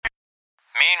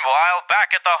Meanwhile,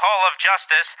 back at the Hall of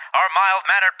Justice, our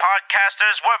mild-mannered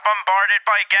podcasters were bombarded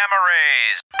by gamma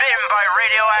rays, bitten by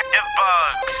radioactive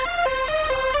bugs,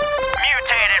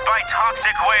 mutated by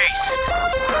toxic waste,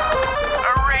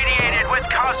 irradiated with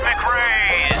cosmic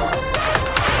rays,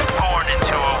 born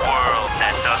into a world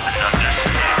that doesn't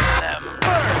understand them.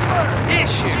 First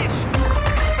issue.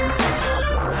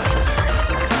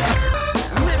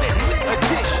 Limited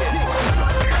edition.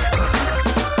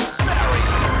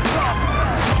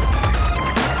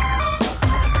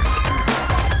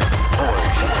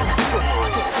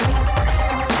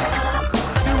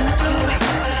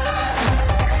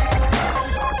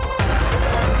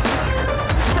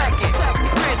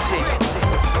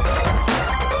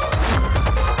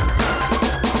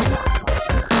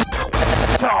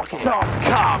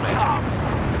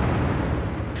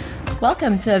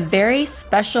 Welcome to a very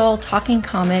special Talking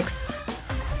Comics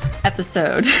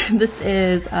episode. This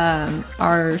is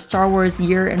our Star Wars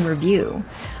year in review.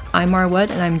 I'm Mara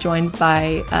Wood, and I'm joined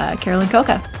by Carolyn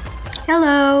Coca.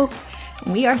 Hello.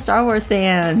 We are Star Wars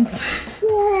fans.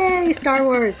 Yay, Star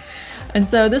Wars. And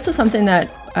so this was something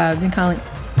that I've been kind of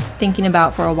thinking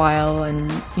about for a while,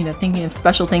 and thinking of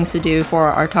special things to do for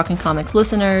our Talking Comics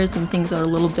listeners and things that are a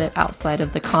little bit outside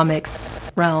of the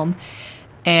comics realm.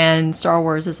 And Star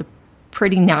Wars is a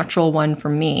pretty natural one for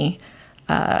me.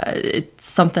 It's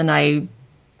something I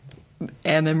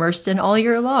am immersed in all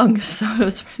year long, so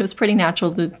it was pretty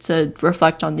natural to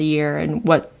reflect on the year and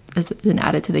what has been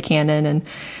added to the canon. And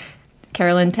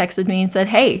Carolyn texted me and said,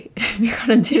 "Hey, you're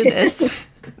going to do this."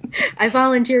 I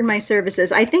volunteered my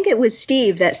services. I think it was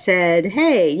Steve that said,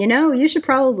 "Hey, you should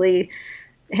probably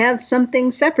have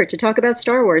something separate to talk about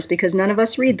Star Wars because none of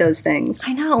us read those things."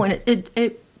 I know, and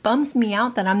it bums me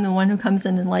out that I'm the one who comes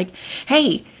in and like,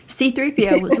 "Hey,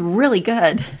 C-3PO was really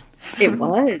good." It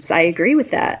was. I agree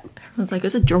with that. I was like,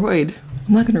 "It's a droid.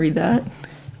 I'm not going to read that."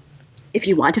 If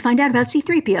you want to find out about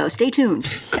C-3PO, stay tuned.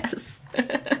 Yes.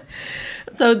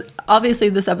 So obviously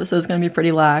this episode is going to be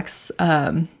pretty lax.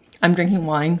 I'm drinking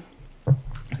wine,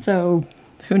 so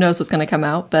who knows what's going to come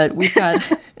out, but we've got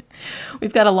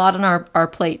a lot on our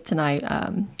plate tonight.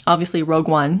 Obviously Rogue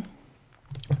One.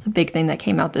 It's a big thing that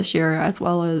came out this year, as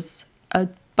well as a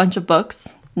bunch of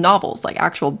books, novels, like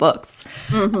actual books,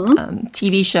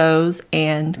 TV shows,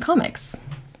 and comics.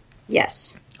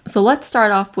 Yes. So let's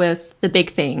start off with the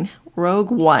big thing,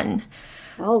 Rogue One.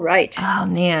 All right. Oh,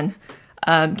 man.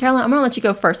 Carolyn, I'm going to let you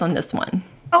go first on this one.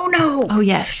 Oh, no. Oh,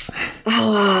 yes.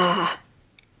 I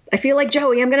feel like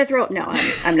Joey. I'm going to throw up. No,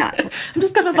 I'm not. I'm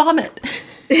just going to vomit.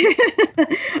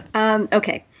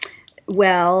 Okay.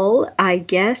 Well, I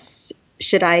guess,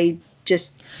 should I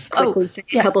just quickly say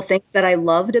a couple things that I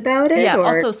loved about it? Yeah, or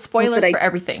also spoilers for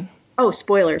everything. Oh,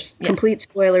 spoilers. Yes. Complete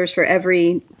spoilers for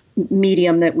every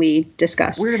medium that we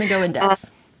discuss. We're going to go in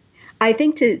depth. I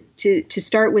think to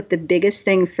start with the biggest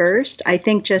thing first, I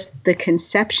think just the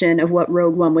conception of what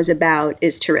Rogue One was about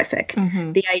is terrific.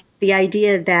 Mm-hmm. The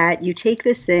idea that you take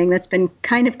this thing that's been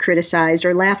kind of criticized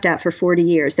or laughed at for 40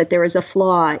 years, that there is a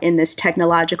flaw in this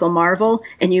technological marvel,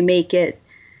 and you make it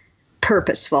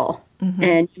purposeful. Mm-hmm.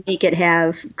 And you make it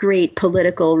have great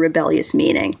political rebellious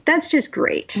meaning. That's just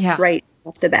great, right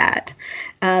off the bat.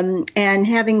 And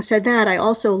having said that, I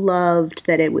also loved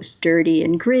that it was dirty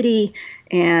and gritty,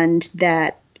 and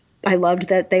that I loved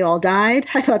that they all died.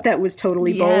 I thought that was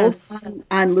totally bold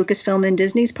on Lucasfilm and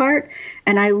Disney's part.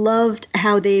 And I loved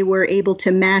how they were able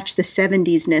to match the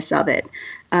 70s-ness of it,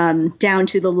 down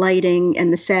to the lighting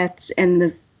and the sets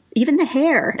and even the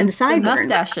hair and the sideburns. The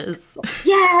mustaches.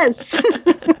 Yes.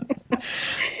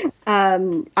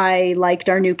 I liked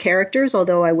our new characters,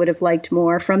 although I would have liked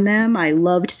more from them. I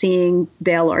loved seeing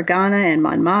Bail Organa and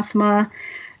Mon Mothma.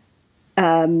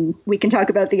 We can talk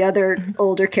about the other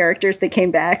older characters that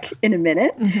came back in a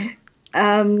minute.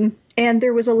 Mm-hmm. And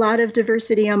there was a lot of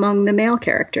diversity among the male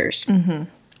characters. Mm-hmm.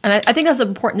 And I think that's an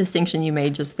important distinction you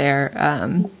made just there,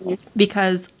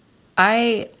 because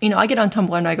I get on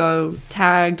Tumblr and I go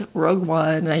tagged Rogue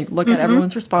One, and I look at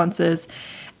everyone's responses,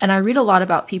 and I read a lot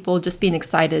about people just being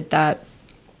excited that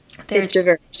it's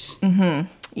diverse. Mm-hmm,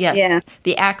 yes, yeah.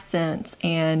 The accents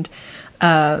and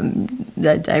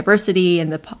the diversity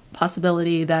and the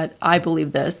possibility that I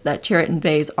believe that Chirrut and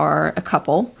Baze are a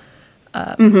couple,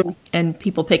 and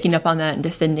people picking up on that and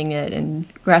defending it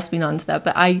and grasping onto that.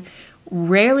 But I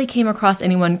rarely came across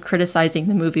anyone criticizing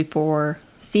the movie for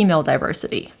female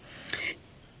diversity.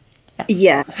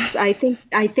 Yes, I think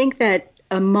that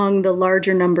among the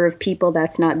larger number of people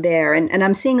that's not there. And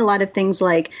I'm seeing a lot of things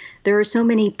like there are so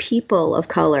many people of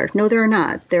color. No, there are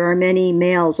not. There are many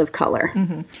males of color.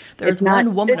 There's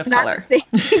one woman of color.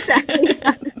 Exactly. It's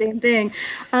not the same thing.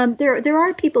 There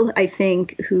are people, I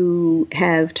think, who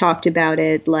have talked about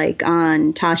it, like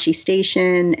on Tashi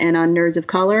Station and on Nerds of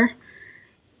Color,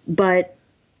 but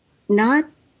not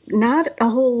a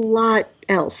whole lot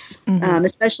else,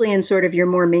 especially in sort of your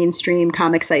more mainstream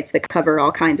comic sites that cover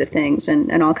all kinds of things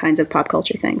and all kinds of pop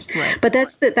culture things. Right. But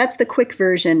that's the quick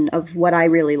version of what I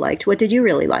really liked. What did you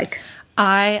really like?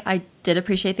 I did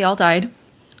appreciate they all died.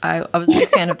 I was a big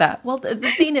fan of that. Well, the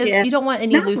thing is, you don't want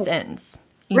any loose ends.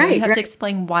 You have to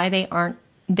explain why they aren't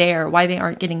there, why they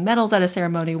aren't getting medals at a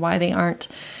ceremony, why they aren't,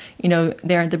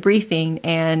 there at the briefing,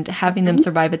 and having them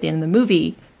survive at the end of the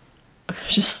movie.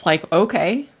 Just like,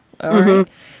 okay, all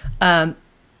right.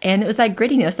 And it was that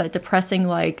grittiness, that depressing,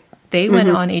 like they went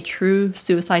on a true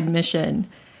suicide mission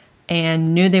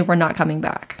and knew they were not coming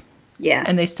back. Yeah.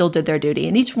 And they still did their duty.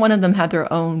 And each one of them had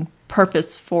their own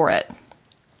purpose for it.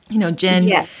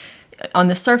 Jen, on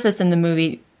the surface in the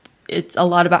movie, it's a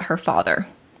lot about her father.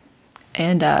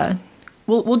 And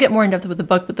we'll get more in depth with the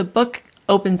book, but the book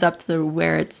opens up to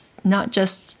where it's not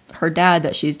just her dad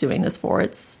that she's doing this for,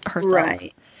 it's herself.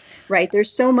 Right.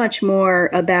 There's so much more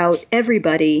about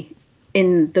everybody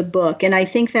in the book. And I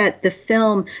think that the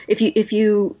film, if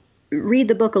you read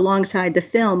the book alongside the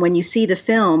film, when you see the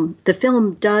film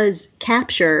does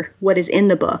capture what is in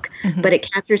the book, but it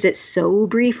captures it so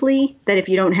briefly that if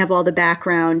you don't have all the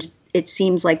background, it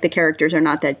seems like the characters are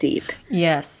not that deep.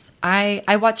 Yes.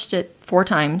 I watched it 4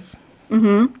 times.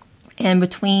 And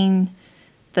between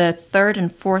the third and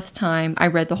fourth time, I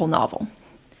read the whole novel.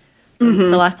 So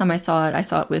the last time I saw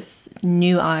it with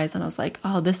new eyes, and I was like,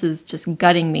 oh, this is just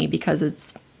gutting me because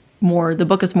the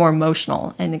book is more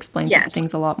emotional and explains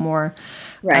things a lot more.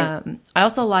 Right. I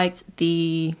also liked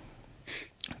the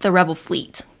Rebel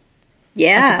fleet.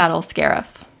 Yeah. At the Battle of Scarif.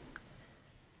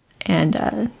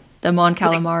 And the Mon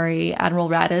Calamari, Admiral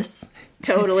Raddus.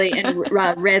 Totally. And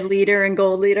Red Leader and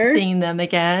Gold Leader. Seeing them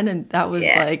again. And that was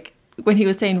like, when he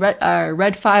was saying,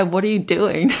 Red 5, what are you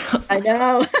doing? I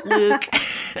know. Luke.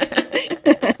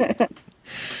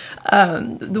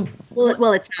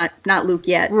 Well, it's not Luke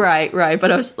yet. Right.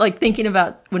 But I was like thinking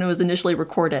about when it was initially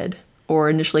recorded or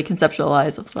initially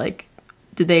conceptualized. I was like,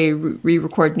 did they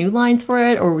re-record new lines for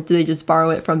it, or did they just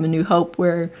borrow it from A New Hope,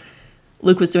 where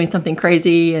Luke was doing something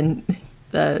crazy and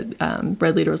the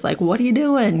Red Leader was like, "What are you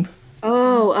doing?"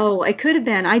 Oh, it could have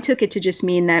been. I took it to just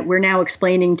mean that we're now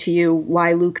explaining to you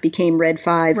why Luke became Red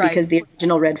 5 because the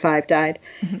original Red 5 died.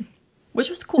 Which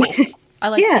was cool. I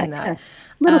like seeing that. Yeah.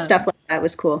 Little stuff like that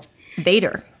was cool.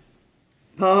 Vader.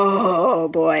 Oh,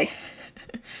 boy.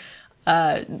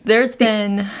 There's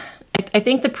been... I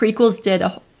think the prequels did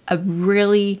a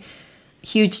really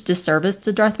huge disservice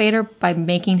to Darth Vader by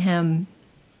making him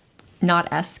not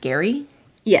as scary.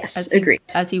 Yes, agreed.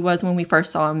 As he was when we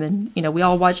first saw him. And, we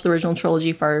all watched the original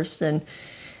trilogy first and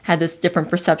had this different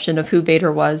perception of who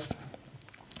Vader was.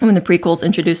 And when the prequels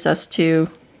introduced us to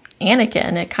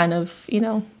Anakin, it kind of,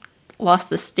 lost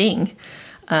the sting.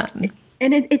 And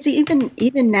it's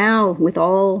even now with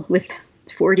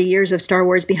 40 years of Star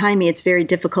Wars behind me, it's very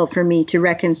difficult for me to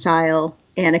reconcile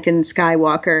Anakin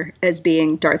Skywalker as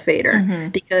being Darth Vader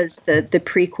because the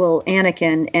prequel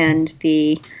Anakin and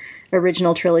the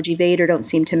original trilogy Vader don't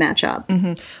seem to match up.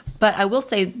 But I will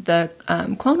say the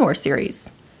Clone Wars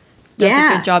series does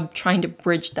a good job trying to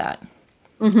bridge that.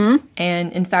 And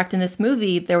in fact, in this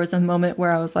movie, there was a moment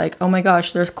where I was like, oh my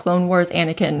gosh, there's Clone Wars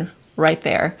Anakin right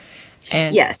there.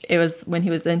 And it was when he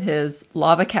was in his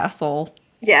lava castle,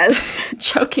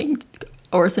 choking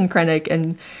Orson Krennic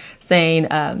and saying,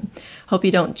 hope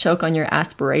you don't choke on your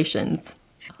aspirations.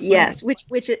 Yes,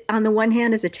 which on the one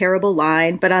hand is a terrible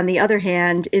line, but on the other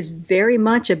hand is very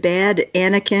much a bad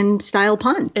Anakin style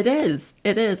pun. It is.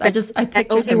 I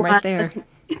pictured him right there.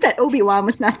 That Obi-Wan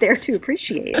was not there to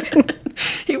appreciate.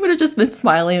 He would have just been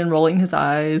smiling and rolling his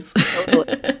eyes.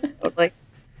 Totally.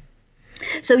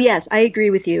 So yes, I agree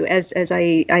with you. As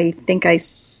I think I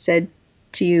said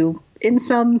to you in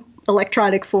some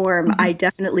electronic form, I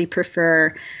definitely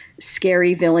prefer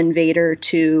scary villain Vader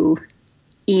to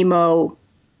emo,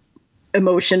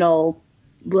 emotional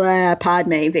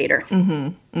Padme Vader.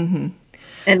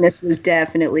 And this was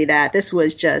definitely that. This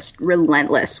was just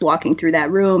relentless walking through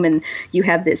that room, and you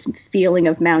have this feeling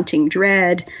of mounting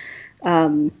dread.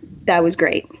 That was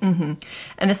great. And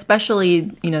especially,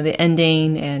 the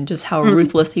ending and just how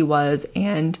ruthless he was.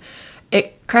 And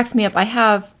it cracks me up. I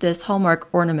have this Hallmark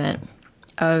ornament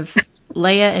of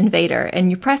Leia and Vader,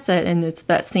 and you press it, and it's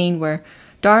that scene where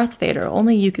Darth Vader,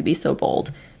 only you could be so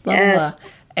bold. blah, Yes.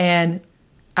 blah. And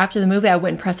after the movie, I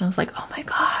went and pressed, and I was like, oh my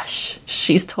gosh,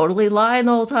 she's totally lying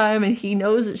the whole time, and he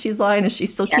knows that she's lying, and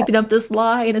she's still keeping up this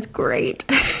lie, and it's great.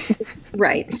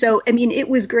 Right. So, I mean, it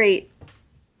was great.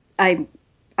 I'm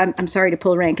sorry to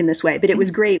pull rank in this way, but it was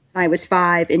great when I was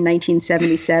 5 in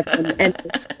 1977, and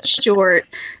this short,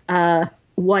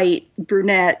 white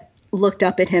brunette looked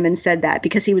up at him and said that,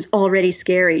 because he was already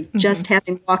scary just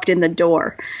having walked in the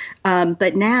door.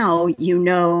 But now you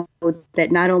know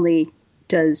that not only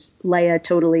does Leia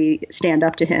totally stand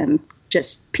up to him,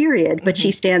 just period, but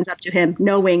she stands up to him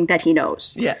knowing that he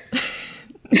knows. Yeah.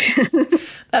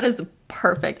 That is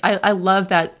perfect. I love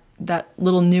that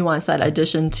little nuance, that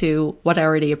addition to what I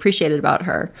already appreciated about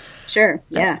her. Sure.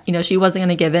 Yeah. You know, she wasn't going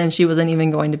to give in. She wasn't even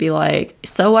going to be like,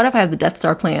 so what if I have the Death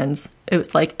Star plans? It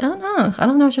was like, oh no, I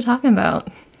don't know what you're talking about.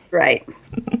 Right.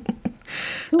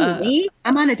 Who, me?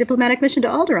 I'm on a diplomatic mission to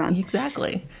Alderaan.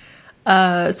 Exactly.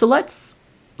 So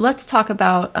let's talk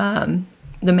about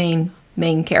the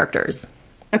main characters.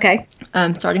 Okay.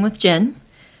 Starting with Jyn,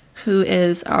 who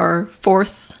is our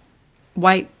fourth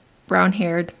white,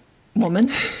 brown-haired woman.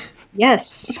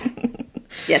 Yes.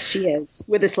 Yes, she is.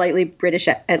 With a slightly British,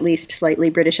 at least slightly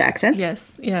British accent.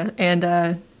 Yes, yeah.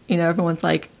 And, you know, everyone's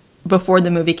like, before the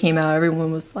movie came out,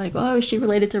 everyone was like, oh, is she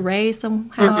related to Rey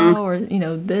somehow? Or, you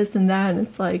know, this and that. And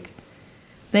it's like,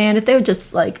 man, if they would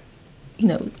just, like, you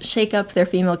know, shake up their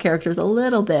female characters a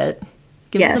little bit,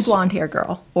 give us a blonde hair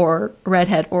girl or a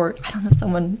redhead or, I don't know,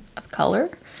 someone of color.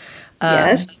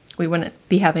 Yes. We wouldn't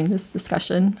be having this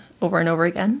discussion over and over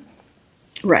again.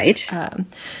 Right.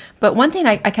 But one thing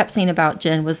I kept saying about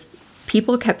Jyn was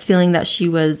people kept feeling that she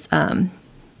was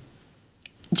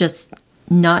just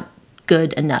not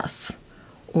good enough,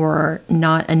 or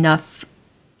not enough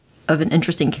of an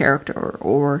interesting character,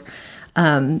 or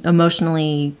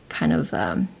emotionally kind of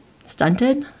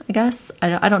stunted, I guess.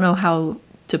 I don't know how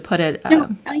to put it. No,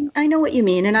 I know what you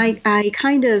mean. And I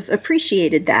kind of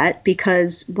appreciated that,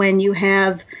 because when you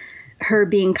have her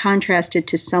being contrasted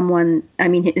to someone, I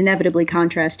mean, inevitably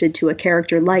contrasted to a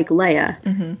character like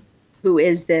Leia, who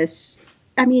is this,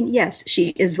 I mean, yes, she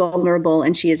is vulnerable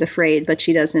and she is afraid, but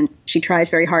she tries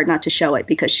very hard not to show it,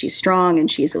 because she's strong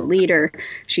and she's a leader.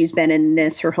 She's been in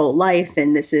this her whole life,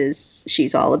 and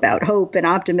she's all about hope and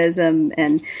optimism.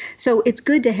 And so it's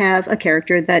good to have a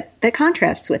character that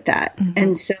contrasts with that.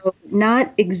 And so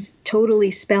not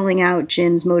totally spelling out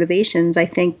Jyn's motivations, I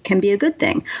think, can be a good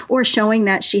thing, or showing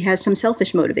that she has some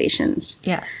selfish motivations.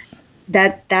 Yes.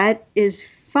 That is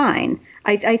fine.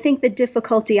 I think the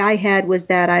difficulty I had was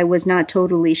that I was not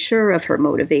totally sure of her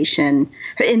motivation.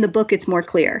 In the book, it's more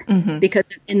clear,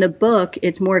 because in the book,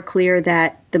 it's more clear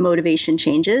that the motivation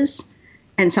changes,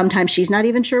 and sometimes she's not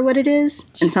even sure what it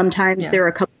is, and sometimes there are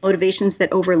a couple motivations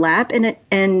that overlap,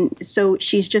 and so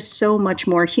she's just so much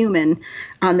more human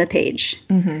on the page.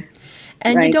 And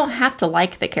you don't have to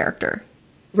like the character.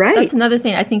 Right. That's another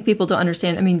thing I think people don't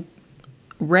understand. I mean,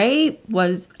 Rey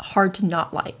was hard to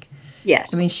not like.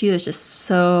 Yes. I mean, she was just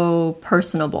so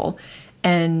personable.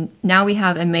 And now we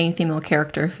have a main female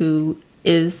character who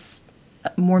is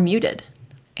more muted.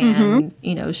 And,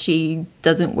 you know, she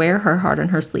doesn't wear her heart on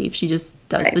her sleeve. She just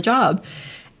does the job.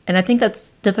 And I think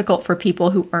that's difficult for people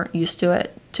who aren't used to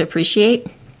it to appreciate.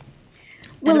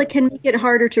 Well, it can make it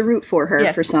harder to root for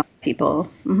her for some people.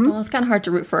 Well, it's kind of hard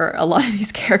to root for a lot of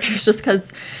these characters just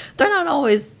because they're not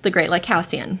always the great. Like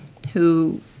Cassian,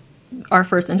 who our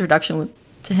first introduction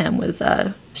to him was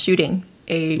shooting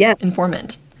a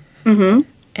informant and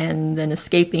then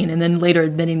escaping, and then later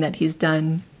admitting that he's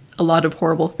done a lot of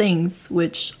horrible things,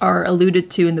 which are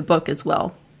alluded to in the book as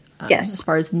well. As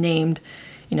far as named,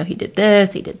 you know, he did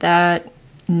this, he did that.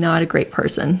 Not a great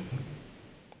person.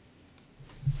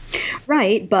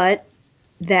 Right, but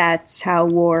that's how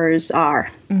wars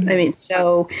are. I mean,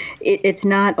 so it's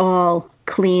not all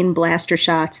clean blaster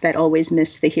shots that always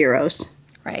miss the heroes.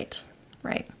 Right.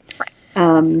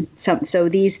 So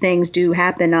these things do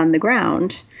happen on the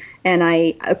ground, and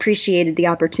I appreciated the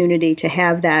opportunity to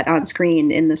have that on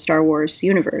screen in the Star Wars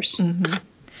universe.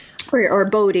 Or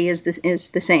Bodhi is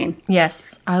the same.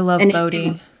 Yes, I love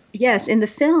Bodhi. Yes, in the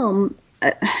film,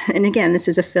 and again, this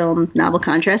is a film novel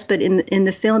contrast, but in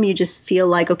the film, you just feel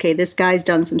like, okay, this guy's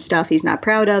done some stuff he's not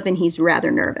proud of, and he's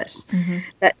rather nervous.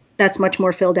 That's much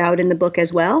more filled out in the book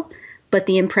as well. But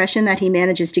the impression that he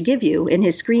manages to give you in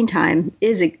his screen time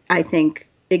is, I think,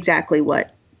 exactly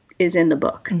what is in the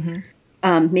book.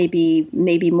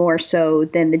 Maybe more so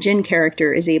than the Jyn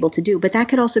character is able to do. But that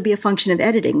could also be a function of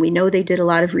editing. We know they did a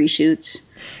lot of reshoots.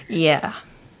 Yeah.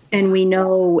 And we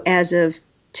know as of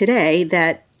today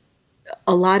that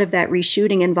a lot of that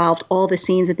reshooting involved all the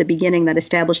scenes at the beginning that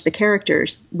established the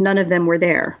characters. None of them were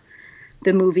there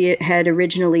the movie had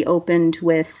originally opened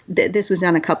with, this was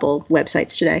on a couple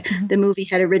websites today. Mm-hmm. The movie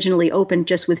had originally opened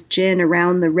just with Jin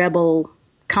around the rebel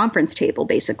conference table,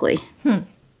 basically.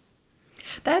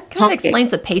 That kind of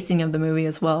explains the pacing of the movie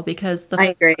as well, because the I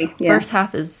agree. first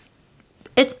half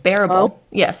it's bearable. Slow?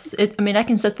 Yes. I mean, I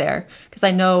can sit there because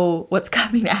I know what's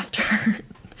coming after.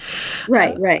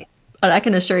 Right. But I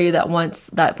can assure you that once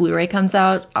that Blu-ray comes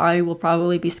out, I will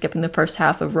probably be skipping the first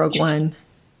half of Rogue One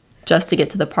just to get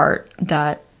to the part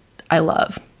that I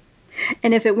love.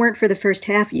 And if it weren't for the first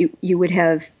half, you would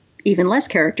have even less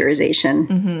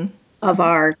characterization of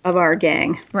our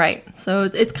gang. Right. So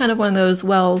it's kind of one of those,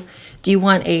 well, do you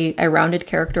want a rounded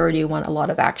character or do you want a lot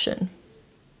of action?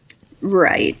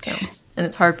 Right. So, and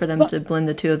it's hard for them to blend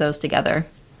the two of those together.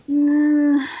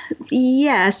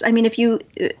 Yes. I mean,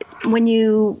 when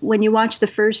you watch the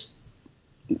first,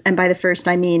 and by the first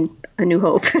I mean A New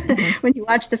Hope, when you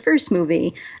watch the first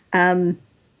movie, it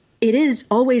is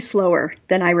always slower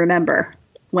than I remember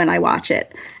when I watch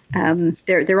it.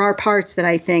 There are parts that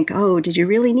I think, oh, did you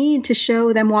really need to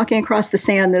show them walking across the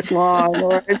sand this long,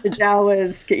 or the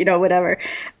Jawas, whatever.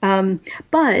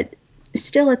 But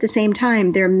still, at the same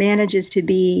time, there manages to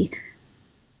be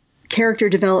character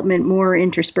development more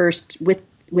interspersed with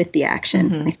the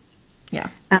action. Yeah.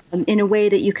 In a way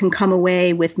that you can come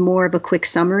away with more of a quick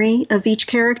summary of each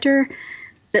character.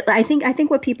 That I think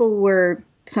what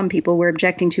some people were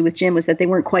objecting to with Jin was that they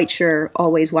weren't quite sure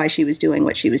always why she was doing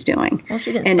what she was doing. Well,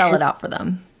 she didn't spell it out for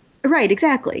them. Right,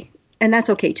 exactly. And that's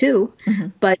okay too.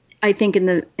 But I think in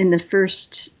the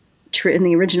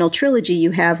original trilogy,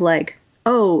 you have like,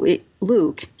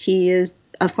 Luke, he is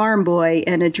a farm boy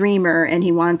and a dreamer, and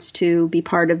he wants to be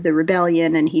part of the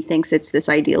rebellion, and he thinks it's this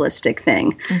idealistic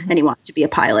thing, and he wants to be a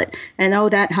pilot. And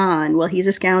that Han, well, he's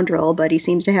a scoundrel, but he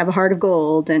seems to have a heart of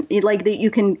gold, and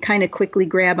you can kind of quickly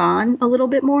grab on a little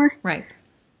bit more, right?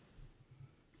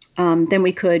 Than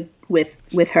we could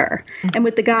with her. And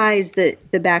with the guys, the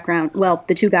background, well,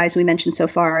 the two guys we mentioned so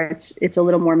far, it's a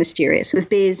little more mysterious. With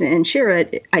Baze and Shira,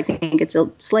 I think it's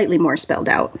a slightly more spelled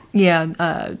out.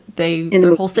 Yeah,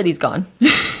 their whole city's gone.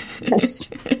 Yes.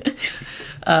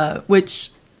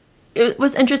 Which it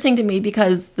was interesting to me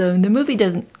because the movie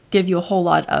doesn't give you a whole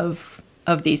lot of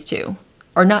these two.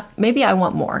 Or not, maybe I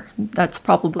want more. That's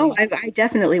probably... Oh, I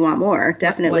definitely want more,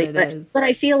 definitely. But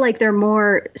I feel like they're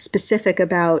more specific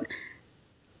about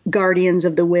Guardians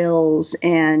of the Wills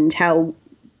and how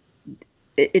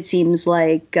it seems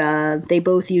like they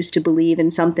both used to believe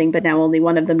in something, but now only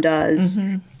one of them does.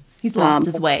 He's lost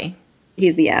his way.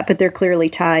 But they're clearly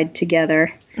tied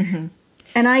together. And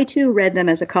I, too, read them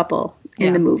as a couple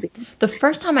in the movie. The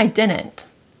first time I didn't.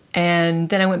 And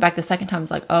then I went back the second time. I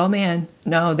was like, oh, man,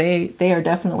 no, they are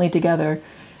definitely together.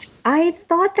 I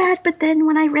thought that, but then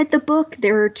when I read the book,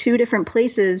 there are two different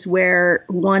places where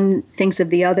one thinks of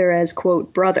the other as,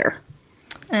 quote, brother.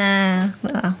 I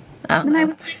don't know. And I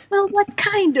was like, well, what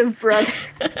kind of brother?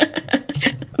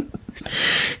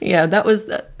 Yeah,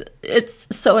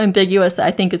 it's so ambiguous.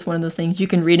 I think it's one of those things you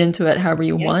can read into it however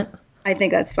you want. I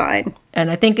think that's fine. And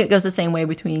I think it goes the same way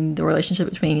between the relationship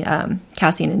between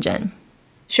Cassian and Jin.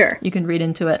 Sure. You can read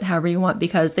into it however you want,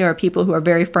 because there are people who are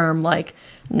very firm, like,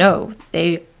 no,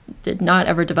 they did not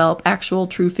ever develop actual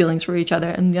true feelings for each other.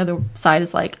 And the other side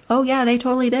is like, oh yeah, they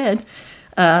totally did.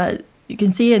 You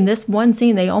can see in this one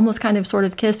scene, they almost kind of sort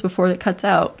of kiss before it cuts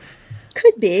out.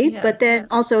 Could be, but then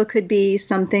also it could be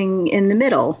something in the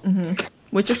middle.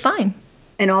 Which is fine.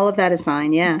 And all of that is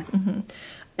fine, yeah.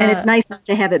 And it's nice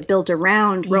to have it built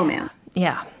around romance.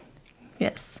 Yeah.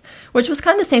 Yes. Which was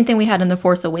kind of the same thing we had in The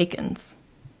Force Awakens.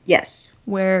 Yes.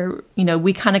 Where,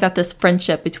 we kind of got this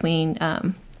friendship between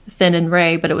Finn and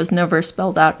Rey, but it was never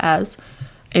spelled out as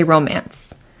a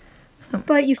romance. So.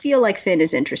 But you feel like Finn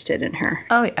is interested in her.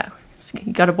 Oh, yeah. So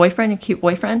you got a boyfriend, a cute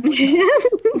boyfriend?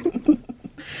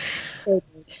 So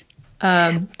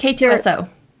K2SO.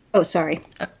 Oh, sorry.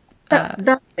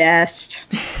 The best.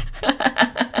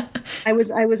 I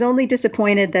was only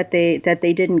disappointed that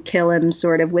they didn't kill him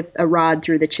sort of with a rod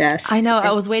through the chest. I know.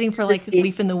 I was waiting for like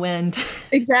Leaf in the Wind.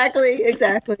 Exactly.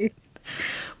 It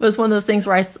was one of those things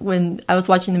where when I was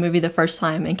watching the movie the first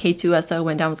time and K2SO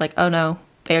went down, I was like, oh no,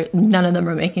 none of them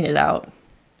are making it out.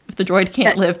 If the droid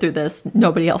can't live through this,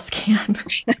 nobody else can.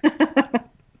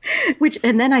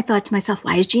 And then I thought to myself,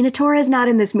 why is Gina Torres not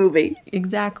in this movie?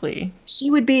 Exactly. She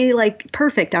would be like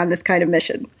perfect on this kind of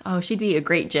mission. Oh, she'd be a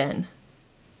great Jen.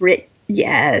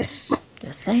 Yes.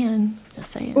 Just saying.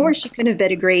 Or she could have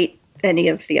been a great any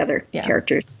of the other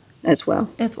characters as well.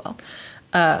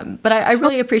 But I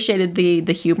really appreciated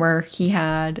the humor he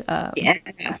had.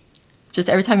 Just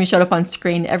every time he showed up on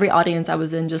screen, every audience I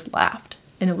was in just laughed.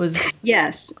 And it was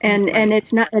yes, and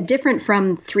it's not different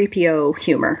from 3PO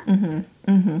humor.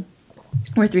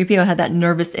 Where 3PO had that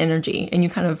nervous energy, and you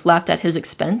kind of laughed at his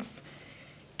expense.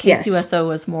 K2SO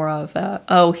was more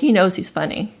of he knows he's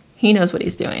funny. He knows what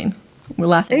he's doing. We're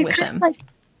laughing with him. Like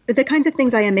the kinds of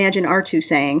things I imagine R2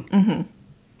 saying.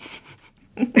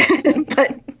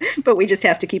 but we just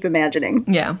have to keep imagining.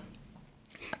 Yeah.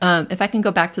 If I can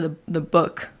go back to the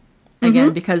book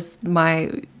again, because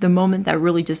the moment that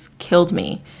really just killed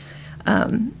me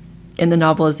in the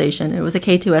novelization, it was a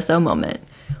K2SO moment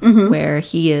where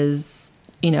he is,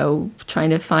 trying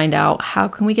to find out, how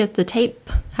can we get the tape?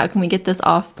 How can we get this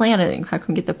off planet? How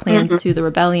can we get the plans to the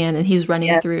rebellion? And he's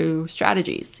running through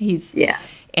strategies. He's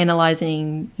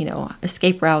analyzing,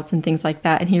 escape routes and things like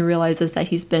that. And he realizes that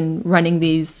he's been running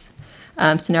these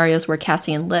scenarios where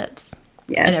Cassian lives.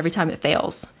 Yes. And every time it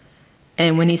fails.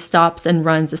 And when he stops and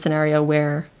runs a scenario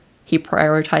where he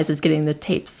prioritizes getting the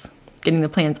tapes, getting the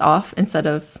plans off instead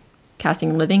of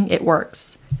Cassian living, it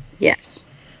works. Yes.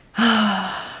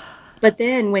 But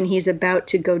then when he's about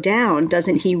to go down,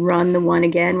 doesn't he run the one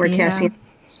again where Cassian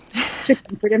to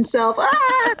comfort himself?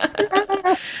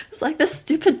 It's like this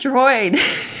stupid droid.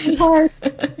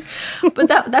 But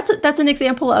that's an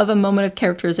example of a moment of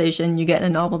characterization you get in a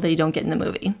novel that you don't get in the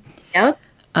movie. Yep.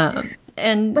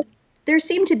 But there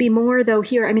seemed to be more, though,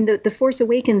 here. I mean, the Force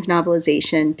Awakens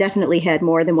novelization definitely had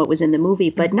more than what was in the movie,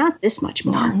 but not this much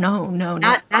more. No.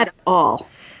 Not at all.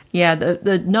 Yeah,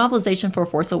 the novelization for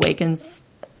Force Awakens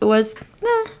was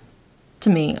to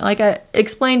me. Like, I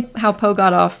explained how Poe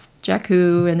got off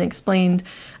Jakku and explained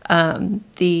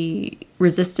the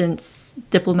Resistance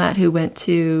diplomat who went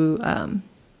to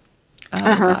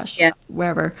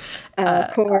wherever.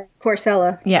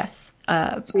 Corsella. Yes.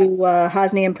 To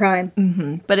Hosnian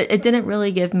Prime. But it didn't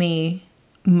really give me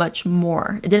much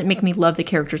more. It didn't make me love the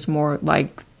characters more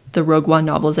like the Rogue One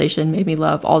novelization made me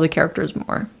love all the characters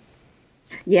more.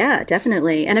 Yeah,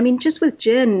 definitely. And I mean, just with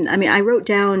Jyn, I wrote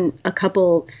down a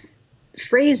couple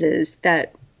phrases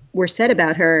that were said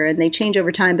about her, and they change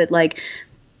over time, but like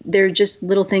they're just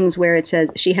little things where it says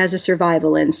she has a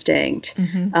survival instinct.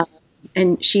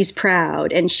 And she's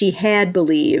proud, and she had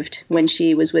believed when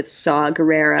she was with Saw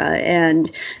Gerrera, and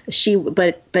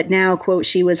but now, quote,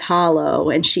 she was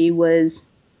hollow, and she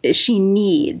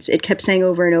needs, it kept saying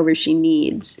over and over, she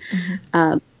needs.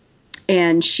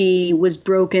 And she was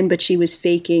broken, but she was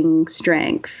faking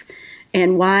strength.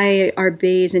 And why are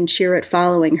Baze and Chirrut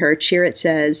following her? Chirrut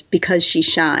says, because she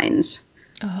shines.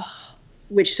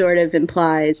 Which sort of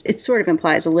implies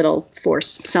a little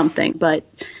Force something, but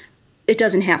it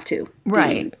doesn't have to.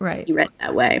 Right. Be read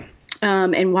that way.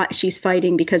 And what she's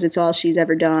fighting because it's all she's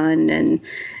ever done. And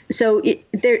so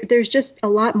there's just a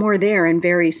lot more there in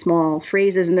very small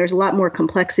phrases. And there's a lot more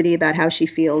complexity about how she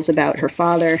feels about her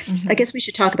father. I guess we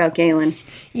should talk about Galen.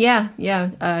 Yeah.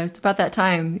 It's about that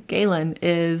time. Galen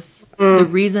is the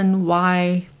reason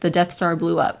why the Death Star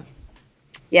blew up.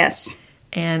 Yes.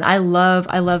 And I love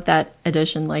that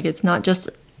addition. Like, it's not just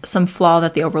some flaw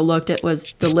that they overlooked. It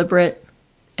was deliberate.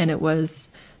 And it was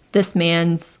this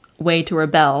man's way to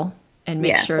rebel and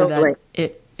make sure that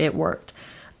it worked.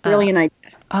 Brilliant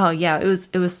idea. Oh yeah, it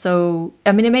was so.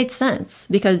 I mean, it made sense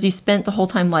because you spent the whole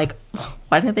time like,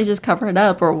 why didn't they just cover it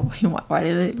up, or why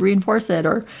did they reinforce it,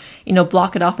 or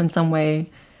block it off in some way?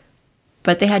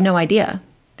 But they had no idea.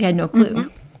 They had no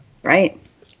clue. Right.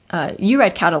 You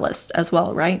read Catalyst as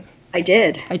well, right? I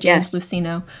did. By James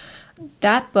Luceno.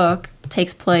 That book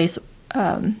takes place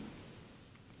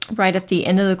right at the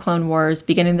end of the Clone Wars,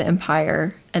 beginning of the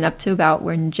Empire, and up to about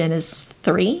when Jyn is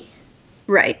 3.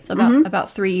 Right. So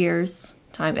about 3 years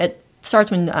time. It starts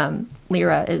when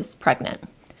Lyra is pregnant.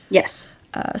 Yes.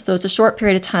 So it's a short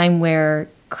period of time where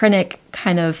Krennic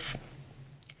kind of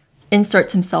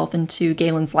inserts himself into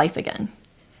Galen's life again.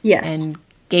 Yes. And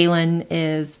Galen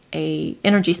is a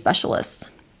energy specialist,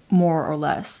 more or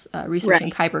less,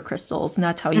 researching kyber crystals, and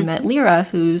that's how he met Lyra,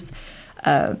 who's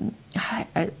a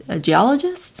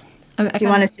geologist. Do you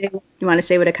want to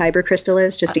say what a kyber crystal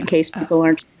is, just in case people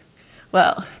aren't?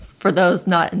 Well, for those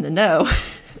not in the know,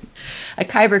 a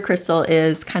kyber crystal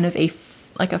is kind of a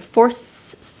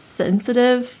force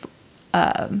sensitive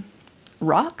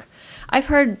rock. I've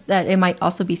heard that it might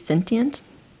also be sentient.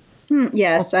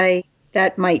 Yes,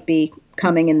 that might be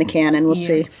coming in the canon. We'll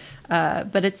see.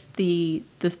 But it's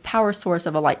this power source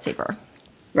of a lightsaber.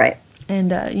 Right.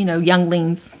 And,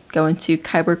 younglings go into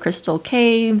kyber crystal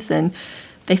caves, and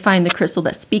they find the crystal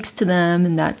that speaks to them,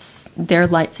 and that's their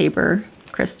lightsaber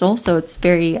crystal. So it's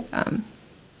very,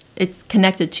 it's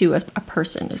connected to a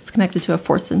person. It's connected to a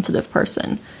force-sensitive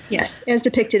person. Yes, as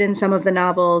depicted in some of the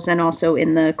novels and also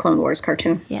in the Clone Wars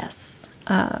cartoon. Yes.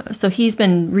 so he's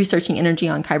been researching energy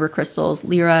on kyber crystals.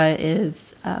 Lyra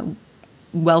is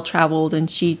well-traveled, and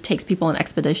she takes people on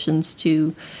expeditions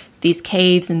to these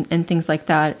caves and things like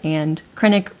that. And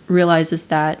Krennic realizes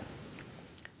that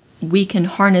we can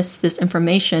harness this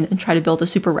information and try to build a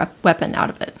super weapon out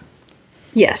of it.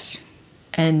 Yes.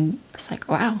 And it's like,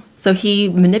 wow. So he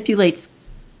manipulates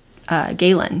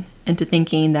Galen into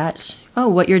thinking that, oh,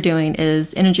 what you're doing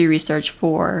is energy research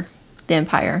for the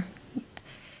Empire.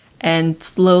 And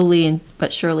slowly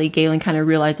but surely, Galen kind of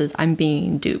realizes, I'm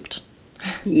being duped.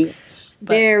 Yes,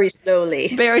 very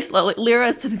slowly. Very slowly. Lyra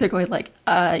is sitting there going like,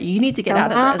 you need to get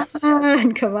out of this.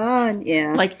 Come on,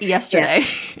 yeah. Like yesterday.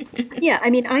 Yeah,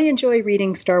 I mean, I enjoy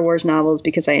reading Star Wars novels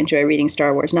because I enjoy reading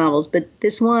Star Wars novels, but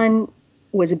this one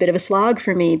was a bit of a slog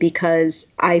for me because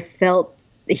I felt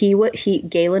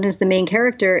Galen is the main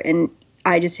character, and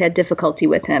I just had difficulty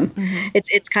with him. Mm-hmm.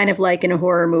 It's kind of like in a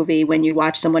horror movie when you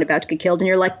watch someone about to get killed and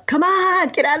you're like, come on,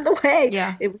 get out of the way.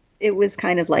 Yeah. It was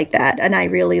kind of like that. And I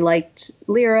really liked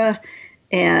Lyra,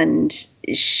 and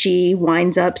she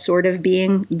winds up sort of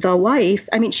being the wife.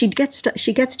 I mean, she gets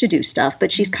to do stuff,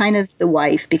 but she's kind of the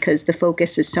wife because the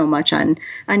focus is so much on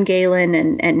Galen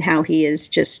and how he is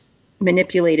just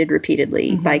manipulated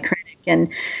repeatedly by Krennic. And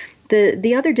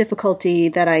the other difficulty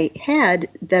that I had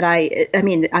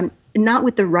I'm not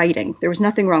with the writing. There was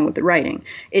nothing wrong with the writing.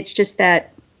 It's just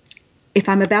that if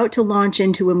I'm about to launch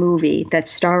into a movie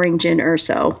that's starring Jyn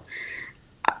Erso,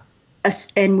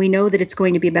 and we know that it's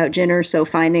going to be about Jyn Erso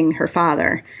finding her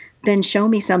father, then show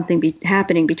me something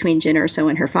happening between Jyn Erso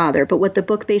and her father. But what the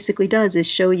book basically does is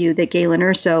show you that Galen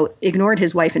Erso ignored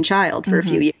his wife and child for a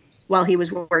few years while he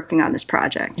was working on this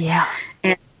project. Yeah.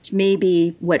 And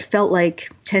maybe what felt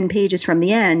like 10 pages from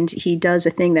the end, he does a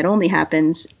thing that only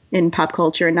happens in pop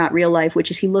culture and not real life,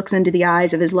 which is he looks into the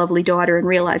eyes of his lovely daughter and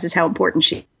realizes how important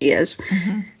she is.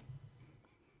 Mm-hmm.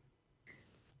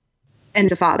 And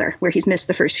as a father, where he's missed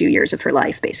the first few years of her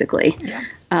life, basically. Yeah.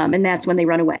 And that's when they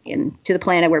run away and to the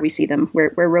planet where we see them, where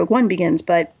Rogue One begins.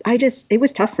 But it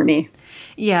was tough for me.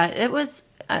 Yeah, it was.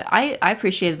 I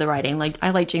appreciated the writing. Like,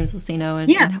 I like James Luceno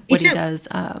and what he does.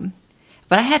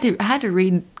 But I had to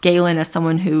read Galen as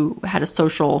someone who had a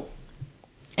social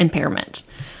impairment,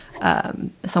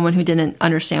 someone who didn't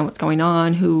understand what's going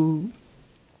on, who,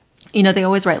 they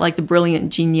always write like the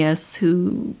brilliant genius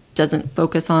who doesn't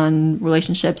focus on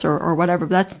relationships or whatever.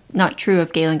 But that's not true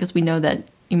of Galen, because we know that,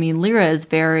 Lyra is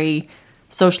very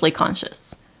socially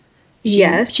conscious.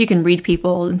 She can read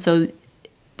people. And so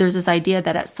there's this idea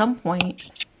that at some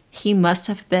point he must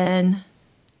have been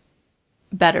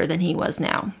better than he was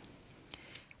now.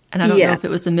 And I don't know if it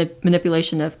was the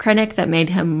manipulation of Krennic that made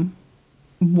him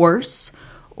worse,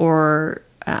 or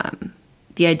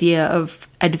the idea of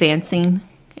advancing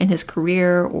in his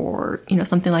career, or,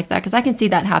 something like that. Because I can see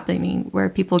that happening where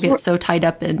people get so tied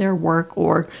up in their work,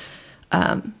 or,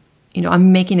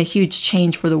 I'm making a huge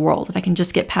change for the world. If I can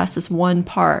just get past this one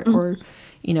part, or,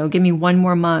 give me one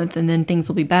more month and then things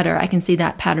will be better. I can see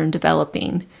that pattern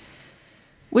developing,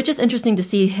 which is interesting to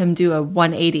see him do a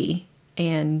 180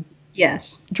 and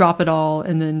drop it all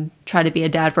and then try to be a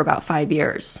dad for about 5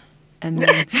 years. And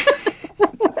then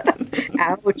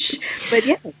ouch. But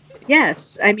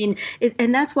yes. I mean,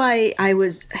 and that's why I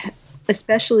was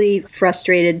especially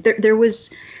frustrated. There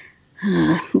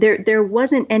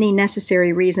wasn't any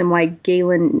necessary reason why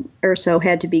Galen Erso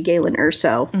had to be Galen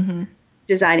Erso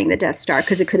designing the Death Star,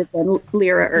 because it could have been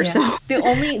Lyra Erso.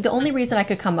 Yeah. The only reason I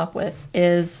could come up with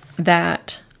is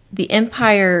that the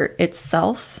Empire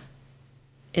itself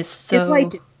is white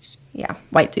dudes. Yeah,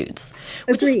 white dudes.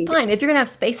 Which is fine. If you're going to have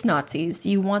space Nazis,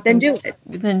 you want them to do it.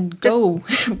 Then go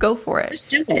for it. Just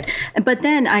do it. But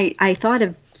then I thought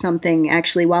of something,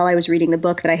 actually, while I was reading the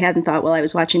book that I hadn't thought while I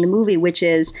was watching the movie, which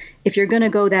is, if you're going to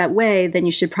go that way, then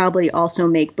you should probably also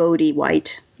make Bodhi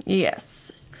white.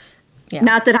 Yes. Yeah.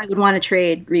 Not that I would want to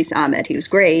trade Rhys Ahmed. He was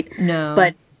great. No.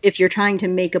 But if you're trying to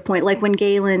make a point, like when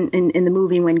Galen, in the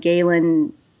movie, when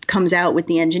Galen comes out with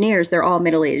the engineers, they're all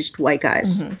middle-aged white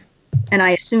guys. Mm-hmm. And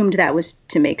I assumed that was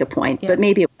to make a point, but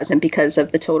maybe it wasn't because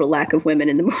of the total lack of women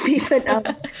in the movie.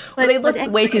 But they looked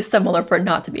way too similar for it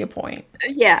not to be a point.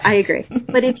 Yeah, I agree.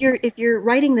 But if you're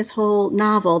writing this whole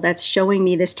novel that's showing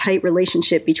me this tight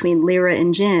relationship between Lyra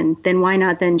and Jyn, then why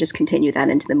not then just continue that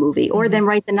into the movie, or then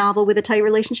write the novel with a tight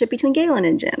relationship between Galen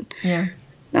and Jyn? Yeah.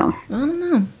 No.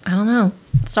 I don't know.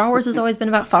 Star Wars has always been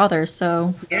about fathers,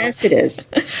 so... Yes, it is.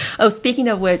 Oh, speaking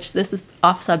of which, this is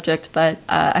off subject, but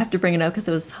I have to bring it up because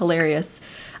it was hilarious.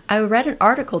 I read an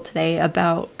article today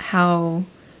about how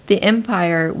the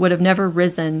Empire would have never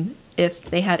risen if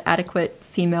they had adequate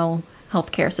female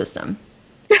healthcare system.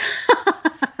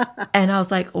 And I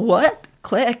was like, what?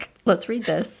 Click. Let's read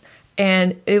this.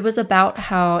 And it was about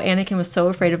how Anakin was so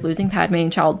afraid of losing Padme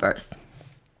in childbirth.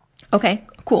 Okay,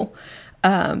 cool.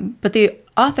 But the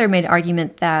author made an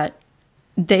argument that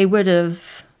they would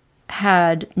have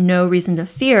had no reason to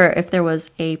fear if there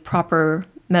was a proper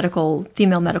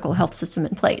female medical health system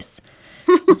in place.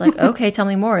 I was like, okay, tell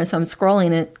me more. And so I'm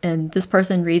scrolling it, and this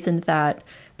person reasoned that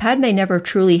Padme never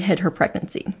truly hid her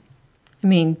pregnancy. I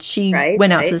mean, she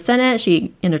went out to the Senate,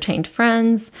 she entertained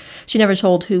friends, she never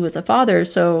told who was a father,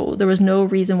 so there was no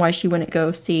reason why she wouldn't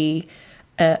go see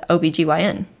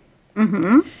OBGYN.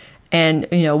 Mm-hmm. And,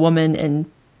 a woman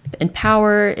in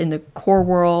power, in the core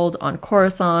world, on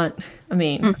Coruscant. I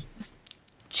mean...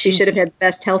 She should have had the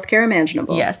best healthcare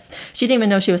imaginable. Yes. She didn't even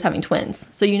know she was having twins.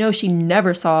 So she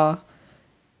never saw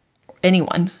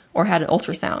anyone or had an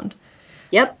ultrasound.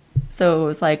 Yep. So it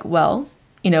was like, well,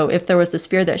 if there was this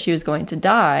fear that she was going to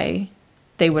die,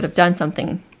 they would have done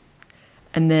something.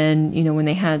 And then, when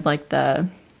they had like the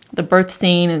birth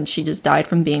scene and she just died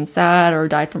from being sad or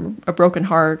died from a broken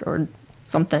heart or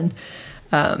something,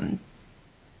 the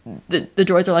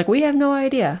droids are like, we have no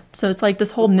idea. So it's like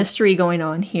this whole mystery going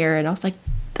on here. And I was like,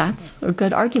 that's a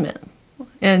good argument.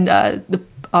 And the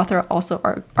author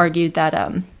also argued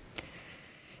that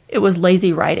it was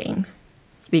lazy writing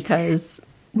because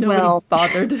nobody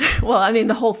bothered. Well, I mean,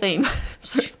 the whole thing.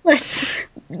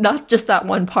 Not just that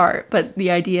one part, but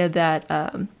the idea that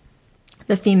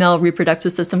the female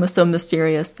reproductive system was so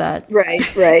mysterious that... Right.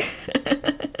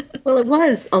 Well, it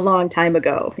was a long time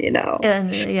ago,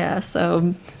 And yeah,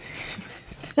 so...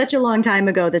 Such a long time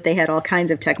ago that they had all kinds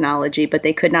of technology, but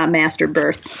they could not master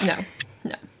birth.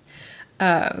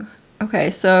 No.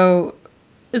 Okay, so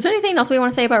is there anything else we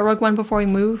want to say about Rogue One before we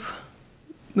move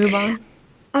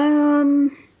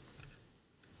on?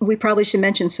 We probably should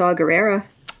mention Saw Gerrera.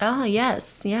 Oh,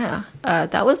 yes, yeah.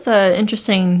 That was an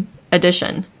interesting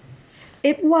addition.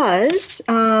 It was.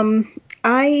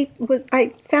 I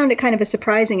found it kind of a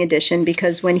surprising addition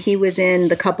because when he was in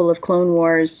the couple of Clone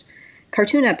Wars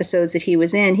cartoon episodes that he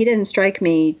was in, he didn't strike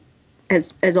me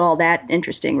as all that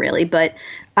interesting, really. But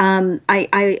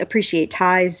I appreciate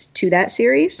ties to that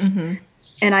series, mm-hmm.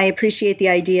 and I appreciate the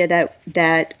idea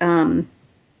that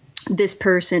this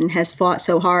person has fought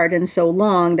so hard and so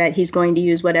long that he's going to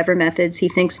use whatever methods he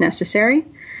thinks necessary.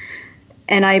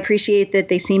 And I appreciate that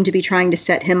they seem to be trying to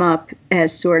set him up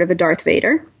as sort of a Darth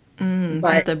Vader,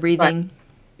 with the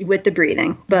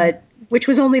breathing, but. Which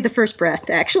was only the first breath,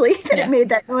 actually, that it made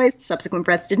that noise. Subsequent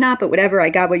breaths did not, but whatever, I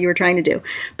got what you were trying to do.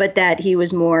 But that he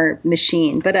was more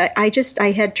machine. But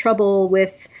I had trouble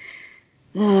with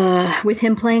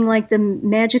him playing like the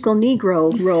magical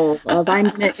Negro role of I'm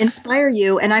going to inspire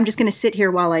you, and I'm just going to sit here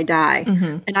while I die.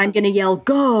 Mm-hmm. And I'm going to yell,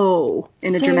 go,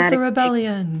 in a Save dramatic the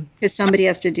rebellion. Because somebody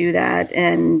has to do that.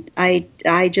 And I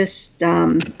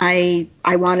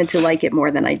wanted to like it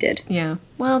more than I did. Yeah.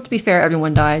 Well, to be fair,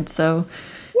 everyone died, so...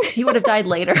 He would have died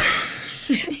later.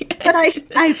 But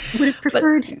I would have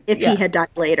preferred if he had died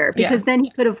later, because then he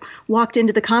could have walked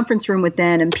into the conference room with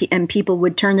Ben and people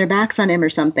would turn their backs on him or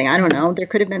something. I don't know. There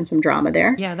could have been some drama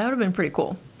there. Yeah, that would have been pretty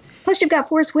cool. Plus, you've got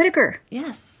Forrest Whitaker.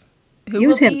 Yes. Who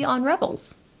will be on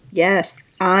Rebels. Yes,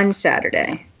 on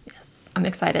Saturday. Yes, I'm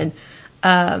excited.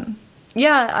 I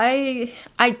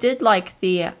did like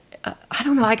the... I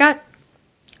don't know.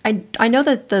 I know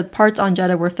that the parts on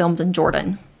Jedha were filmed in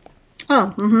Jordan.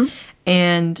 Oh, mm-hmm.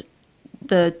 And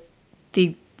the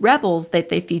rebels that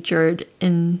they featured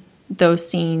in those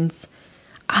scenes,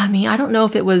 I mean, I don't know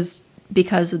if it was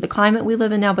because of the climate we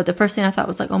live in now, but the first thing I thought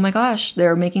was like, oh my gosh,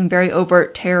 they're making very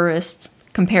overt terrorist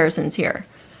comparisons here.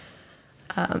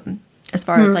 As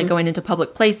far as like going into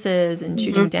public places and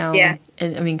shooting down,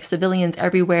 and, I mean, civilians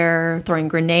everywhere, throwing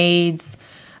grenades.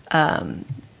 I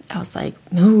was like,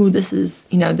 no, this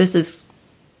is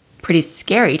pretty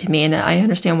scary to me, and I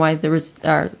understand why the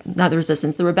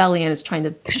rebellion is trying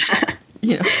to,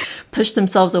 push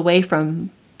themselves away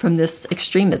from this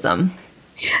extremism.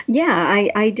 Yeah,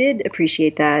 I did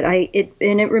appreciate that.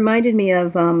 It reminded me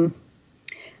of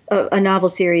a novel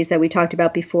series that we talked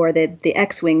about before, the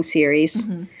X-Wing series,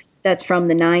 that's from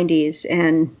the 90s,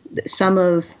 and some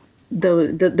of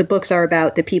the books are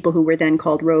about the people who were then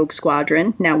called Rogue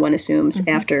Squadron. Now one assumes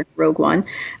after Rogue One,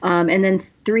 and then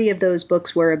 3 of those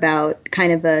books were about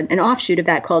kind of an offshoot of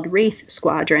that called Wraith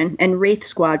Squadron, and Wraith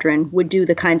Squadron would do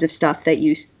the kinds of stuff that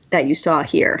you saw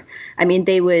here. I mean,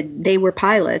 they were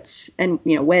pilots, and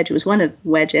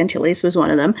Wedge Antilles was one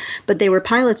of them, but they were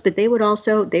pilots, but they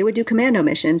would do commando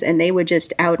missions, and they would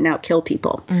just out and out kill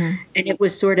people. And it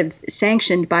was sort of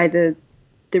sanctioned by the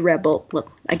rebel, well,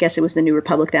 I guess it was the New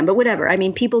Republic then, but whatever. I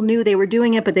mean, people knew they were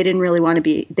doing it, but they didn't really want to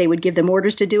be, they would give them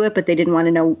orders to do it, but they didn't want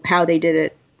to know how they did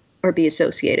it or be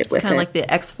associated with it. Kind of like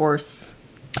the X-Force.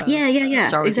 Yeah.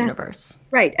 Star Wars exactly. universe.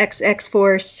 Right.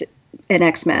 X-Force and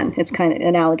X-Men. It's kind of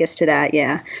analogous to that.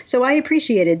 Yeah. So I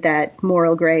appreciated that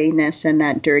moral grayness and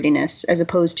that dirtiness as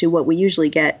opposed to what we usually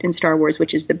get in Star Wars,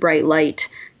 which is the bright light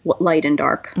and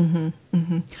dark.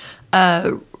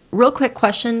 Real quick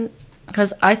question,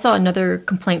 because I saw another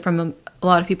complaint from a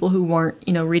lot of people who weren't,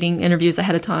 reading interviews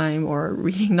ahead of time or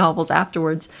reading novels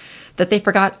afterwards, that they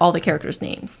forgot all the characters'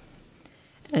 names.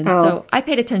 And so I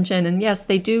paid attention, and yes,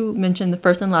 they do mention the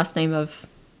first and last name of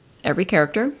every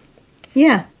character.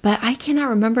 Yeah. But I cannot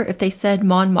remember if they said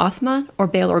Mon Mothma or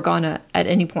Bail Organa at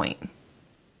any point.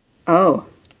 Oh.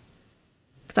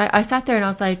 Because I sat there and I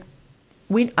was like,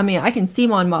 I can see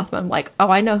Mon Mothma. I'm like, oh,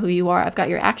 I know who you are. I've got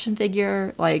your action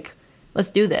figure. Like, let's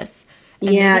do this.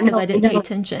 And because I didn't pay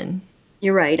attention.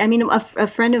 You're right. I mean, a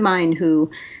friend of mine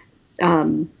who,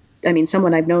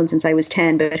 someone I've known since I was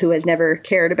 10, but who has never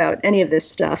cared about any of this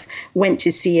stuff, went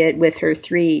to see it with her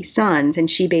 3 sons. And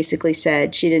she basically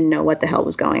said she didn't know what the hell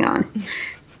was going on.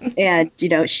 And,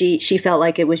 she felt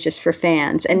like it was just for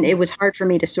fans. And it was hard for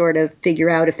me to sort of figure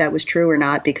out if that was true or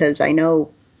not, because I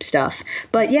know stuff.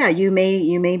 But yeah, you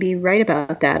may be right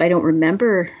about that. I don't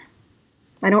remember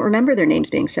their names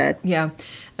being said. Yeah.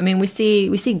 I mean, we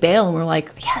see Bail and we're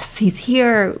like, yes, he's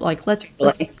here. Like, let's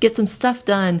get some stuff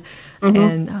done. Mm-hmm.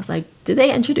 And I was like, did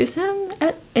they introduce him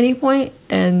at any point?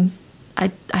 And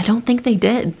I don't think they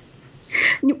did.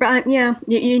 Yeah.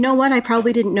 You know what? I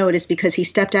probably didn't notice because he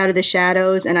stepped out of the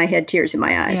shadows and I had tears in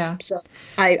my eyes. Yeah. So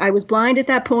I was blind at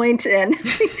that point and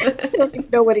I don't even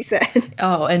know what he said.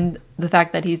 Oh, and the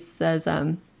fact that he says,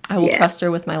 I will trust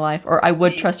her with my life, or I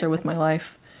would trust her with my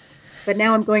life. But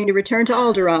now I'm going to return to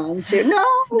Alderaan.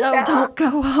 No, don't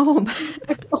go home.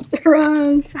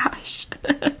 Alderaan. Gosh.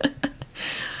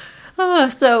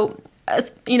 So,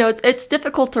 it's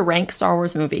difficult to rank Star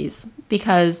Wars movies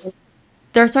because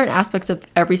there are certain aspects of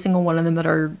every single one of them that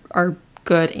are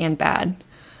good and bad.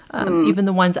 Even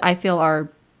the ones I feel are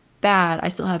bad, I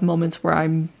still have moments where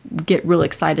I get really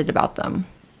excited about them.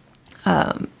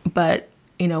 But,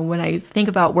 when I think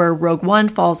about where Rogue One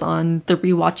falls on the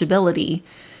rewatchability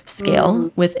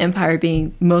scale, with Empire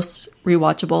being most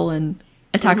rewatchable and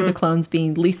Attack of the Clones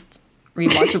being least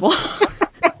rewatchable.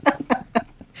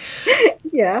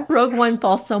 Yeah. Rogue One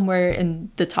falls somewhere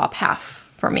in the top half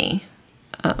for me.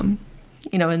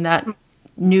 In that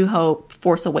New Hope,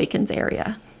 Force Awakens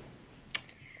area.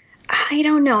 I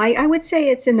don't know. I would say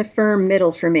it's in the firm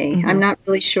middle for me. Mm-hmm. I'm not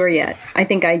really sure yet. I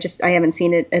think I haven't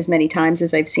seen it as many times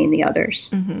as I've seen the others.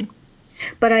 Mm-hmm.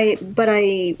 But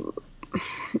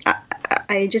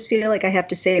I just feel like I have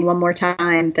to say one more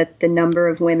time that the number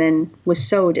of women was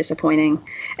so disappointing.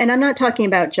 And I'm not talking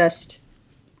about just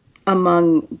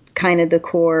among kind of the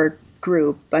core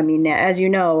group. I mean, as you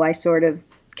know, I sort of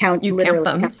counted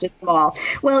them all.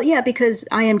 Well, yeah, because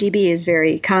IMDb is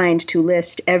very kind to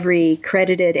list every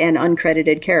credited and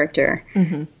uncredited character.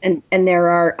 Mm-hmm. And there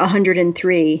are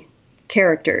 103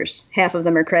 characters. Half of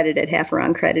them are credited, half are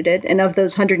uncredited. And of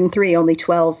those 103, only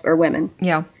 12 are women.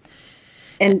 Yeah.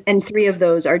 And 3 of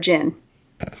those are Jyn,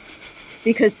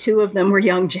 because 2 of them were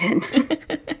young Jyn.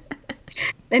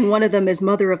 And one of them is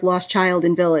mother of lost child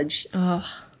in village. Oh.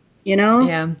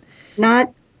 Yeah.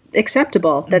 Not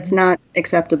acceptable. That's not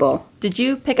acceptable. Did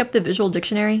you pick up the visual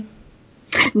dictionary?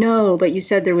 No, but you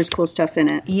said there was cool stuff in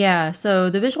it. Yeah, so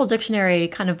the visual dictionary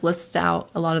kind of lists out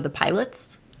a lot of the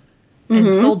pilots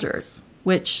and soldiers,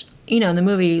 which, in the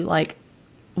movie, like,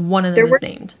 one of them is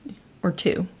named, or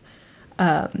 2.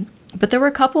 But there were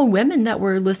a couple of women that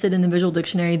were listed in the visual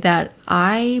dictionary that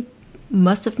I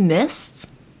must have missed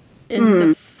in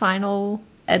the final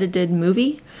edited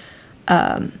movie.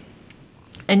 And,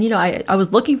 I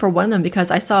was looking for one of them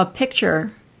because I saw a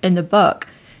picture in the book.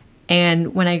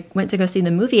 And when I went to go see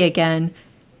the movie again,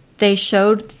 they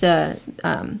showed the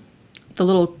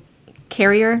little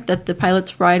carrier that the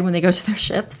pilots ride when they go to their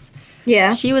ships.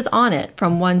 Yeah. She was on it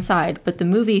from one side, but the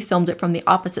movie filmed it from the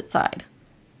opposite side.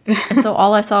 And so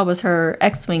all I saw was her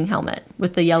X-Wing helmet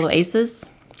with the yellow aces.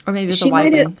 Or maybe it was a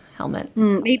Y-Wing helmet.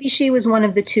 Maybe she was one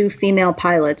of the 2 female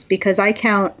pilots, because I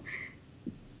count...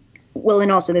 Well,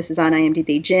 and also this is on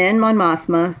IMDb. Jyn, Mon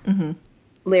Mothma,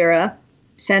 Lyra,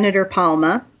 Senator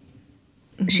Palma.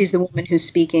 Mm-hmm. She's the woman who's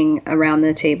speaking around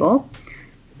the table.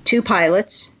 2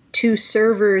 pilots, 2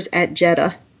 servers at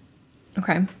Jeddah.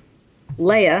 Okay.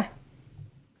 Leia.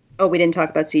 Oh, we didn't talk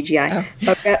about CGI.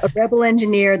 Oh. A rebel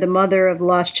engineer, the mother of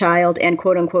lost child, and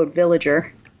quote-unquote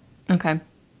villager. Okay.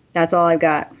 That's all I've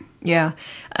got. Yeah.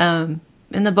 And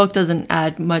the book doesn't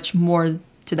add much more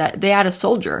to that. They add a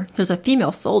soldier. There's a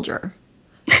female soldier.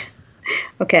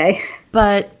 Okay.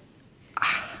 But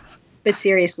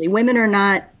seriously, women are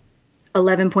not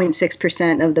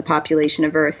 11.6% of the population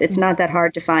of Earth. It's not that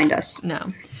hard to find us.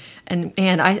 No. And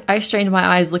I strained my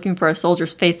eyes looking for a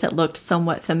soldier's face that looked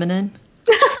somewhat feminine.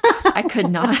 I could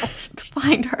not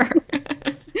find her.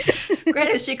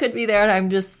 Granted, she could be there, and I'm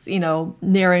just,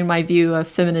 narrowing my view of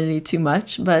femininity too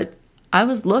much. But I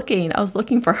was looking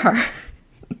for her.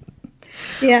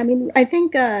 Yeah, I mean, I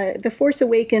think The Force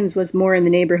Awakens was more in the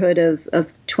neighborhood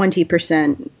of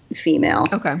 20% female.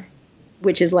 Okay.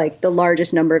 Which is like the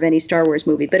largest number of any Star Wars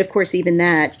movie. But of course, even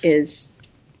that is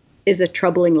a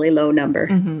troublingly low number.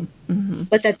 Mm-hmm, mm-hmm.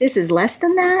 But that this is less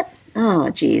than that? Oh,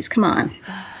 geez, come on.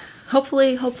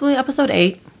 Hopefully episode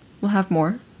 8 will have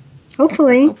more.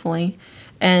 Hopefully.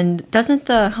 And doesn't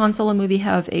the Han Solo movie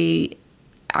have a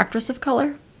actress of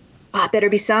color? It better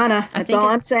be Sana. That's all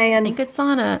I'm saying. I think it's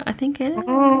Sana. I think it is.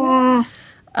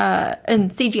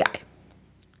 And CGI.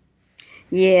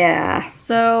 Yeah.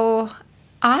 So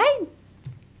I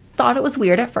thought it was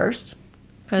weird at first.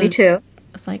 Me too.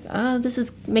 It's like, this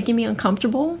is making me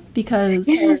uncomfortable because...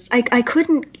 Yes, I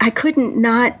couldn't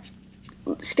not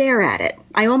stare at it.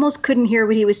 I almost couldn't hear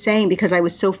what he was saying because I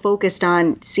was so focused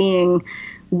on seeing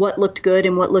what looked good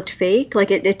and what looked fake.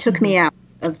 Like, it took me out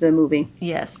of the movie.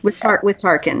 Yes. With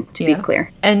Tarkin, to be clear.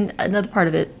 And another part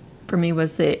of it, for me,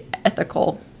 was the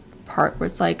ethical part where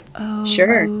it's like,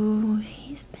 sure,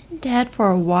 he's been dead for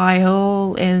a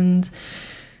while, and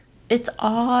it's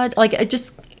odd. Like,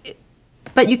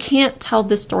 but you can't tell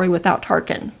this story without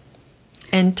Tarkin.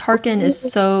 And Tarkin is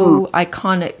so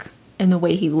iconic in the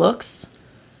way he looks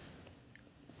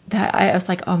that I was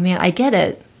like, oh man, I get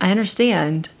it. I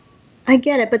understand. I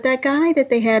get it. But that guy that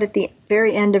they had at the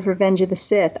very end of Revenge of the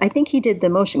Sith, I think he did the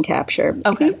motion capture.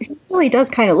 Okay. He really does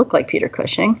kind of look like Peter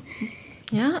Cushing.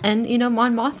 Yeah. And,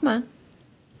 Mon Mothma.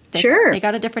 Sure. They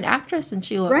got a different actress and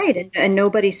she looks... Right. And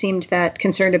nobody seemed that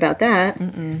concerned about that.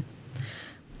 Mm-mm.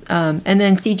 And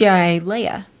then CGI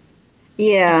Leia.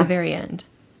 Yeah. At the very end.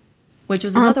 Which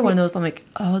was another one of those, I'm like,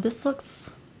 oh, this looks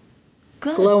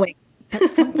good. Glowing.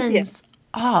 But something's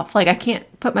off. Like, I can't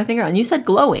put my finger on. You said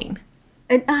glowing.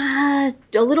 A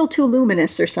little too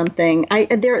luminous or something.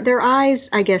 Their eyes,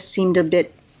 I guess, seemed a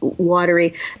bit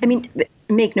watery. I mean,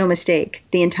 make no mistake,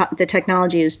 the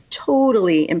technology is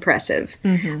totally impressive.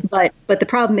 Mm-hmm. But the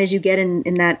problem is you get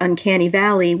in that uncanny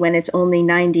valley when it's only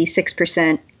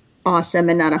 96% awesome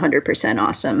and not 100%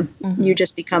 awesome. Mm-hmm. You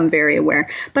just become very aware.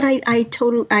 But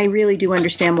I really do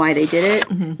understand why they did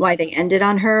it, why they ended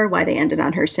on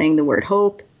her saying the word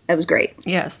hope. That was great.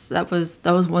 Yes, that was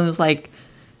one of those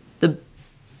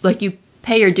you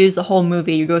pay your dues the whole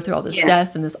movie, you go through all this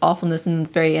death and this awfulness, and at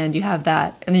the very end you have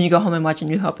that, and then you go home and watch A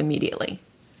New Hope immediately.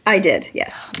 I did,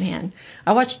 yes. Oh, man,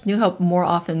 I watched New Hope more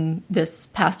often this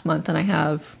past month than I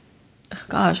have,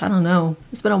 gosh, I don't know.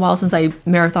 It's been a while since I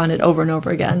marathoned it over and over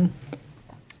again.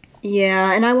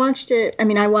 Yeah, and I watched it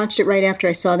right after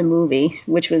I saw the movie,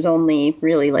 which was only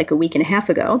really like a week and a half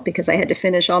ago because I had to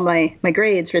finish all my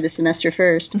grades for the semester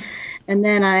first. And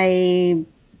then I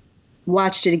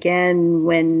watched it again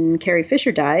when Carrie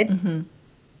Fisher died. Mm-hmm.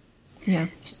 Yeah.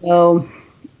 So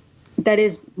that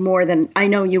is more than, I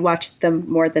know you watched them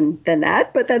more than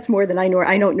that, but that's more than I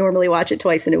don't normally watch it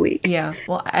twice in a week. Yeah.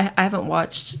 Well, I haven't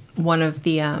watched one of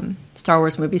the Star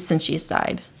Wars movies since she's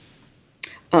died.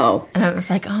 Oh. And I was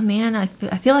like, oh man, I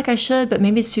feel like I should, but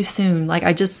maybe it's too soon. Like,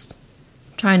 I just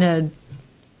trying to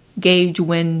gauge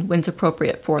when's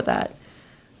appropriate for that.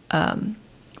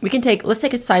 Let's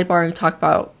take a sidebar and talk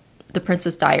about The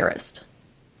Princess Diarist.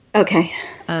 Okay.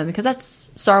 Because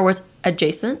that's Star Wars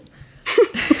adjacent,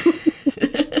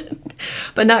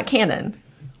 but not canon.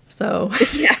 So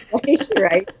yeah,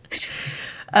 right.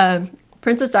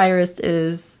 Princess Diarist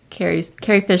is Carrie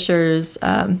Fisher's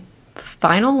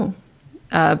final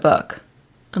book,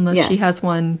 unless she has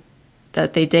one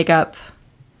that they dig up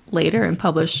later and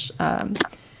publish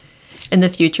in the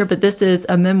future. But this is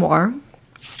a memoir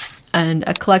and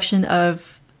a collection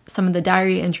of some of the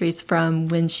diary entries from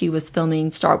when she was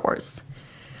filming Star Wars.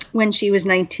 When she was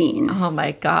 19. Oh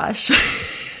my gosh.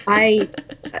 I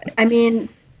mean,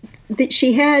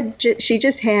 she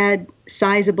just had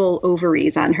sizable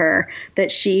ovaries on her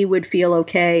that she would feel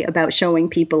okay about showing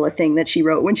people a thing that she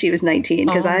wrote when she was 19.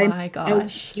 Because my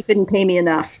gosh. You couldn't pay me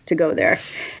enough to go there.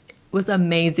 It was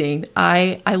amazing.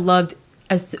 I loved,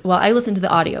 I listened to the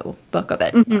audio book of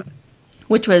it,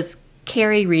 which was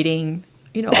Carrie reading,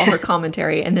 all her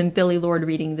commentary, and then Billy Lord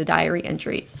reading the diary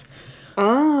entries.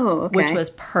 Oh, okay. Which was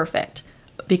perfect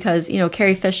because,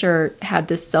 Carrie Fisher had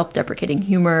this self-deprecating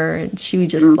humor, and she was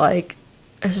just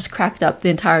just cracked up the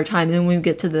entire time. And then when we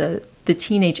get to the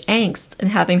teenage angst and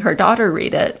having her daughter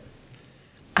read it,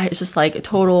 it's just like a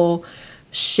total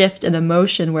shift in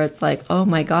emotion where it's like, oh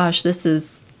my gosh, this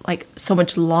is like so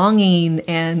much longing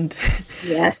and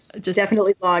yes, just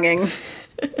definitely longing.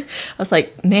 I was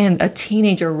like, man, a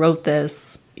teenager wrote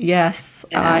this. Yes,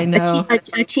 yeah. I know. A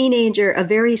teenager, a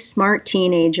very smart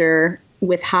teenager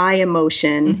with high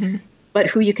emotion, but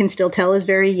who you can still tell is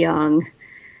very young.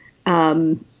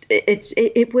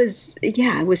 It was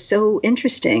so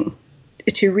interesting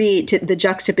to read the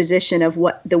juxtaposition of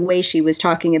the way she was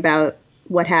talking about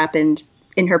what happened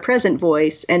in her present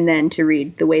voice, and then to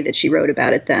read the way that she wrote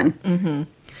about it then.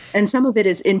 And some of it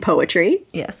is in poetry.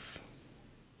 Yes.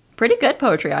 Pretty good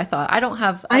poetry, I thought. I don't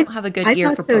have a good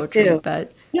ear for poetry, too.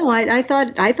 But no, I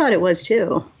thought it was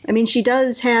too. I mean, she's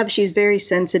very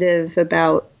sensitive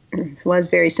about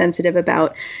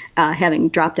having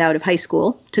dropped out of high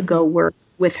school to go work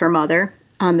with her mother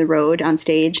on the road, on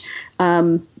stage.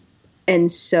 And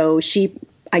so she,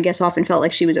 I guess, often felt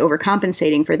like she was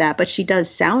overcompensating for that, but she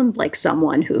does sound like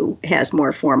someone who has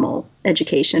more formal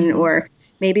education, or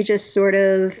maybe just sort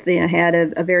of had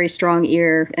a very strong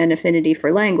ear and affinity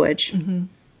for language.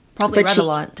 Probably read a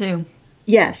lot too.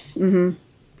 Yes.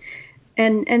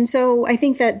 And so I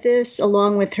think that this,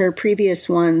 along with her previous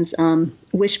ones,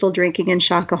 Wishful Drinking and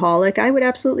Shockaholic, I would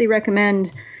absolutely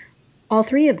recommend all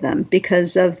three of them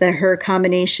because of her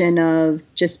combination of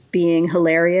just being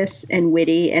hilarious and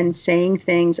witty and saying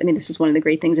things. I mean, this is one of the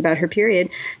great things about her period.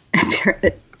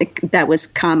 That was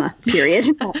comma, period.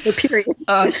 The period.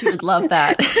 Oh, she would love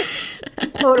that.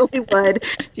 Totally would.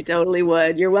 She totally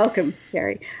would. You're welcome,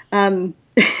 Carrie. One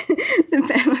of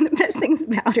the best things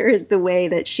about her is the way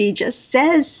that she just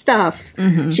says stuff.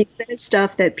 She says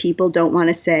stuff that people don't want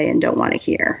to say and don't want to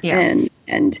hear. Yeah.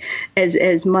 And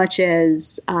as much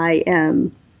as I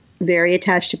am very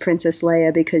attached to Princess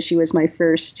Leia because she was my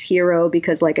first hero,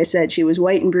 because like I said, she was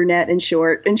white and brunette and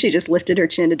short, and she just lifted her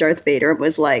chin to Darth Vader and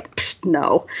was like,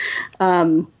 no.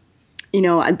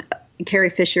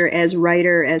 Carrie Fisher as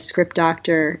writer, as script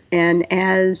doctor, and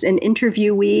as an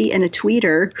interviewee and a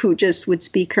tweeter who just would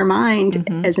speak her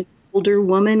mind as an older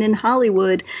woman in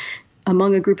Hollywood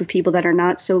among a group of people that are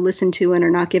not so listened to and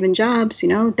are not given jobs,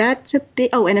 that's a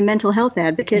big, and a mental health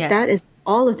advocate. Yes. That is,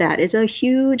 all of that is a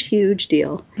huge, huge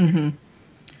deal. A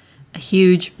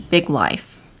huge, big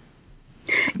life.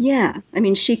 Yeah. I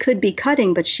mean, she could be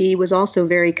cutting, but she was also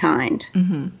very kind.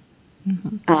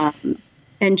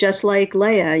 And just like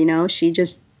Leia, she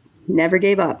just never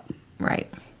gave up. Right.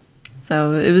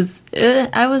 So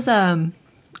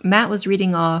Matt was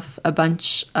reading off a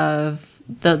bunch of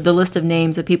the list of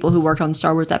names of people who worked on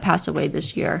Star Wars that passed away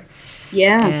this year.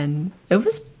 Yeah. And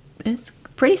it's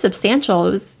pretty substantial.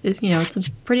 It's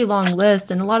a pretty long list.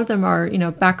 And a lot of them are,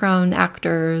 background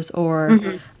actors or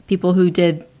people who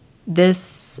did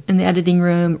this in the editing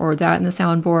room or that in the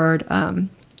soundboard. And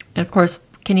of course,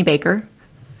 Kenny Baker,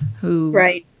 who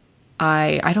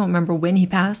I don't remember when he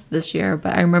passed this year,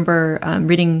 but I remember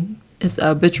reading his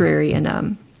obituary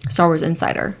in Star Wars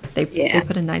Insider. They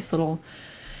put a nice little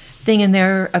thing in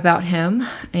there about him,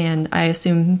 and I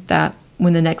assume that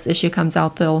when the next issue comes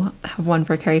out, they'll have one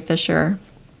for Carrie Fisher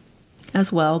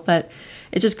as well. But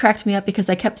it just cracked me up because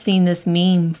I kept seeing this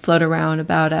meme float around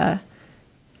about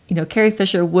Carrie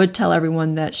Fisher would tell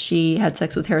everyone that she had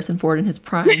sex with Harrison Ford in his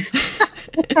prime.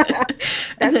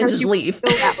 And then just leave.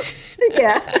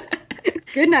 Yeah.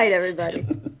 Good night, everybody.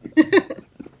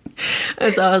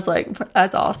 And so I was like,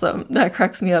 that's awesome. That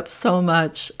cracks me up so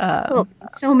much.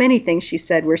 So many things she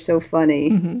said were so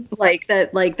funny. Like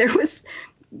that,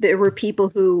 there were people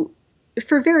who,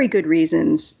 for very good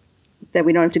reasons that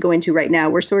we don't have to go into right now,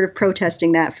 were sort of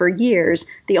protesting that for years.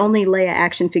 The only Leia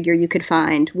action figure you could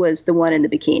find was the one in the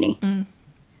bikini.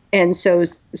 And so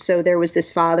there was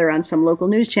this father on some local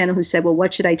news channel who said, well,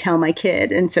 what should I tell my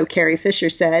kid? And so Carrie Fisher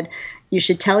said, you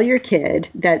should tell your kid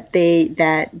that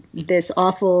this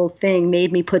awful thing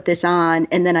made me put this on,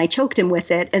 and then I choked him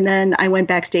with it, and then I went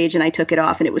backstage and I took it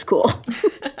off, and it was cool.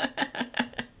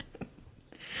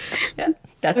 Yeah,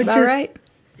 that's about right.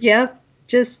 Yep,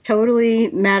 just totally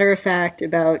matter of fact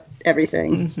about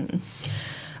everything.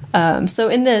 So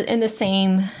in the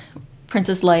same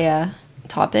Princess Leia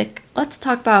topic, let's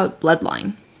talk about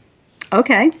Bloodline.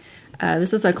 Okay.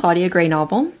 This is a Claudia Gray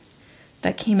novel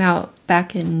that came out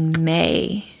back in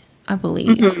May, I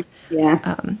believe.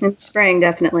 Yeah, in spring,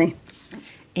 definitely.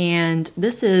 And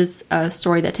this is a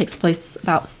story that takes place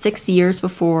about 6 years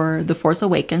before The Force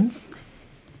Awakens.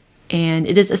 And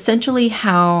it is essentially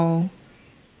how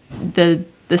the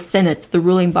Senate, the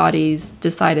ruling bodies,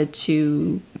 decided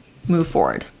to move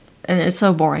forward. And it's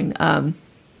so boring. Do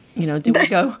we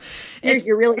go...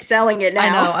 You're really selling it now.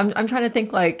 I know. I'm trying to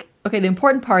think okay, the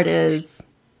important part is,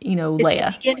 Leia.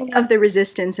 It's the beginning of the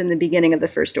Resistance and the beginning of the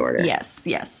First Order.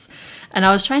 Yes. And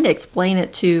I was trying to explain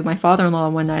it to my father-in-law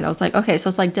one night. I was like, okay, so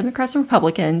it's like Democrats and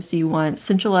Republicans. Do you want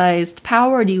centralized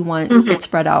power, or do you want it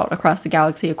spread out across the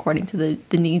galaxy according to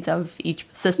the needs of each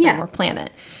system or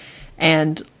planet?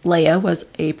 And Leia was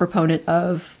a proponent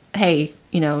of, hey,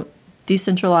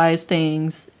 decentralize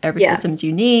things. Every system's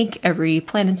unique. Every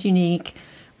planet's unique.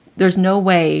 There's no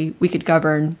way we could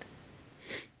govern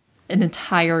an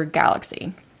entire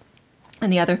galaxy.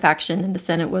 And the other faction in the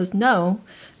Senate was, no,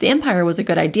 the Empire was a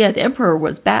good idea. The Emperor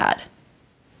was bad.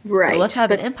 Right. So let's have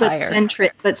an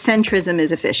empire. But centrism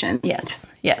is efficient.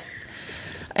 Yes.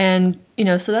 And,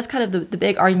 so that's kind of the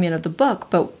big argument of the book.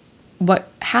 But what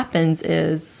happens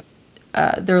is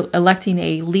they're electing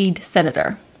a lead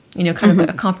senator, kind of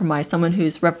a compromise, someone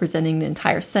who's representing the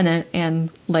entire Senate. And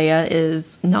Leia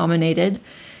is nominated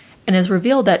and is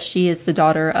revealed that she is the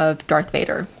daughter of Darth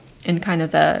Vader in kind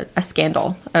of a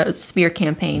scandal, a smear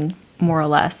campaign, more or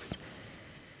less.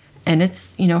 And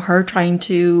it's, her trying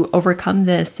to overcome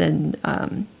this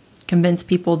and convince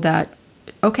people that,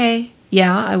 okay,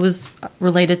 yeah, I was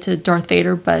related to Darth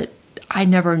Vader, but I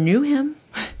never knew him.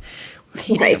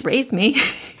 He didn't raise me.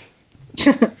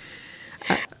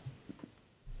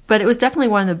 But it was definitely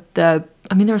one of there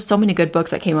were so many good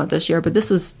books that came out this year, but this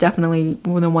was definitely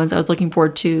one of the ones I was looking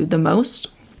forward to the most.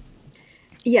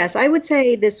 Yes, I would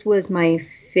say this was my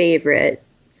favorite.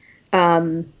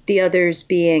 The others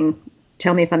being,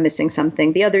 tell me if I'm missing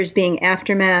something, the others being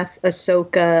Aftermath,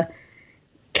 Ahsoka,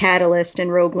 Catalyst,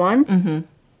 and Rogue One.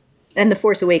 And the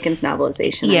Force Awakens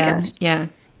novelization, I guess. Yeah.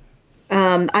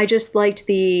 I just liked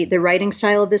the writing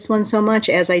style of this one so much,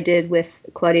 as I did with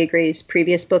Claudia Gray's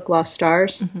previous book, Lost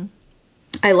Stars.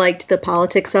 I liked the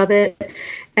politics of it,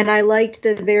 and I liked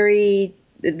the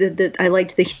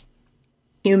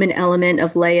human element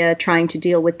of Leia trying to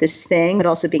deal with this thing, but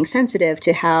also being sensitive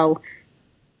to how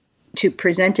to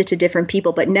present it to different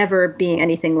people, but never being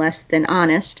anything less than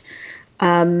honest.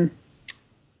 And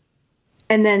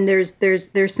then there's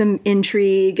some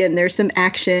intrigue and there's some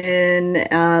action,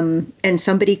 and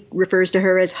somebody refers to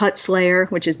her as Hutt Slayer,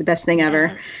 which is the best thing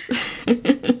ever.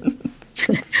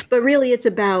 But really, it's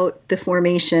about the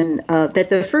formation that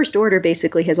the First Order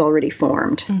basically has already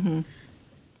formed.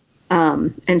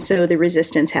 And so the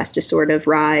resistance has to sort of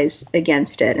rise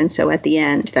against it. And so at the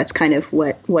end, that's kind of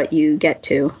what you get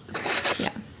to.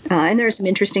 Yeah. And there are some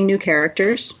interesting new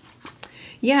characters.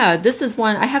 Yeah, this is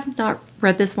one. I have not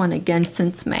read this one again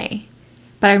since May.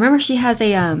 But I remember she has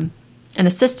an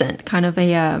assistant, kind of a...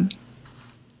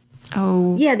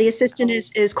 Yeah, the assistant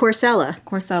is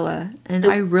Corsella. And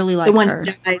I really like her.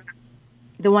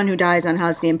 The one who dies on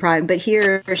Hosnian Prime. But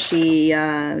here she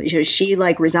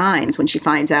resigns when she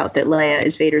finds out that Leia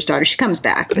is Vader's daughter. She comes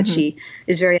back, but she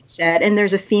is very upset. And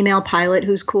there's a female pilot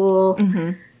who's cool.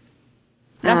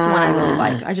 That's the one I really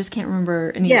like. I just can't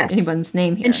remember anyone's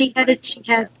name here. And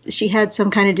she had some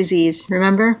kind of disease,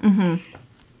 remember?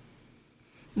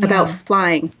 About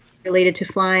flying, related to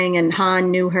flying, and Han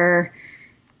knew her.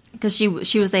 Because she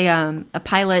was a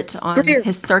pilot on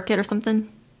his circuit or something?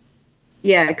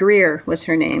 Yeah, Greer was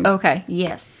her name. Okay,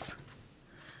 yes.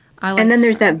 And then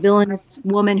there's that villainous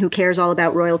woman who cares all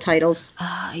about royal titles.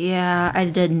 Yeah, I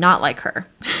did not like her.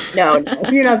 No,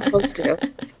 you're not supposed to.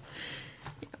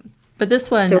 But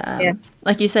this one,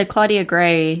 like you said, Claudia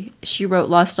Gray, she wrote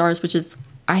Lost Stars, which is,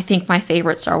 I think, my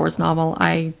favorite Star Wars novel.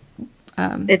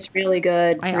 It's really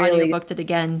good. I audiobooked it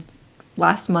again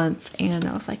last month, and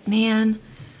I was like, man,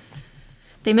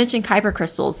 they mentioned Kyber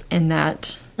crystals in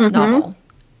that novel.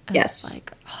 And yes. It's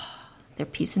like, they're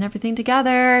piecing everything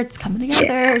together. It's coming together.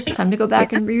 Yeah. It's time to go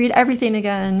back and reread everything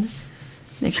again.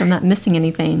 Make sure I'm not missing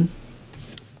anything.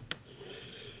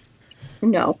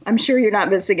 No, I'm sure you're not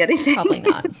missing anything.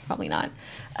 Probably not.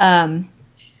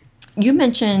 You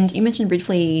mentioned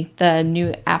briefly the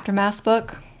new Aftermath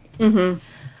book.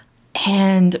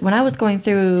 And when I was going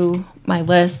through my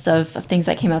list of things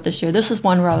that came out this year, this was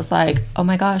one where I was like, oh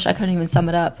my gosh, I couldn't even sum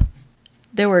it up.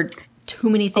 There were too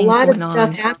many things going on. A lot of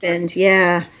stuff happened,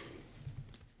 yeah.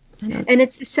 And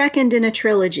it's the second in a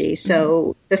trilogy.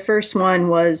 So the first one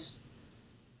was...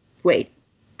 Wait.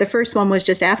 The first one was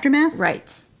just Aftermath?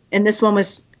 Right. And this one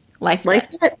was... Life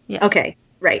Debt? Yes. Okay,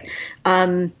 right.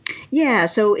 Yeah,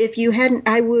 so if you hadn't...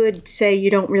 I would say you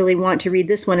don't really want to read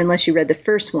this one unless you read the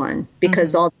first one,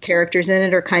 because all the characters in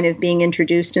it are kind of being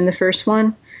introduced in the first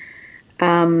one.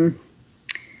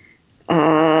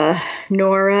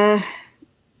 Nora...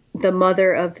 the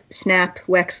mother of Snap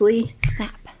Wexley.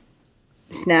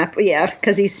 Snap, yeah,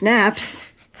 because he snaps.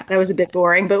 That was a bit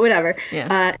boring, but whatever.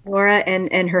 Yeah. Nora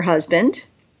and her husband.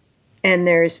 And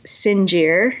there's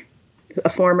Sinjir, a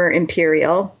former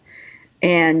Imperial.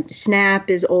 And Snap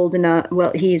is old enough,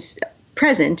 well, he's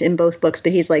present in both books,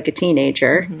 but he's like a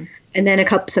teenager. And then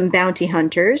some bounty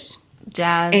hunters.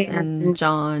 Jazz and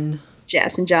John.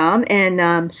 Jazz and John.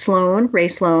 And Sloane, Ray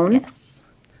Sloane. Yes.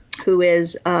 Who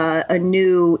is a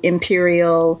new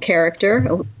Imperial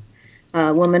character,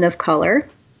 a woman of color,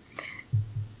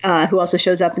 who also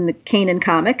shows up in the Kanan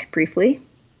comic briefly.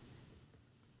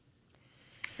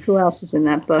 Who else is in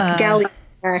that book? Gally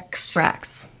Rax.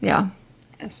 Rax, yeah.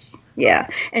 Yes, yeah.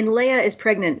 And Leia is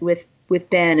pregnant with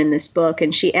Ben in this book,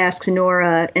 and she asks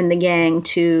Nora and the gang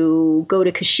to go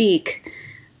to Kashyyyk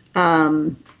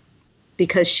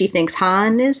because she thinks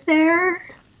Han is there.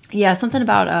 Yeah, something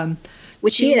about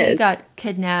which he is. Got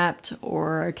kidnapped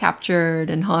or captured,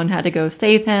 and Han had to go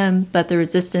save him, but the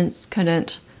Resistance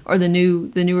couldn't, or the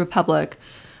New Republic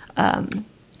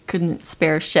couldn't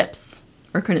spare ships,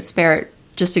 or couldn't spare it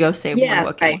just to go save one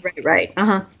Wookiee. Right.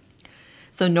 Uh-huh.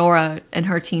 So Nora and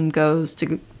her team goes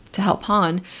to help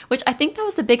Han, which I think that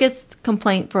was the biggest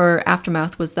complaint for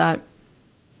Aftermath, was that,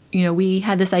 we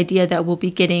had this idea that we'll be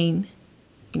getting,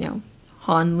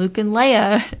 Han, Luke, and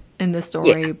Leia in this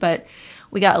story, but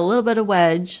we got a little bit of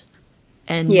Wedge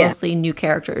and mostly new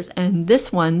characters. And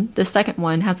this one, the second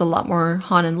one, has a lot more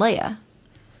Han and Leia.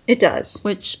 It does.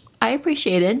 Which I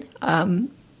appreciated.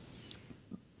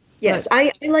 Yes,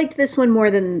 I liked this one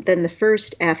more than the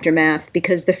first Aftermath,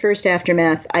 because the first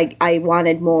Aftermath, I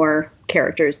wanted more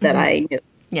characters that I knew.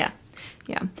 Yeah.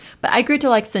 But I grew to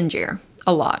like Sinjir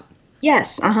a lot.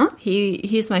 Yes,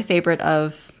 He's my favorite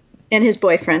of... And his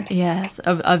boyfriend. Yes,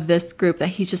 of this group, that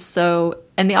he's just so...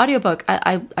 And the audiobook,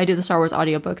 I do the Star Wars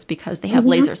audiobooks because they have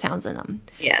laser sounds in them.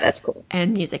 Yeah, that's cool.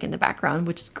 And music in the background,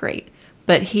 which is great.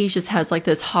 But he just has like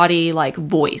this haughty like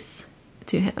voice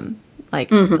to him. Like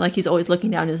he's always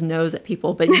looking down his nose at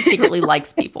people, but he secretly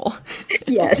likes people.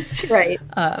 Yes, right.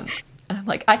 And I'm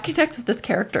like, I connect with this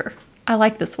character. I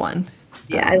like this one.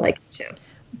 Yeah, I like it too.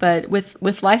 But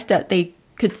with Life Debt, they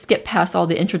could skip past all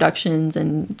the introductions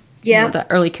and the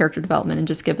early character development and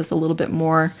just give us a little bit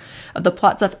more of the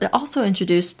plot stuff. It also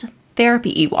introduced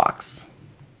therapy Ewoks.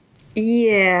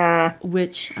 Yeah.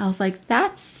 Which I was like,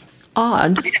 that's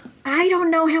odd. I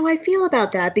don't know how I feel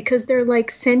about that, because they're like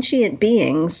sentient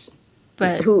beings.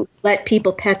 But who let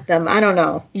people pet them. I don't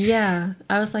know. Yeah.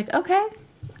 I was like, okay.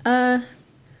 All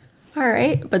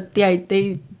right. But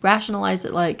they rationalized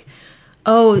it like,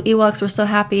 oh, Ewoks were so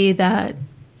happy that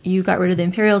you got rid of the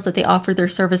Imperials that they offered their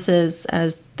services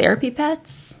as therapy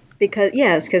pets.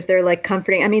 Because they're like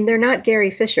comforting. I mean, they're not Gary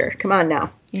Fisher. Come on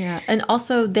now. Yeah. And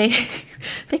also they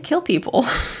kill people.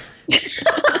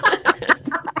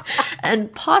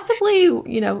 And possibly,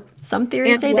 some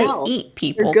theories say they eat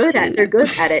people. They're good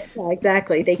at it. Yeah,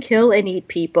 exactly. They kill and eat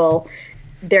people.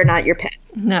 They're not your pet.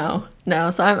 No.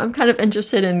 So I'm kind of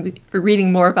interested in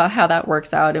reading more about how that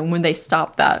works out and when they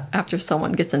stop that after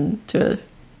someone gets into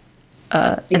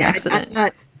an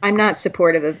accident. I'm not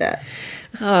supportive of that.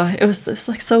 It was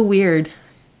like so weird.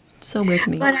 So weird to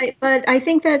me. But I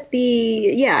think that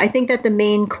the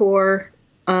main core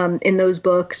in those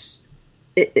books,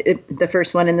 the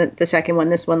first one and the second one,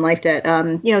 this one, Life Debt,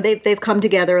 they've come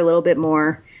together a little bit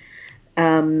more.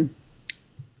 And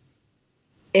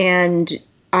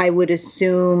I would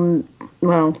assume,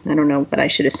 well, I don't know what I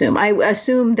should assume. I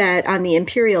assume that on the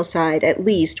Imperial side, at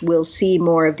least, we'll see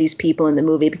more of these people in the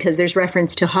movie, because there's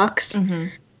reference to Hux.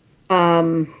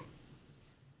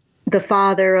 The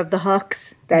father of the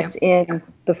Hux that's in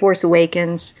The Force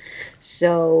Awakens.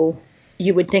 So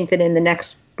you would think that in the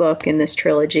next book in this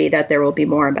trilogy that there will be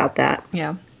more about that.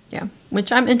 Yeah.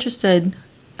 Which I'm interested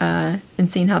in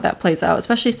seeing how that plays out,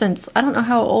 especially since I don't know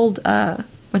how old,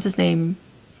 what's his name?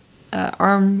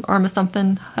 Arma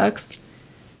something Hux.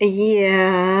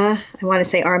 Yeah, I want to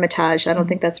say Armitage. I don't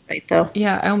think that's right though.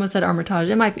 Yeah, I almost said Armitage.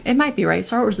 It might be right.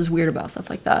 Star Wars is weird about stuff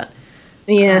like that.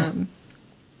 Yeah,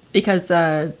 because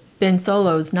Ben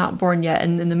Solo's not born yet,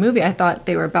 and in the movie I thought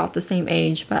they were about the same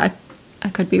age, but I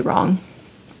could be wrong.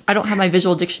 I don't have my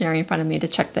visual dictionary in front of me to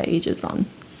check the ages on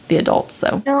the adults.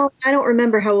 So no, I don't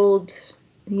remember how old.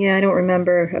 Yeah, I don't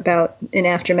remember about in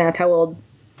Aftermath how old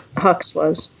Hux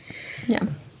was. Yeah.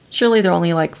 Surely they're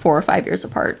only like 4 or 5 years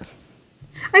apart.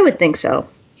 I would think so.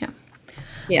 Yeah.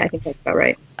 Yeah, I think that's about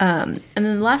right. And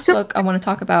then the last book I want to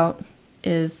talk about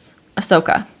is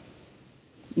Ahsoka.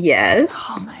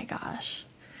 Yes. Oh my gosh.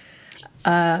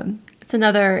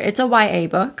 It's a YA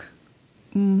book,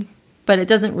 but it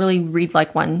doesn't really read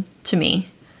like one to me.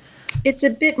 It's a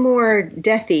bit more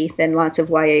deathy than lots of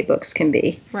YA books can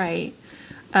be. Right.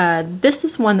 This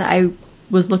is one that I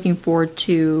was looking forward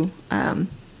to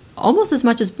almost as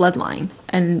much as Bloodline.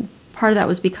 And part of that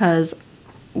was because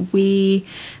we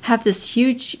have this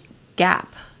huge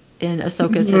gap in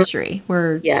Ahsoka's history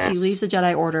where she leaves the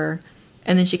Jedi Order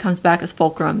and then she comes back as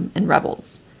Fulcrum in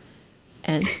Rebels.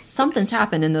 And something's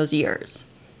happened in those years.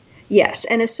 Yes,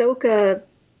 and Ahsoka,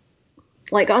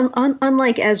 like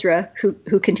unlike Ezra,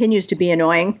 who continues to be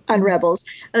annoying on Rebels,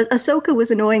 Ahsoka was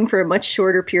annoying for a much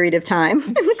shorter period of time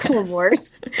in the Clone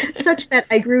Wars, such that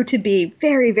I grew to be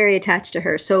very, very attached to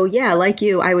her. So yeah, like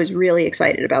you, I was really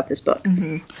excited about this book.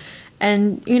 Mm-hmm.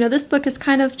 And, you know, this book is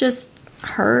kind of just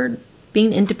her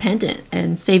being independent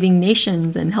and saving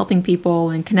nations and helping people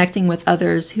and connecting with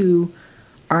others who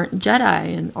aren't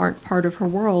Jedi and aren't part of her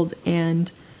world.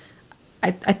 And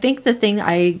I think the thing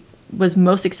I was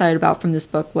most excited about from this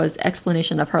book was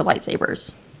explanation of her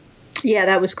lightsabers. Yeah,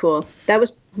 that was cool. That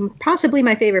was possibly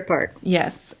my favorite part.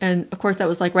 Yes. And of course that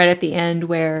was like right at the end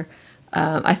where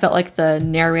I felt like the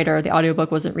narrator of the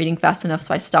audiobook wasn't reading fast enough,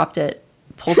 so I stopped it,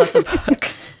 pulled up the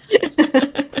book.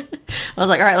 I was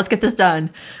like, all right, let's get this done.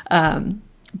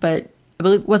 But I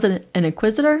believe, was it an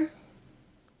Inquisitor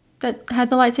that had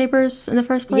the lightsabers in the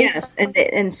first place? Yes,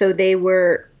 and so they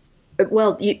were,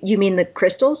 well, you mean the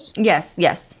crystals? Yes.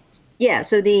 Yeah,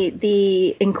 so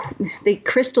the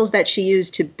crystals that she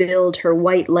used to build her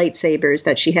white lightsabers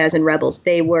that she has in Rebels,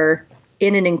 they were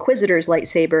in an Inquisitor's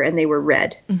lightsaber and they were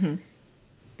red. Mm-hmm.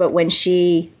 But when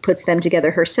she puts them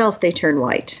together herself, they turn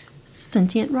white.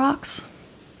 Sentient rocks?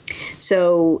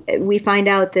 So we find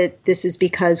out that this is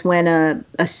because when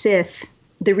a Sith,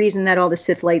 the reason that all the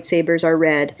Sith lightsabers are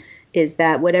red is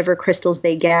that whatever crystals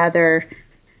they gather,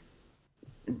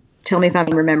 tell me if I'm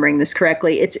remembering this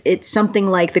correctly, it's something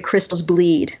like the crystals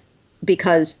bleed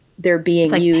because they're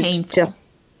being used painful to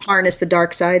harness the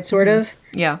dark side, sort of.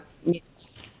 Yeah.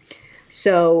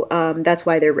 So that's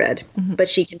why they're red. Mm-hmm. But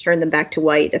she can turn them back to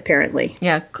white, apparently.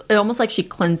 Yeah, almost like she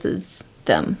cleanses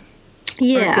them.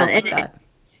 Yeah,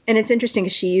 and it's interesting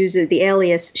because she uses the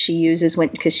alias she uses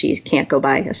because she can't go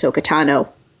by Ahsoka Tano,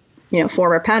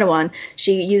 former Padawan.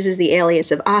 She uses the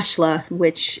alias of Ashla,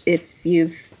 which if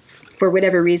you've, for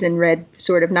whatever reason, read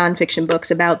sort of nonfiction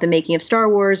books about the making of Star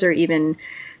Wars or even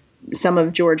some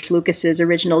of George Lucas's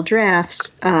original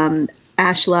drafts,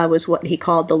 Ashla was what he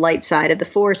called the light side of the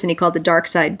Force, and he called the dark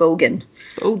side Bogan.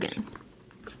 Bogan.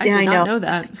 I did not know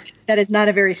that. That is not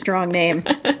a very strong name.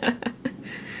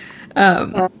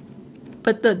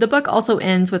 But the book also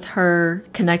ends with her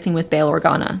connecting with Bail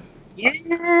Organa.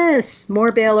 Yes,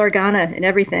 more Bail Organa and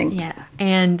everything. Yeah,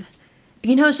 and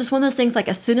it's just one of those things. Like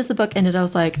as soon as the book ended, I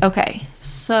was like, okay,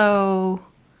 so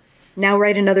now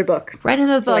write another book. So I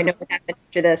know what happened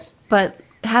after this. But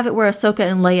have it where Ahsoka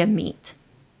and Leia meet.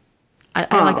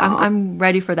 I'm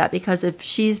ready for that because if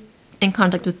she's in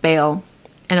contact with Bail,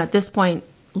 and at this point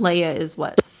Leia is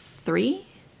what, 3?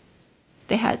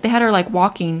 They had her like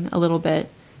walking a little bit.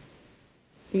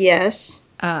 Yes.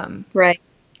 Right.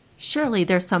 Surely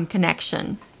there's some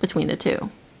connection between the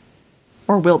two,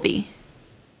 or will be.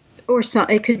 Or some.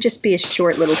 It could just be a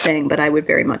short little thing, but I would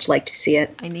very much like to see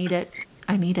it. I need it.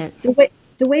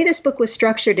 The way this book was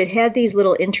structured, it had these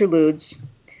little interludes,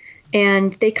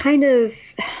 and they kind of,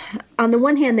 on the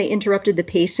one hand, they interrupted the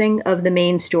pacing of the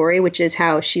main story, which is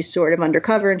how she's sort of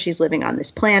undercover and she's living on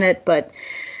this planet, but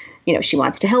she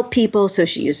wants to help people, so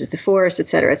she uses the Force, et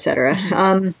cetera, et cetera.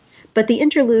 Mm-hmm. But the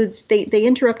interludes, they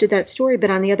interrupted that story.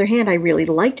 But on the other hand, I really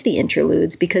liked the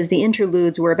interludes because the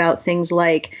interludes were about things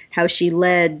like how she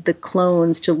led the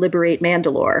clones to liberate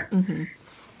Mandalore. Mm-hmm.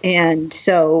 And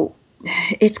so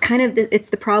it's kind of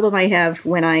it's the problem I have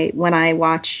when I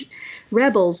watch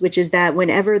Rebels, which is that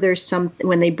whenever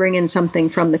when they bring in something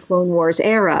from the Clone Wars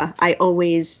era, I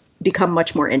always become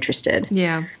much more interested.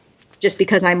 Yeah. Just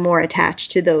because I'm more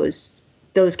attached to those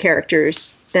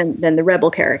characters than the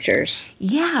Rebel characters.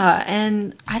 Yeah,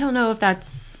 and I don't know if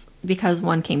that's because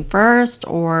one came first,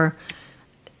 or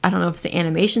I don't know if it's the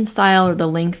animation style or the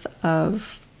length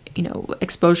of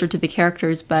exposure to the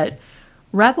characters, but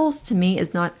Rebels to me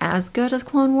is not as good as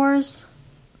Clone Wars.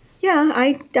 Yeah,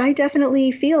 I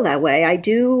definitely feel that way. I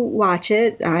do watch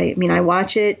it. I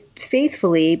watch it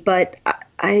faithfully, but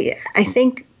I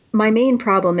think my main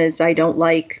problem is I don't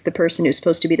like the person who's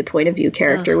supposed to be the point of view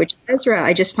character, which is Ezra.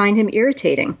 I just find him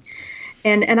irritating.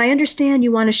 And I understand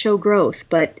you want to show growth,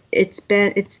 but it's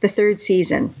the third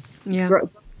season. Yeah.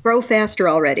 Grow faster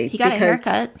already. He got a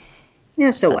haircut.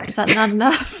 Yeah, so what? Is that not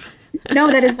enough? No,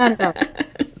 that is not enough.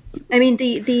 I mean,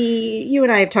 you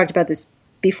and I have talked about this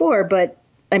before, but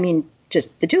I mean,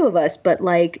 just the two of us, but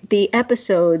like the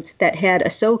episodes that had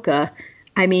Ahsoka,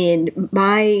 I mean,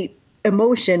 my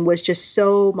emotion was just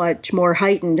so much more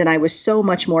heightened and I was so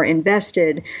much more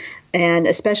invested, and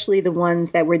especially the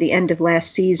ones that were the end of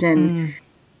last season.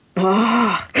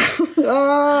 Okay,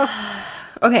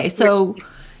 so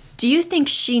do you think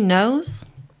she knows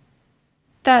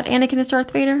that Anakin is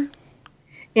Darth Vader?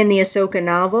 In the Ahsoka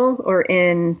novel or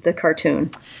in the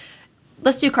cartoon?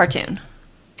 Let's do cartoon.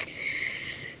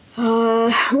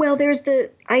 Well, there's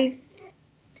I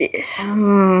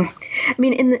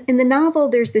mean, in the novel,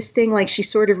 there's this thing like she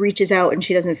sort of reaches out and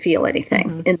she doesn't feel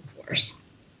anything in the Force.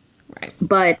 Right.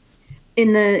 But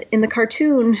in the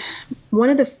cartoon, one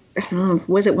of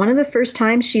the first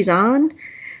times she's on,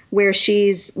 where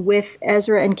she's with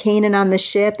Ezra and Kanan on the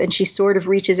ship, and she sort of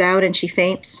reaches out and she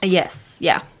faints? Yes.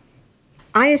 Yeah.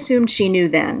 I assumed she knew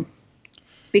then,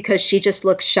 because she just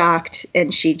looks shocked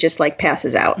and she just like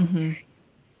passes out.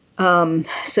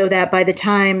 So that by the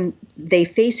time they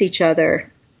face each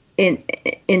other in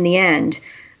the end,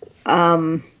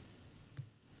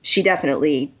 she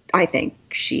definitely, I think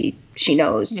she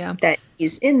knows that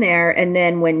he's in there. And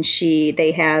then when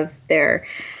they have their,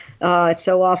 it's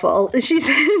so awful. She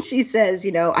says,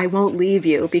 I won't leave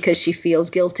you, because she feels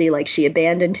guilty, like she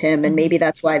abandoned him, and maybe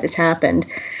that's why this happened.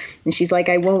 And she's like,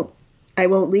 I won't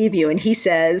leave you. And he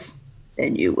says,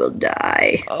 then you will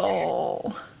die.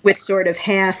 Oh. With sort of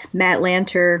half Matt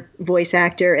Lanter voice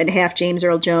actor and half James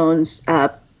Earl Jones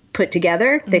put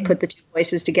together. They put the two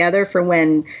voices together for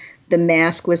when the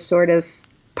mask was sort of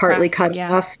partly cut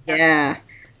off. Yeah.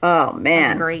 Oh, man.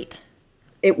 That's great.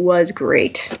 It was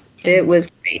great. It was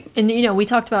great. And, we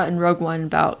talked about in Rogue One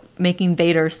about making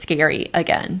Vader scary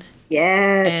again.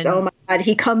 Yes. Oh, my God.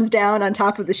 He comes down on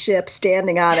top of the ship,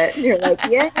 standing on it. And you're like,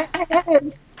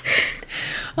 yes.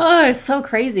 Oh, it's so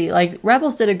crazy. Like,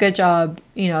 Rebels did a good job,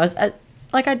 I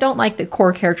don't like the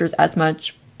core characters as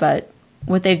much, but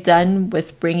what they've done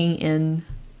with bringing in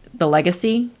the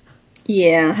legacy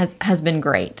has been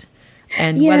great.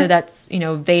 And whether that's,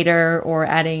 Vader, or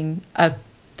adding a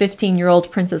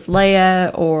 15-year-old Princess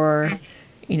Leia, or,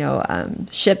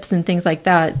 ships and things like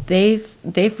that,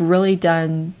 they've really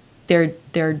done their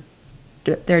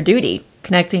duty,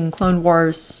 connecting Clone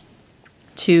Wars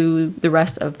to the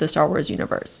rest of the Star Wars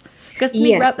universe. Because to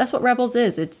me, that's what Rebels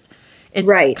is. It's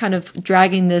right. kind of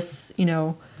dragging this,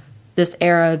 this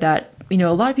era that, a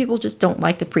lot of people just don't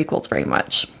like the prequels very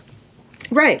much.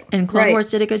 Right. And Clone Wars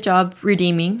did a good job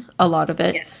redeeming a lot of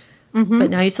it. Yes. But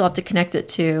now you still have to connect it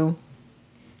to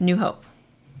New Hope.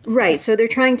 Right. So they're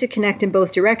trying to connect in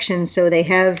both directions. So they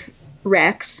have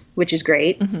Rex, which is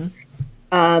great.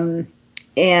 And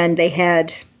they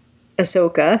had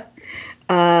Ahsoka.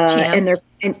 And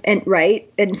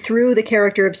through the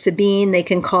character of Sabine, they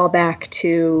can call back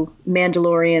to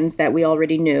Mandalorians that we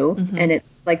already knew, and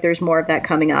it's like there's more of that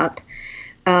coming up.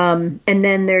 And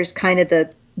then there's kind of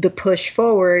the push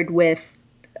forward with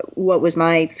what was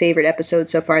my favorite episode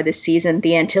so far this season,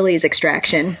 the Antilles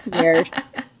extraction, where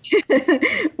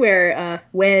where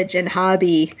Wedge and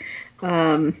Hobby,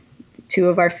 two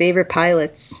of our favorite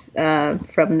pilots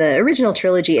from the original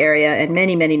trilogy area and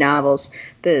many, many novels,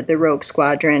 the Rogue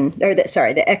Squadron, or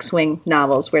the X-Wing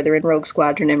novels, where they're in Rogue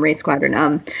Squadron and Wraith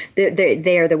Squadron.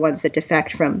 They are the ones that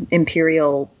defect from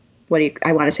Imperial.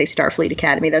 I want to say Starfleet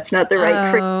Academy. That's not the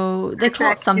right. Oh, they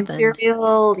call it something.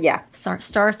 Imperial,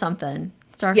 Star something,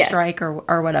 Star Strike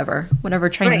or whatever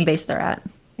training base they're at.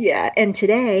 Yeah, and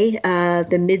today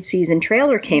the mid-season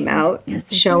trailer came out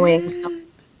showing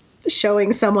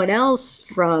someone else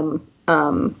from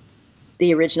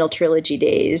the original trilogy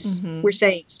days. We're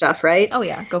saying stuff, right? Oh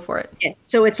yeah, go for it. Yeah.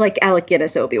 So it's like Alec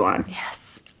Guinness Obi-Wan.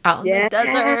 Yes, out in the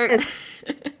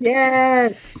desert.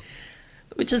 Yes.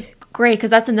 Which is great, because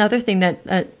that's another thing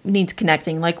that needs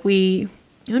connecting. Like Ewan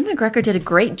McGregor did a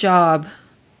great job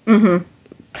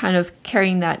kind of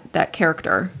carrying that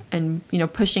character and,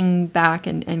 pushing back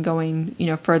and going,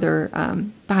 further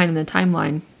behind in the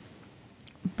timeline.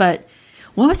 But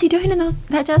what was he doing in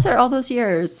that desert all those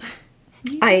years?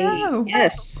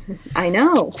 Yes, I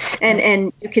know.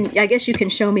 And I guess you can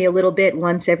show me a little bit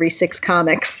once every 6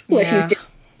 comics what he's doing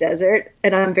in the desert,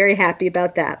 and I'm very happy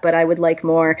about that, but I would like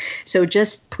more. So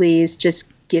please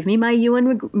give me my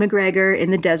Ewan McGregor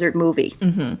in the desert movie.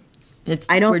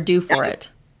 We're due for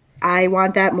it. I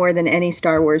want that more than any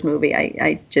Star Wars movie.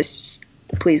 I just,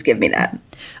 please give me that.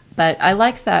 But I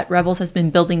like that Rebels has been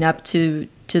building up to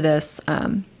this.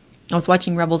 I was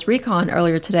watching Rebels Recon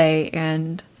earlier today,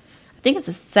 and I think it's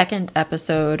the second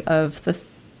episode of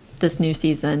this new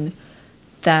season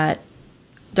that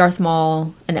Darth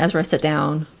Maul and Ezra sit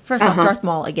down. First off, Darth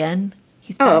Maul again.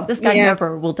 This guy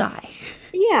never will die.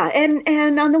 Yeah,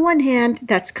 and on the one hand,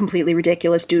 that's completely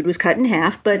ridiculous. Dude was cut in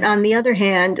half. But on the other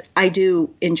hand, I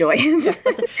do enjoy him.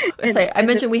 I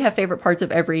mentioned we have favorite parts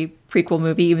of every prequel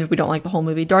movie, even if we don't like the whole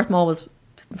movie. Darth Maul was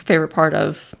favorite part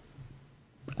of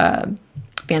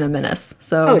Phantom Menace.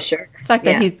 So sure. The fact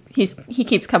that he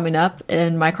keeps coming up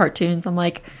in my cartoons, I'm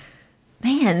like,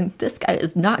 man, this guy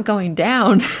is not going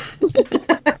down.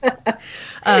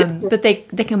 But they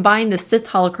combine the Sith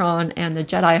holocron and the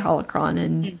Jedi holocron,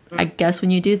 and I guess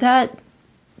when you do that,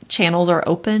 channels are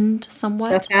opened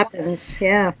somewhat. Stuff happens,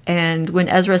 yeah. And when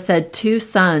Ezra said 2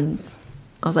 sons,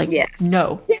 I was like,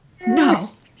 no.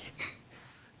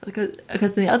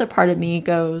 Because the other part of me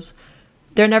goes,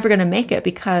 they're never going to make it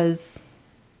because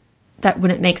that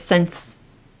wouldn't make sense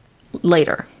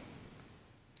later.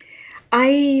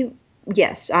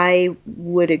 Yes, I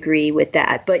would agree with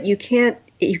that, but you can't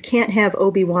have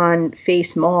Obi-Wan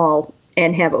face Maul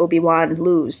and have Obi-Wan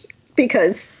lose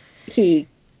because he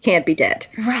can't be dead.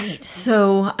 Right.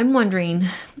 So I'm wondering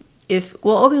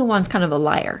Obi-Wan's kind of a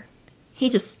liar.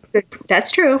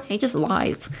 That's true. He just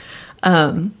lies.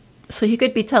 So he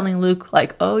could be telling Luke,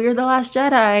 like, oh, you're the last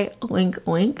Jedi. Wink,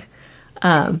 wink.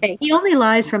 Hey, he only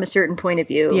lies from a certain point of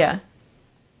view. Yeah.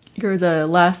 You're the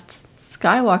last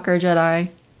Skywalker Jedi.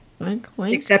 Wink,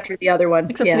 wink. Except for the other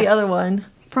one. For the other one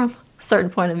from a certain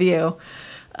point of view.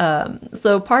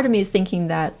 So part of me is thinking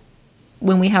that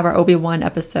when we have our Obi-Wan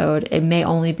episode, it may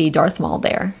only be Darth Maul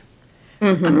there.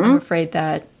 Mm-hmm. I'm afraid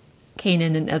that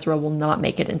Kanan and Ezra will not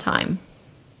make it in time.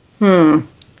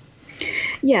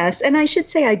 Yes, and I should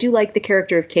say I do like the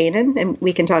character of Kanan, and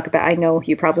we can talk about, I know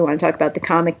you probably want to talk about the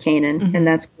comic Kanan, and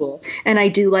that's cool. And I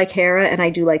do like Hera, and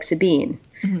I do like Sabine.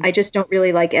 I just don't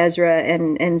really like Ezra,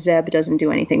 and Zeb doesn't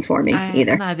do anything for me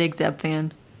either. I'm not a big Zeb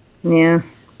fan. Yeah.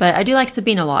 But I do like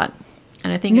Sabine a lot.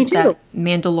 And I think it's that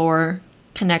Mandalore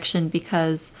connection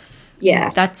because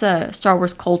that's a Star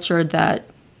Wars culture that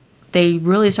they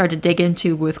really started to dig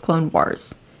into with Clone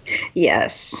Wars.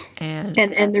 Yes.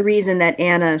 And the reason that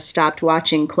Anna stopped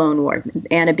watching Clone Wars,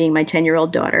 Anna being my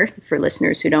 10-year-old daughter, for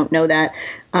listeners who don't know that,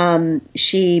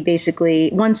 she basically,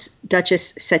 once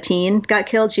Duchess Satine got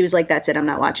killed, she was like, that's it, I'm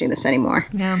not watching this anymore.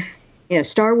 Yeah.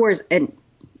 Star Wars, and,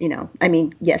 I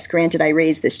mean, yes, granted, I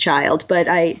raised this child,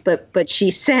 but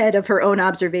she said of her own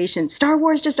observation, Star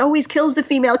Wars just always kills the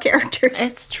female characters.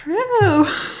 It's true.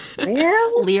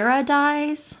 Well. Lyra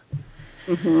dies.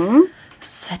 Mm-hmm.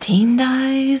 Satine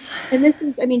dies. And this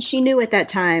is, she knew at that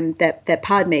time that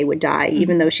Padme would die,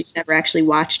 even though she's never actually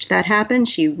watched that happen.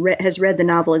 She has read the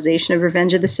novelization of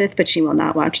Revenge of the Sith, but she will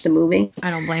not watch the movie.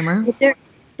 I don't blame her.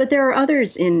 But there are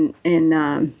others in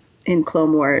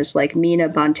Clone Wars, like Mina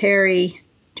Bonteri.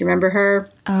 Do you remember her?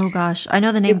 Oh, gosh. I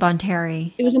know the name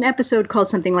Bonteri. It was an episode called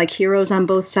something like Heroes on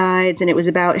Both Sides, and it was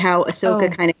about how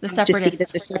Ahsoka kind of comes to see that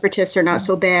the Separatists are not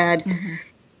so bad. Mm-hmm.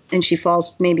 And she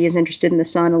maybe is interested in the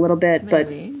son a little bit,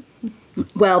 maybe.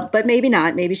 but maybe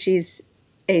not. Maybe she's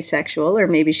asexual, or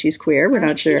maybe she's queer. We're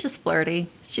not sure. She's just flirty.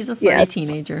 She's a flirty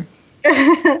teenager.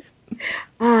 Oh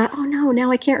no,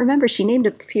 now I can't remember. She named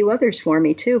a few others for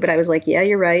me too, but I was like, yeah,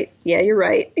 you're right. Yeah, you're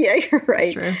right. Yeah, you're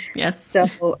right. That's true. Yes. So,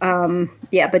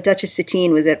 but Duchess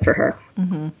Satine was it for her.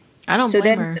 Mm-hmm. I don't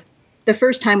blame her. The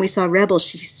first time we saw Rebels,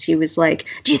 she was like,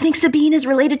 do you think Sabine is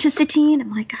related to Satine?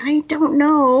 I'm like, I don't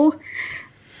know.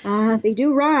 They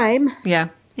do rhyme. Yeah.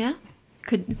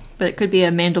 But it could be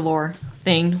a Mandalore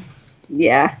thing.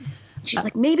 Yeah. She's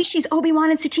like, maybe she's Obi-Wan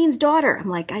and Satine's daughter. I'm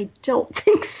like, I don't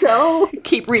think so.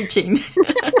 Keep reaching.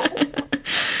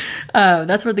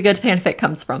 That's where the good fanfic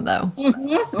comes from, though.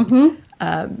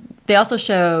 They also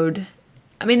showed,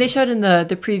 they showed in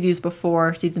the previews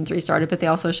before Season 3 started, but they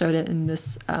also showed it in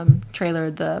this trailer,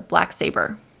 the Black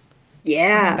Saber.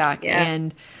 Yeah. Back. Yeah.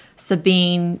 And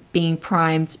Sabine being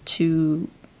primed to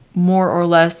more or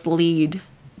less lead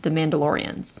the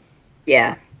Mandalorians.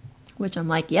 Yeah. Which I'm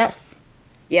like, yes.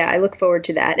 Yeah, I look forward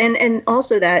to that. And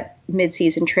also that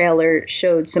mid-season trailer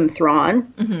showed some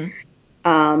Thrawn,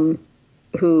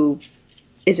 who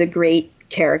is a great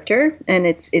character. And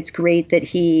it's great that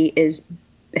he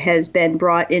has been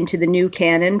brought into the new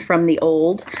canon from the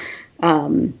old.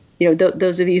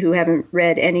 Those of you who haven't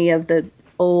read any of the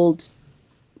old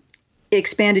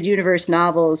expanded universe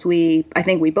novels, I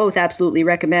think we both absolutely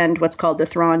recommend what's called the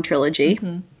Thrawn trilogy.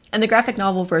 Mm-hmm. And the graphic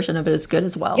novel version of it is good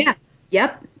as well. Yeah.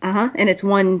 Yep. And it's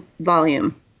one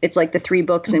volume. It's like the 3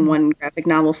 books in one graphic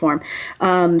novel form.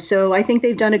 So I think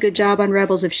they've done a good job on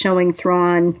Rebels of showing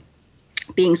Thrawn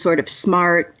being sort of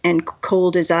smart and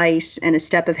cold as ice and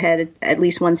at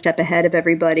least one step ahead of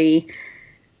everybody,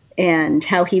 and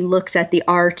how he looks at the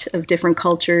art of different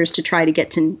cultures to try to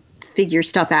get to figure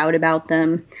stuff out about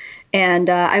them. And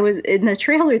I was in the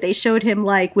trailer, they showed him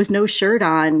like with no shirt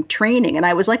on training. And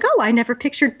I was like, oh, I never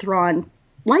pictured Thrawn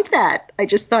like that. I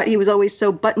just thought he was always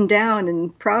so buttoned down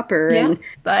and proper. Yeah, and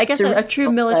but I guess a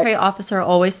true military officer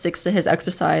always sticks to his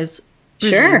exercise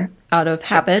regime out of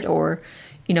habit, or,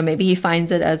 maybe he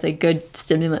finds it as a good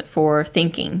stimulant for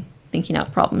thinking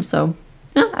out problems. So,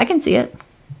 yeah, I can see it.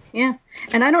 Yeah.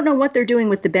 And I don't know what they're doing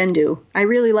with the Bendu. I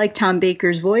really like Tom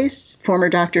Baker's voice, former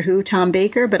Doctor Who Tom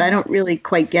Baker, but I don't really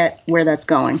quite get where that's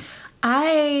going.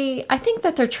 I think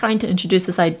that they're trying to introduce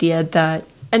this idea that,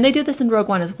 and they do this in Rogue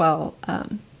One as well,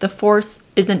 the Force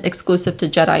isn't exclusive to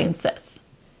Jedi and Sith.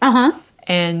 Uh-huh.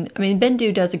 And, I mean,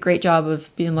 Bendu does a great job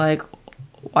of being like,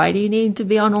 why do you need to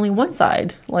be on only one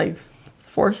side? Like,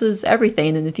 Force is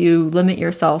everything, and if you limit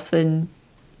yourself, then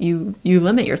you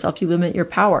limit yourself, you limit your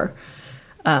power.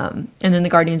 And then the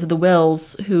Guardians of the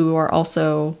Whills, who are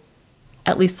also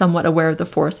at least somewhat aware of the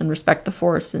Force and respect the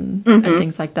Force and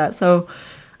things like that. So,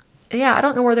 yeah, I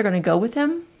don't know where they're going to go with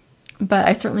him, but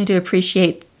I certainly do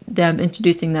appreciate them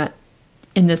introducing that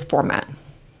in this format.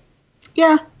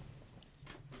 Yeah.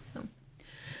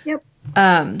 Yep.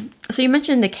 So you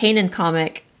mentioned the Kanan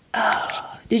comic.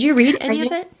 Did you read any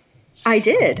of it? I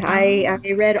did. I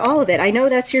read all of it. I know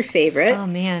that's your favorite. Oh,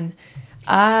 man.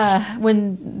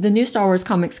 When the new Star Wars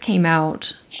comics came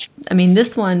out, I mean,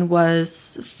 this one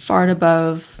was far and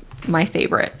above my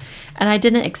favorite. And I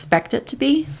didn't expect it to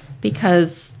be,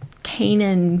 because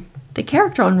Kanan, the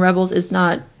character on Rebels, is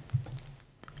not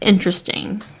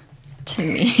interesting to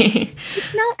me.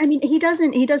 It's not, I mean, he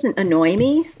doesn't annoy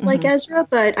me like Ezra,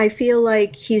 but I feel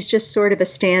like he's just sort of a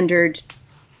standard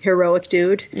heroic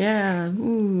dude. Yeah.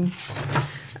 Ooh.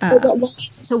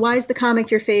 So why is the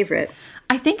comic your favorite?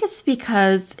 I think it's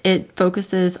because it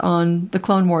focuses on the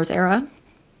Clone Wars era,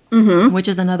 which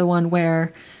is another one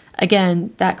where,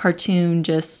 again, that cartoon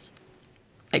just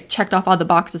like checked off all the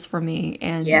boxes for me.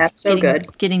 And yeah, so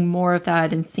good. Getting more of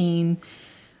that and seeing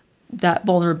that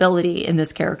vulnerability in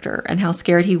this character and how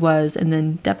scared he was, and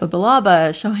then Depa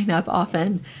Billaba showing up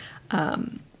often.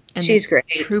 And she's great.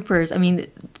 Troopers. I mean,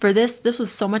 for this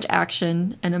was so much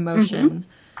action and emotion.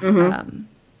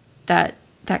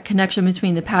 That connection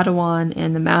between the Padawan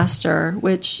and the Master,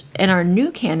 which in our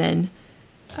new canon,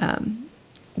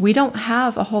 we don't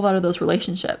have a whole lot of those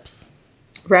relationships.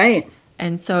 Right.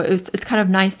 And so it's kind of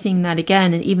nice seeing that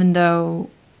again. And even though,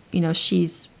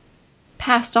 she's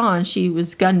passed on, she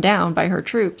was gunned down by her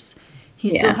troops,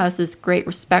 he still has this great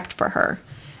respect for her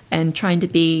and trying to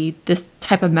be this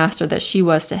type of master that she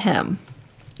was to him.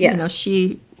 Yes.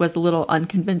 She was a little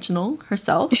unconventional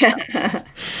herself.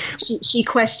 She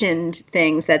questioned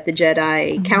things that the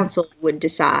Jedi Council would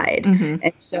decide.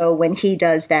 And so when he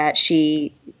does that,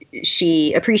 she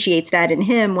appreciates that in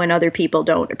him when other people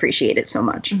don't appreciate it so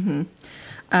much.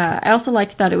 I also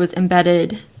liked that it was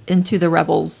embedded into the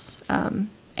Rebels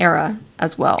era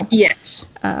as well.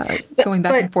 Yes. Going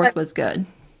back and forth was good.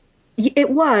 It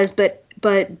was, but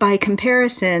by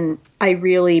comparison, I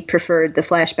really preferred the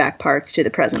flashback parts to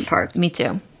the present parts. Me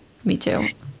too.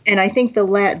 And I think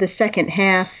the second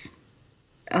half,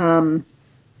 I don't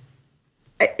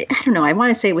know, I want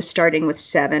to say it was starting with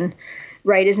 7,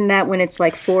 right? Isn't that when it's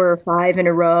like 4 or 5 in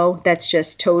a row? That's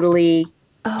just totally,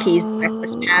 he's the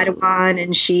reckless Padawan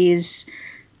and she's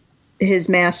his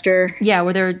master. Yeah,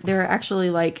 where they're actually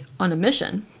like on a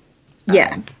mission.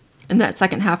 Yeah. In that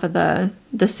second half of the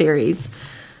series.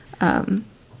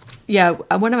 Yeah,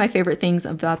 one of my favorite things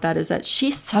about that is that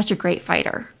she's such a great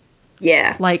fighter.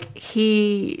 Yeah. Like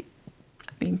Kanan's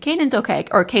okay,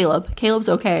 or Caleb's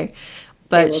okay,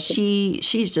 but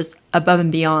she's just above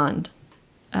and beyond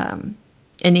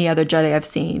any other Jedi I've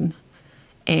seen.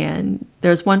 And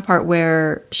there's one part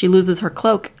where she loses her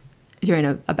cloak during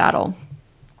a battle.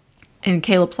 And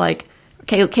Caleb's like,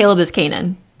 Caleb is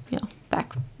Kanan,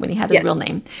 back when he had his real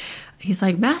name. He's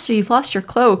like, Master, you've lost your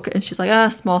cloak. And she's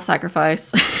like, small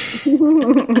sacrifice.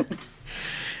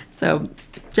 So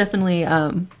definitely,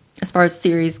 as far as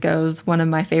series goes, one of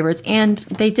my favorites. And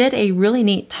they did a really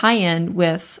neat tie-in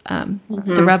with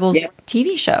the Rebels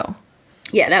TV show.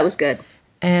 Yeah, that was good.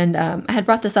 And I had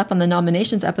brought this up on the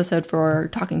nominations episode for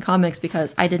Talking Comics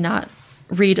because I did not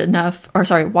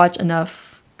watch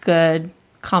enough good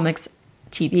comics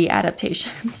TV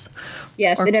adaptations.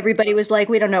 Yes, and everybody was like,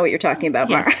 we don't know what you're talking about,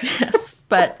 Mara. Yes,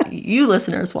 but you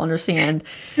listeners will understand.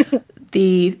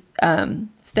 The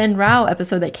Fen Rao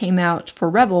episode that came out for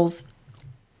Rebels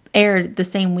aired the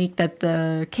same week that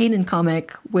the Kanan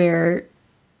comic where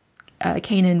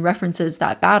Kanan references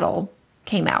that battle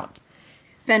came out.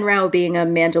 Fen Rao being a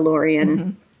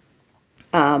Mandalorian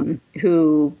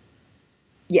who,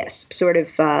 sort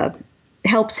of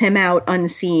helps him out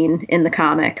unseen in the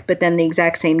comic, but then the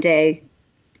exact same day,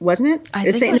 wasn't it? I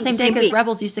think it was the same day because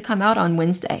Rebels used to come out on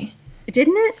Wednesday.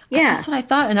 Didn't it? Yeah. That's what I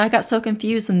thought, and I got so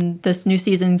confused when this new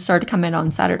season started coming on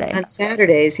Saturday. On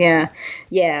Saturdays, yeah.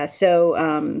 Yeah, so,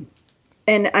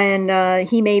 and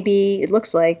he may be, it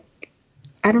looks like,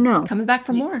 I don't know. Coming back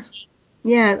for more.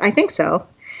 Yeah, I think so.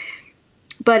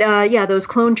 But yeah, those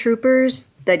clone troopers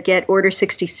that get Order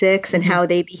 66 and how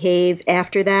they behave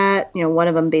after that, one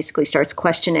of them basically starts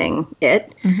questioning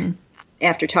it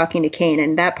after talking to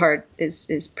Kanan. That part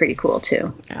is pretty cool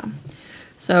too. Yeah.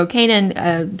 So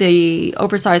Kanan, the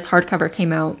oversized hardcover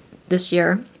came out this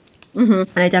year, and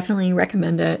I definitely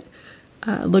recommend it.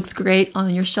 Looks great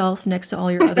on your shelf next to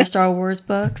all your other Star Wars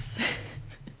books.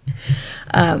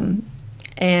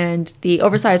 And the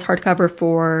oversized hardcover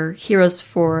for Heroes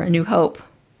for A New Hope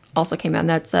also came out, and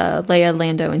that's Leia,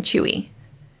 Lando, and Chewie.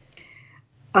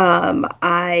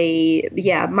 My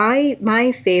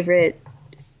favorite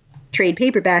trade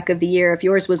paperback of the year, if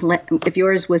yours was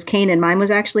Kanan, mine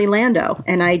was actually Lando,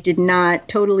 and I did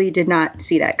not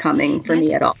see that coming for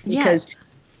me at all, because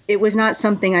it was not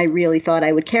something I really thought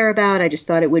I would care about. I just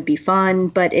thought it would be fun,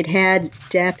 but it had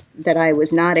depth that I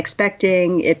was not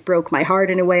expecting. It broke my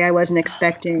heart in a way I wasn't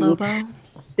expecting. Lobo.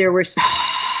 There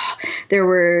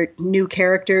were new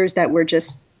characters that were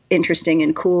just interesting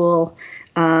and cool.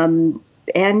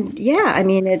 And yeah, I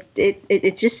mean,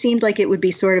 it just seemed like it would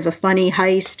be sort of a funny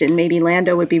heist, and maybe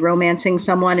Lando would be romancing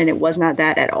someone, and it was not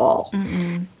that at all.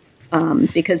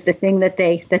 Because the thing that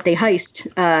they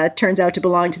heist turns out to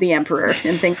belong to the Emperor,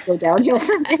 and things go downhill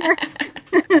from there.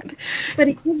 But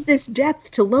it gives this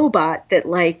depth to Lobot that,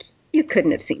 like, you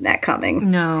couldn't have seen that coming.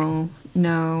 No,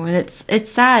 and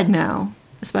it's sad now,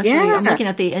 especially I'm looking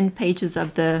at the end pages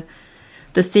of the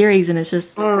series, and it's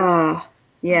just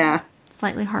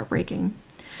slightly heartbreaking.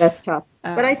 That's tough.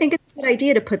 But I think it's a good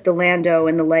idea to put the Lando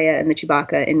and the Leia and the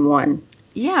Chewbacca in one.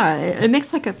 Yeah, it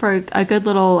makes for a good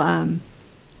little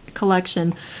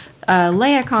collection.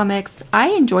 Leia comics, I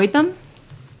enjoyed them.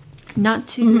 Not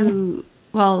too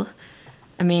well.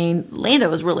 I mean, Lando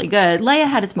was really good. Leia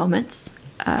had its moments,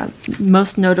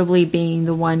 most notably being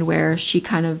the one where she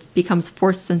kind of becomes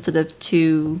force sensitive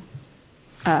to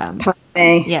Padme.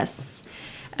 Yes.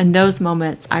 And those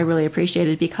moments I really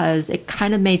appreciated, because it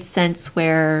kind of made sense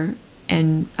where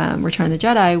in Return of the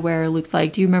Jedi, where Luke's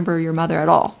like, do you remember your mother at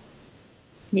all?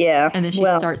 Yeah. And then she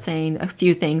starts saying a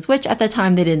few things, which at the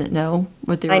time they didn't know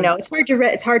what they were. I know. It's hard to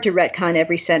retcon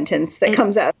every sentence that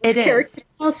comes out of the character's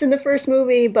mouths in the first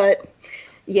movie, but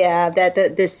yeah,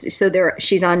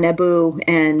 she's on Naboo,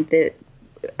 and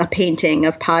a painting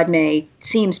of Padme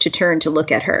seems to turn to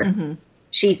look at her.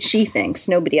 She thinks,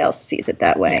 nobody else sees it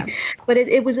that way. Yeah. But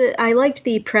I liked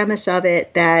the premise of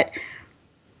it that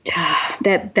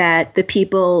the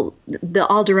people, the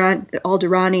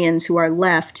Alderaanians who are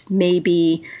left,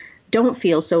 maybe don't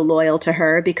feel so loyal to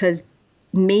her because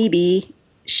maybe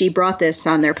she brought this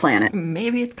on their planet.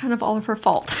 Maybe it's kind of all of her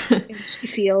fault. She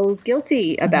feels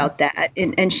guilty about that,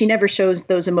 and she never shows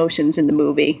those emotions in the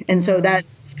movie. And so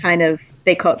that's kind of,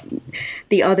 they call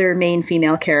the other main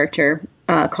female character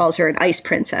calls her an ice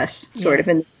princess, sort of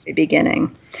in the very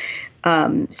beginning.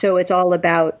 So it's all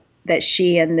about that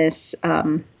she and this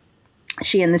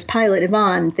pilot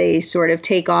Yvonne, they sort of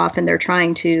take off, and they're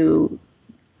trying to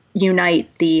unite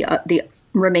the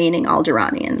remaining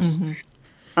Alderaanians.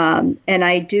 And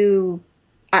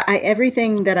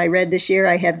everything that I read this year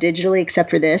I have digitally except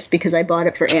for this, because I bought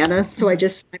it for Anna. So I'm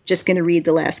just going to read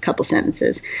the last couple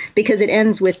sentences, because it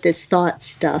ends with this thought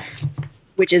stuff,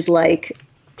 which is like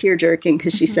tear-jerking,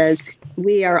 because she says,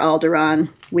 "We are Alderaan.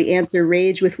 We answer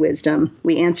rage with wisdom.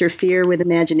 We answer fear with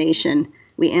imagination.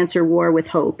 We answer war with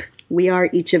hope. We are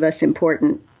each of us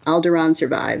important. Alderaan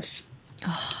survives."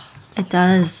 Oh, it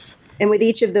does. And with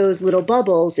each of those little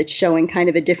bubbles, it's showing kind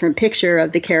of a different picture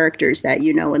of the characters that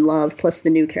you know and love, plus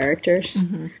the new characters.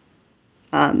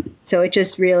 So it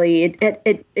just really,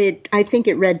 I think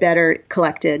it read better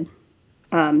collected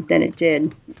than it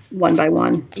did one by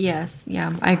one. Yes,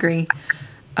 yeah, I agree.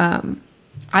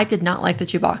 I did not like the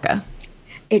Chewbacca.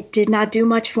 It did not do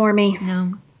much for me.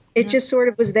 No. It just sort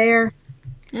of was there.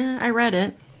 Yeah, I read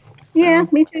it. So. Yeah,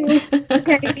 me too.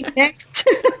 Okay, next.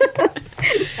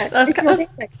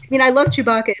 I mean, I love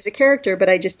Chewbacca as a character, but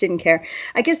I just didn't care.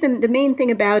 I guess the main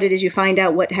thing about it is you find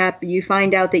out what happened. You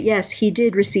find out that, yes, he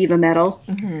did receive a medal,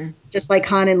 just like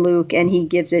Han and Luke, and he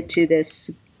gives it to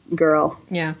this girl.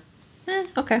 Yeah.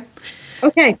 Okay.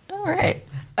 Okay. All right.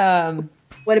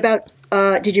 What about,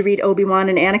 did you read Obi-Wan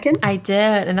and Anakin? I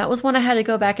did, and that was one I had to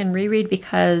go back and reread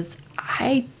because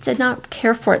I did not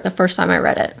care for it the first time I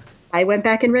read it. I went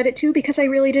back and read it too because I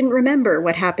really didn't remember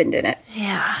what happened in it.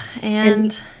 Yeah,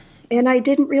 and I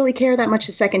didn't really care that much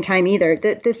the second time either.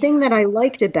 The thing that I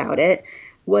liked about it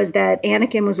was that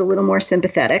Anakin was a little more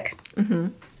sympathetic.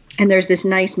 And there's this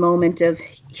nice moment of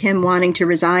him wanting to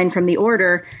resign from the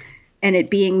Order, and it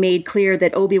being made clear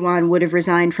that Obi-Wan would have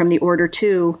resigned from the Order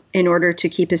too in order to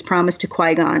keep his promise to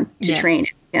Qui-Gon to train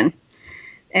Anakin.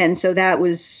 And so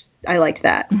I liked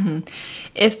that.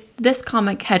 If this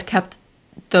comic had kept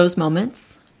those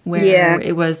moments where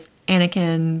it was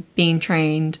Anakin being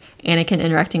trained, Anakin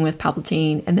interacting with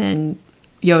Palpatine, and then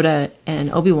Yoda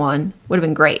and Obi-Wan, would have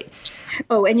been great.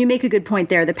 Oh, and you make a good point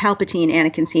there. The Palpatine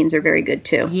Anakin scenes are very good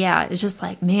too. Yeah, it's just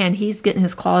like, man, he's getting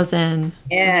his claws in.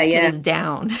 Yeah, this kid is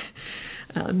down.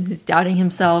 He's doubting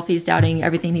himself. He's doubting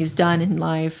everything he's done in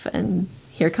life. And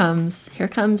here comes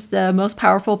the most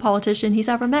powerful politician he's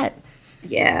ever met.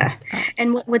 Yeah.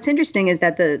 And what's interesting is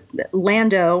that the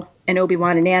Lando and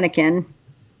Obi-Wan and Anakin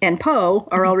and Poe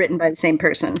are all written by the same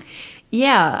person.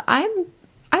 Yeah,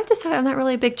 I've decided I'm not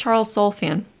really a big Charles Soule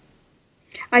fan.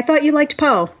 I thought you liked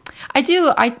Poe. I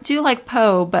do like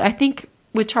Poe, but I think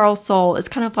with Charles Soule, it's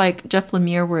kind of like Jeff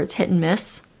Lemire where it's hit and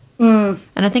miss. And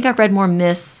I think I've read more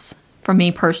miss for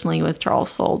me personally with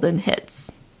Charles Soule than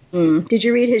hits. Did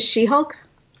you read his She-Hulk?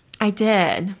 I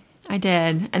did.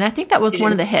 And I think that was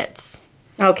one of the hits.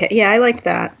 Okay. Yeah, I liked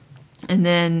that. And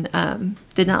then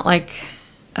did not like...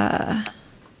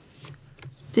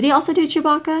 did he also do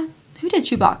Chewbacca? Who did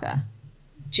Chewbacca?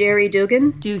 Jerry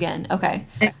Dugan. Dugan, okay.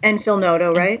 And Phil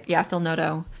Noto, right? Yeah, Phil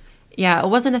Noto. Yeah, I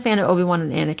wasn't a fan of Obi-Wan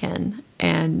and Anakin.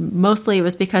 And mostly it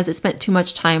was because it spent too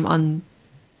much time on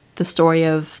the story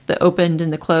of the opened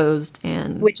and the closed.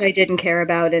 Which I didn't care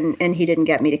about, and he didn't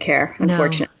get me to care,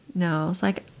 unfortunately. No, it's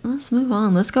like, let's move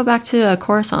on. Let's go back to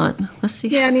Coruscant. Let's see.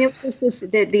 Yeah, I mean, it was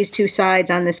just these two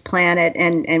sides on this planet,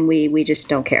 and we just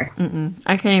don't care.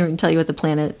 I can't even tell you what the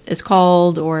planet is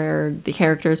called or the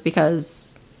characters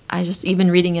because I just,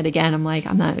 even reading it again, I'm like,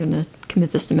 I'm not going to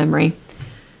commit this to memory.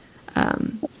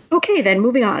 Okay, then,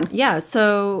 moving on. Yeah,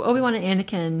 so Obi-Wan and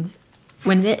Anakin,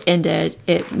 when it ended,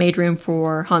 it made room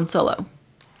for Han Solo.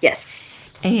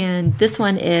 Yes. And this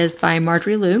one is by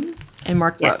Marjorie Liu and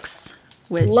Mark Brooks.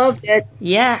 Which, loved it.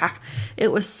 Yeah,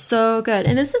 it was so good.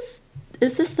 And is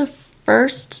this the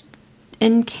first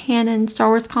in canon Star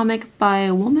Wars comic by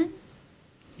a woman?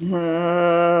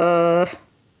 That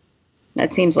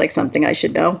seems like something I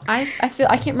should know. I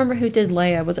can't remember who did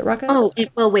Leia. Was it Rucka? Oh,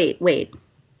 well, wait.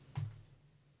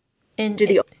 And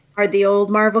are the old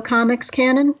Marvel comics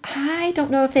canon? I don't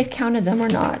know if they've counted them or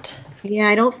not. Yeah,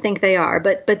 I don't think they are,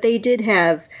 but they did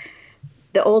have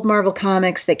the old Marvel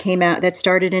comics that came out that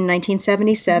started in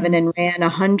 1977 and ran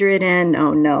 100 and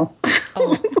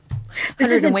this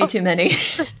isn't way too many.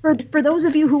 For those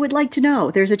of you who would like to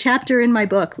know, there's a chapter in my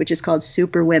book which is called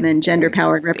Super Women, Gender,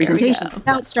 Power, and Representation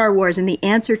about Star Wars, and the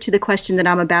answer to the question that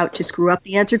I'm about to screw up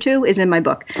the answer to is in my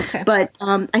book. Okay. But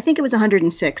I think it was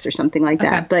 106 or something like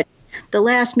that. But the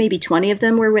last maybe 20 of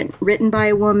them were written by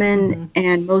a woman,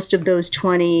 and most of those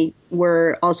 20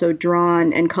 were also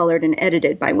drawn and colored and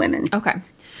edited by women. Okay.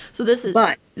 So this is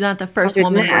not the first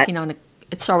woman working on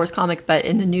a Star Wars comic, but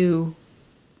in the new...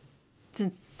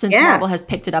 Since Marvel has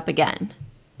picked it up again.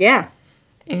 Yeah.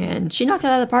 And she knocked it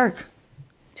out of the park.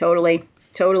 Totally.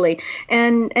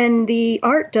 And the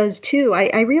art does too.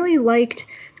 I really liked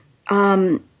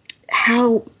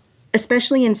how...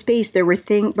 especially in space, there were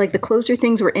things like the closer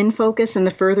things were in focus and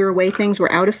the further away things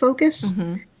were out of focus.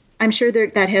 I'm sure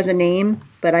that has a name,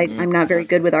 but I'm not very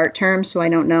good with art terms, so I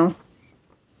don't know.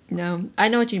 No, I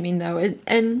know what you mean, though.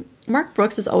 And Mark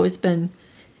Brooks has always been,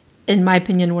 in my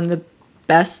opinion, one of the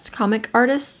best comic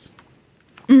artists.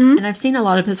 And I've seen a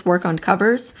lot of his work on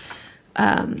covers,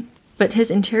 but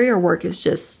his interior work is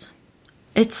just,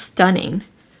 it's stunning.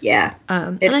 Yeah.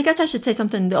 And I guess I should say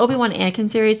something. The Obi-Wan Anakin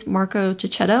series, Marco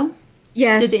Cicchetto.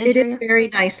 Yes, it is very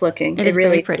nice looking. It is really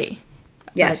very pretty.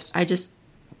 Yes. But I just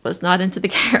was not into the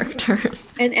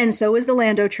characters. And so was the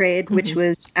Lando trade, which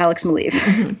was Alex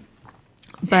Maleev.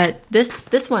 But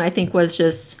this one, I think, was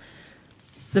just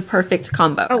the perfect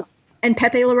combo. Oh, and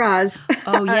Pepe Larraz.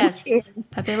 Oh, yes.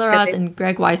 Pepe Larraz and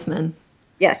Greg Weisman.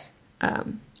 Yes.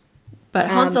 But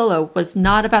Han Solo was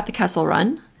not about the Kessel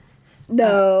Run.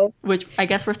 No. Which I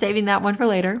guess we're saving that one for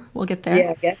later. We'll get there.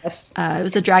 Yeah, I guess. It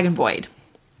was the Dragon Void.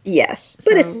 Yes.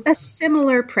 But it's a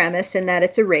similar premise in that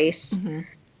it's a race.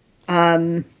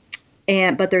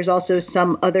 But there's also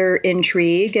some other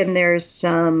intrigue, and there's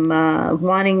some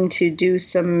wanting to do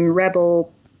some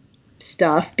rebel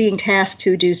stuff, being tasked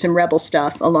to do some rebel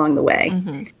stuff along the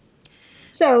way.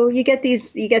 So you get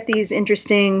these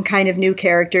interesting kind of new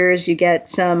characters. You get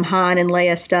some Han and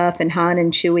Leia stuff and Han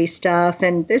and Chewie stuff,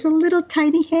 and there's a little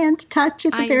tiny hand touch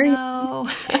at the very end.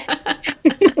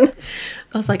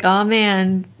 I was like, oh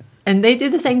man. And they do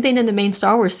the same thing in the main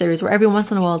Star Wars series, where every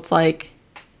once in a while it's like,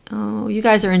 oh, you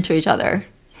guys are into each other.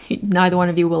 Neither one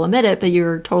of you will admit it, but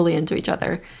you're totally into each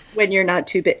other. When you're not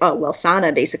too big. Oh, well,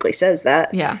 Sana basically says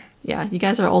that. Yeah. You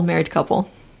guys are an old married couple.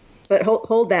 But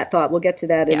hold that thought. We'll get to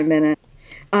that in a minute.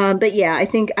 But yeah, I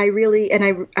think I really,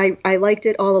 and I liked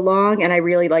it all along, and I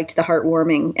really liked the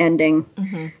heartwarming ending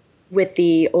with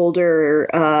the older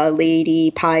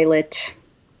lady pilot.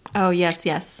 Oh, yes.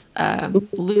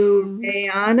 Lou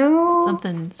Ano?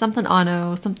 something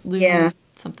Ano, Yeah.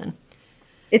 something.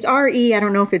 It's R-E. I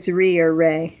don't know if it's Ree or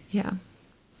Ray. Yeah.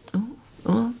 Oh,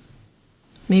 well,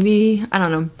 maybe, I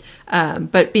don't know.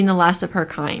 But being the last of her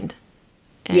kind.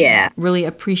 And really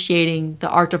appreciating the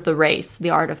art of the race, the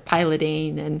art of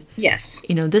piloting. And, yes.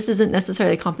 This isn't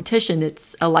necessarily a competition.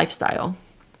 It's a lifestyle.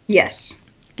 Yes.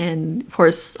 And, of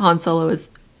course, Han Solo is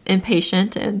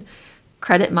impatient and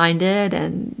credit-minded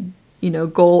and,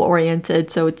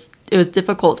 goal-oriented. So it was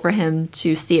difficult for him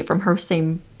to see it from her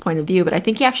same point of view. But I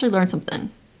think he actually learned something.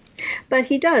 But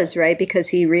he does, right? Because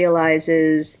he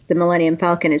realizes the Millennium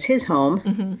Falcon is his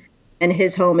home. And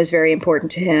his home is very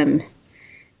important to him.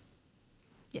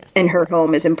 Yes. And her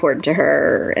home is important to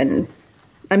her. And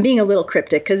I'm being a little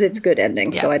cryptic because it's a good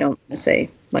ending, so I don't want to say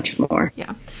much more.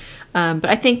 Yeah. But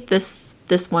I think this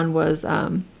one was,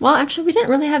 well, actually, we didn't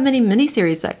really have many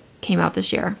miniseries that came out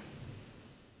this year.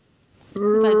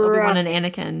 Besides Obi-Wan and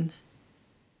Anakin.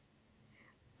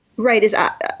 Right. Is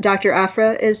Dr.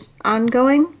 Aphra is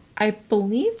ongoing? I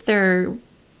believe they're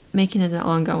making it an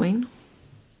ongoing.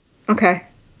 Okay.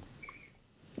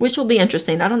 Which will be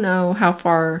interesting. I don't know how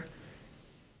far...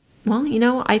 Well,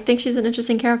 I think she's an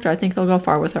interesting character. I think they'll go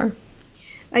far with her.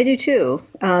 I do too.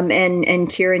 And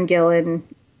Kieran Gillen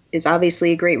is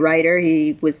obviously a great writer.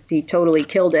 He totally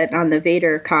killed it on the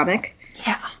Vader comic.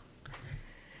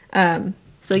 Yeah.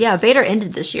 So yeah, Vader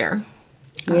ended this year.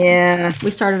 Yeah. We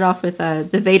started off with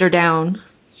the Vader Down.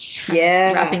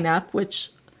 Wrapping up, which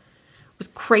was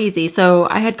crazy. So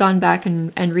I had gone back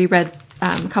and reread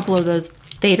a couple of those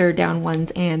Vader Down ones,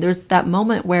 and there's that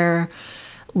moment where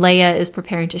Leia is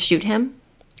preparing to shoot him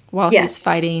while he's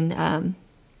fighting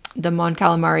the Mon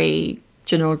Calamari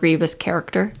General Grievous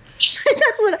character.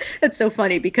 That's so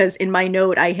funny because in my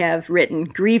note I have written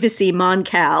Grievousy Mon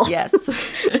Cal. Yes.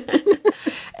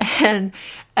 And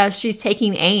as she's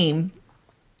taking aim,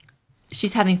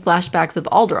 she's having flashbacks of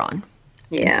Alderaan.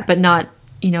 Yeah. But not,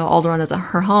 Alderaan as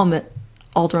her home,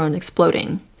 Alderaan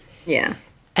exploding. Yeah.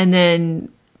 And then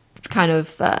kind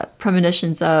of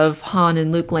premonitions of Han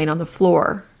and Luke laying on the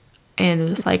floor. And it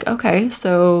was like, okay,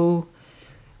 so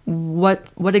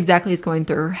what exactly is going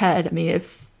through her head? I mean,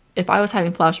 if I was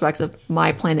having flashbacks of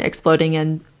my planet exploding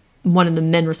and one of the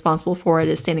men responsible for it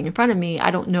is standing in front of me,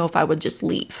 I don't know if I would just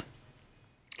leave.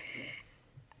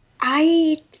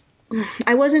 I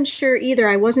wasn't sure either.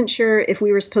 I wasn't sure if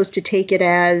we were supposed to take it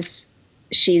as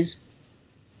she's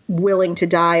willing to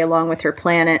die along with her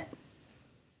planet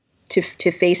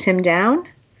to face him down.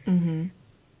 Mm-hmm.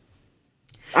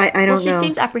 I don't know. Well, she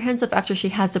seems apprehensive after she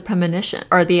has the premonition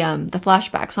or the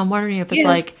flashback. So I'm wondering if it's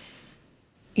like,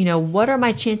 what are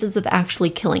my chances of actually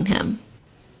killing him?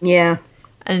 Yeah.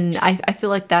 And I feel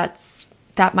like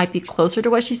that might be closer to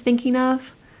what she's thinking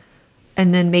of.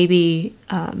 And then maybe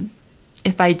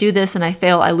if I do this and I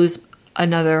fail, I lose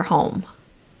another home.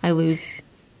 I lose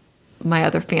my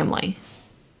other family.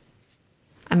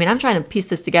 I mean, I'm trying to piece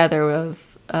this together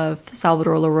of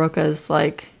Salvador Larroca's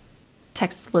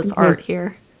textless art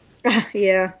here.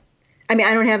 Yeah. I mean,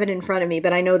 I don't have it in front of me,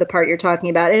 but I know the part you're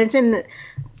talking about. And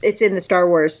it's in the Star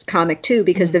Wars comic too,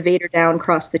 because the Vader Down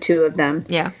crossed the two of them.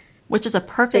 Yeah. Which is a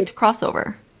perfect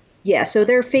crossover. Yeah. So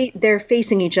they're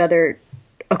facing each other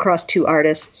across two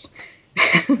artists.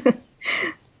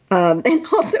 And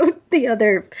also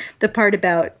the part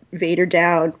about Vader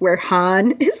Down where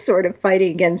Han is sort of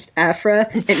fighting against Aphra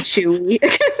and Chewie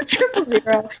against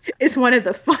 000 is one of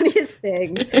the funniest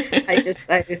things.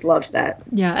 I loved that.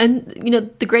 Yeah. And,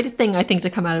 the greatest thing I think to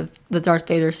come out of the Darth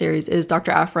Vader series is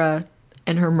Dr. Aphra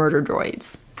and her murder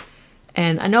droids.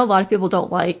 And I know a lot of people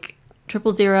don't like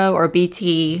 000 or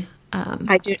BT.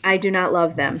 I do not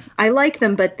love them. I like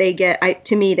them, but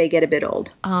to me they get a bit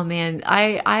old. Oh man,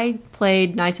 I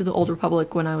played Knights of the Old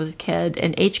Republic when I was a kid,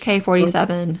 and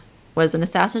HK-47 was an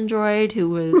assassin droid who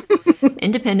was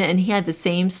independent, and he had the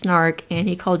same snark, and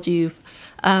he called you,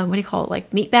 what do you call it,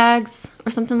 like meat bags or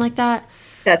something like that.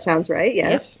 That sounds right.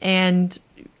 Yes. Yep. And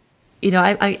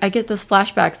I get those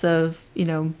flashbacks of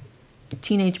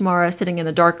teenage Mara sitting in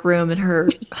a dark room and her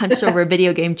hunched over a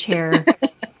video game chair,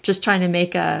 just trying to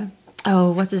make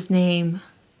what's his name?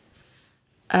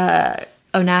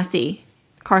 Onassi.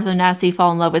 Carth Onassi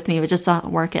fall in love with me, but just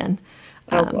not working.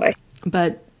 Oh boy.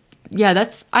 But yeah,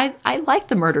 I like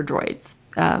the murder droids.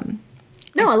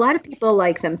 No, a lot of people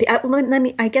like them.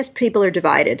 I guess people are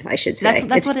divided, I should say.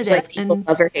 That's what it is. People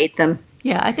love or hate them.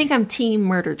 Yeah, I think I'm team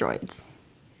murder droids.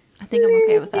 I think I'm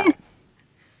okay with that.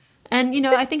 And,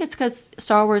 I think it's because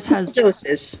Star Wars has...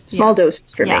 Small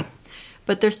doses for me.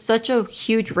 But there's such a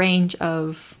huge range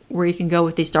of where you can go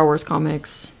with these Star Wars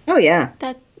comics. Oh, yeah.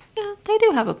 That, they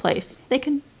do have a place. They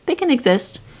can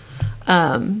exist.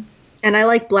 And I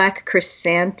like Black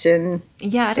Chrysanthemum.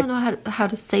 Yeah, I don't know how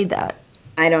to say that.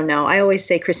 I don't know. I always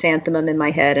say chrysanthemum in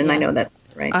my head, and I know that's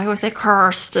right. I always say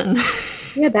cursed. And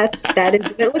yeah, that is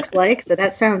what it looks like, so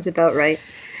that sounds about right.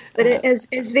 But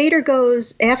as Vader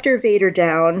goes, after Vader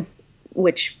down,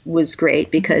 which was great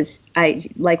because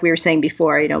like we were saying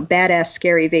before, badass,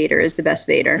 scary Vader is the best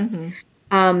Vader.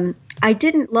 Mm-hmm. I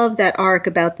didn't love that arc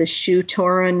about the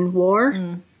Shu-Torun War.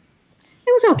 Mm.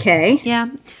 It was okay. Yeah.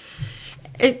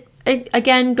 It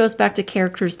again goes back to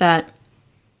characters that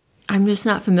I'm just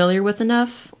not familiar with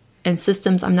enough and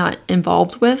systems I'm not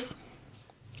involved with.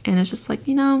 And it's just like,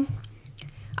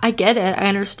 I get it. I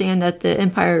understand that the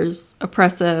Empire's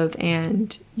oppressive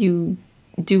and you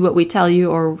do what we tell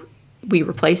you or we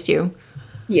replaced you.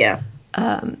 Yeah.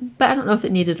 But I don't know if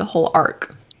it needed a whole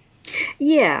arc.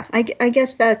 Yeah, I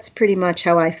guess that's pretty much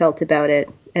how I felt about it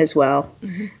as well.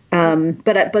 Mm-hmm.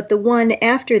 But the one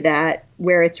after that,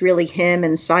 where it's really him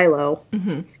and Silo,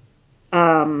 mm-hmm.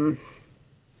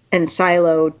 And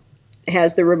Silo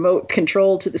has the remote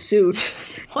control to the suit.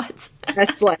 What?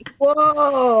 That's like,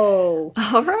 whoa!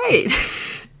 All right.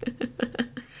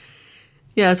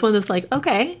 Yeah, it's one that's like,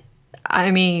 okay.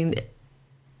 I mean,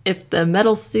 if the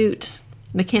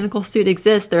mechanical suit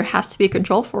exists, there has to be a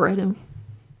control for it, and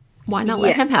why not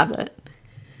let him have it?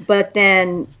 But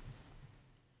then,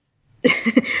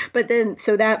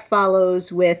 so that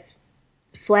follows with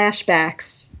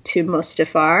flashbacks to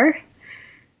Mustafar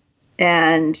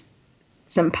and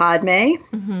some Padme.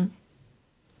 Mm-hmm.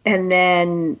 And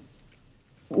then,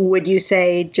 would you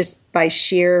say just by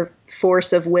sheer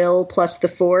force of will plus the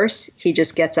Force, he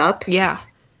just gets up? Yeah.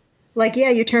 Like,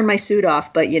 yeah, you turn my suit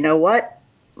off, but you know what?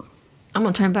 I'm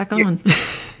going to turn it back on.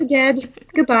 You're dead.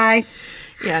 Goodbye.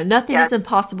 Yeah, nothing is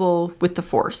impossible with the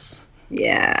Force.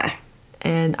 Yeah.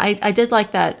 And I did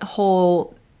like that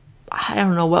whole, I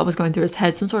don't know what was going through his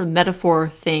head, some sort of metaphor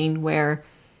thing where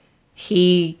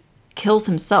he kills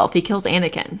himself. He kills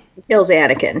Anakin. He kills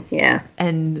Anakin, yeah.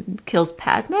 And kills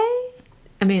Padme?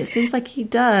 I mean, it seems like he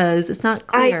does. It's not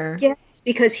clear. Yes,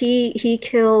 because he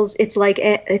kills, it's like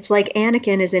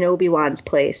Anakin is in Obi-Wan's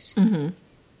place. Mm-hmm.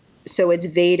 So it's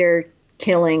Vader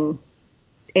killing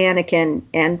Anakin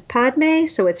and Padme,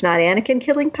 so it's not Anakin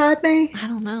killing Padme? I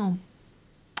don't know.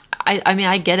 I mean,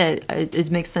 I get it.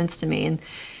 It makes sense to me. And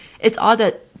it's odd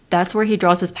that that's where he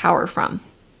draws his power from.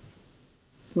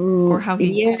 Or how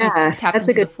he tapped that's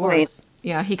into a good the Force. Point.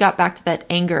 Yeah, he got back to that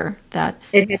anger.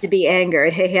 It had to be anger.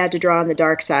 He had to draw on the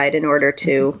dark side in order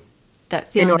to...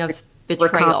 That feeling of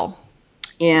betrayal.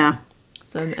 Yeah.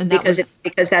 So, and that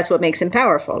because that's what makes him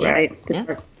powerful, right?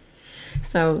 Yeah.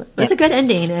 So it was a good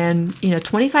ending, and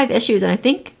 25 issues, and I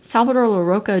think Salvador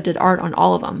Larroca did art on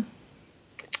all of them.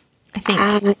 I think.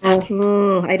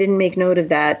 I didn't make note of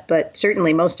that, but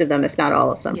certainly most of them, if not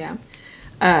all of them. Yeah.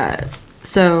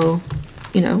 So,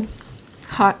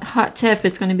 hot tip,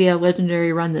 it's going to be a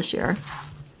legendary run this year.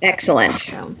 Excellent.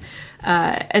 So,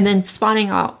 and then spawning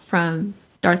out from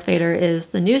Darth Vader is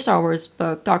the new Star Wars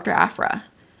book, Dr. Aphra.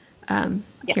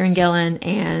 Kieran Gillen,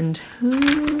 and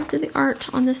who did the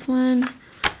art on this one?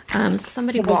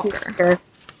 Somebody Walker.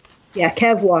 Yeah,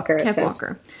 Kev Walker. Kev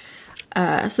Walker.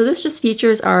 So this just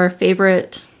features our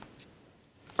favorite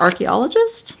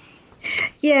archaeologist.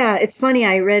 Yeah, it's funny.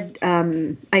 I read,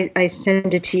 I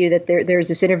sent it to you that there was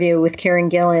this interview with Kieran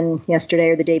Gillen yesterday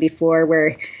or the day before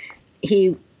where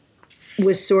he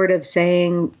was sort of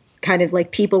saying, kind of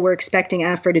like people were expecting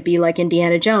Aphra to be like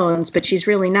Indiana Jones, but she's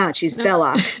really not. She's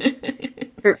Belloq.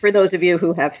 For those of you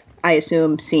who have, I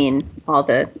assume, seen all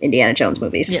the Indiana Jones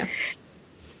movies. Yeah.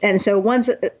 And so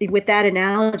once with that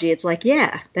analogy, it's like,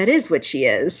 yeah, that is what she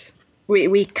is.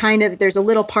 We kind of, there's a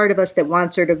little part of us that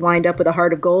wants her to wind up with a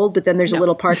heart of gold, but then there's a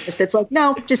little part of us that's like,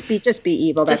 no, just be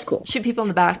evil. That's cool. Shoot people in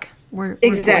the back. We're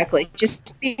exactly. Cool.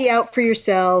 Just be out for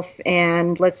yourself,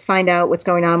 and let's find out what's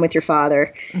going on with your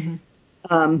father. Mm-hmm.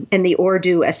 And the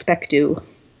Ordu Aspectu.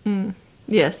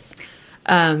 Yes.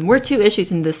 We're 2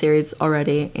 issues in this series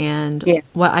already, and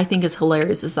what I think is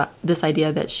hilarious is that this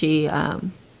idea that she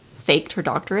faked her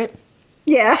doctorate.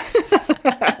 Yeah.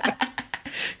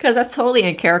 Because that's totally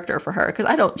in character for her,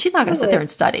 because she's not going to sit there and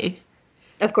study.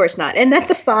 Of course not. And that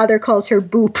the father calls her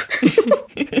Boop.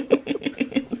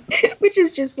 Which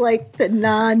is just like the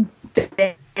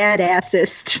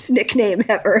non-badassest nickname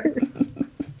ever.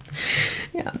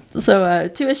 Yeah. So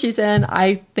 2 issues in,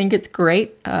 I think it's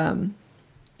great.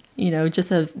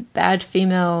 Just a bad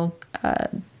female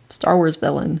Star Wars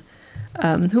villain.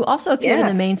 who also appeared in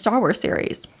the main Star Wars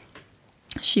series.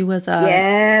 She was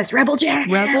yes, Rebel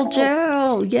Gerald. Rebel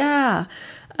Gerald, yeah.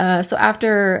 So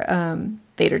after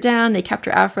they her down, they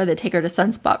capture Aphra, they take her to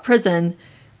Sunspot Prison,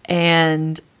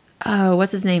 and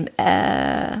what's his name?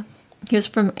 He was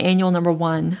from Annual number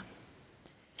 1.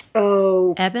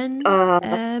 Oh,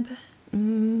 Eneb.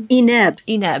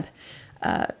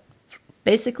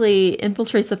 Basically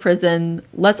infiltrates the prison,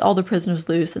 lets all the prisoners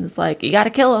loose, and it's like, you gotta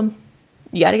kill him.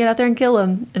 You gotta get out there and kill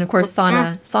him. And of course,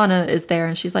 Sana is there,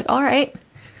 and she's like, all right,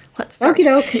 let's start.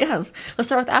 Yeah, let's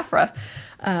start with Aphra.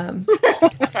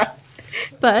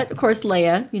 But of course,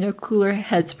 Leia, cooler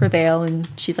heads prevail, and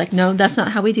she's like, no, that's not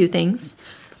how we do things.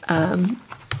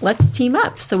 Let's team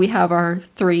up. So we have our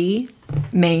 3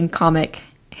 main comic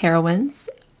heroines,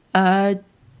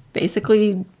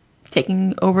 basically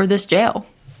taking over this jail.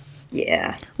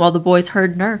 Yeah. While the boys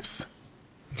herd nerfs.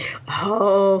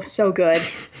 Oh, so good.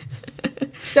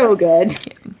 So good.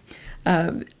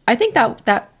 I think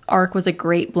that arc was a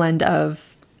great blend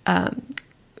of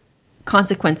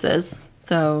consequences.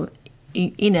 So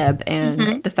Eneb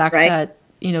and the fact that,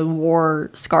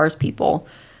 war scars people.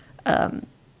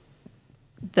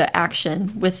 The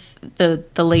action with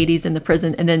the ladies in the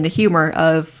prison, and then the humor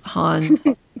of Han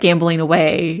gambling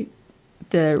away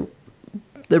the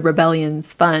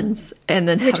rebellion's funds, and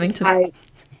then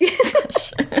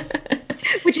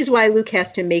which is why Luke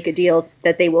has to make a deal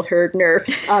that they will herd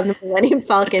nerfs on the Millennium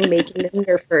Falcon, making them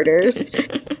nerf herders.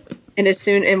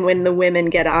 And when the women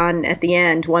get on at the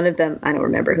end, one of them, I don't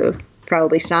remember who,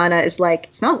 probably Sana, is like,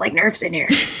 it smells like nerfs in here.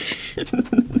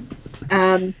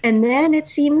 And then it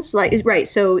seems like, right,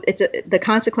 so the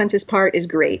consequences part is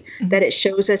great. Mm-hmm. That it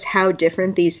shows us how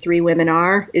different these 3 women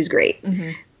are is great.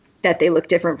 Mm-hmm. That they look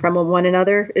different from one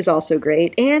another is also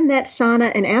great. And that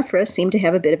Sana and Aphra seem to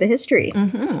have a bit of a history.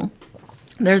 Mm-hmm.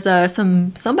 There's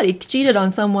somebody cheated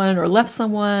on someone or left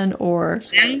someone, or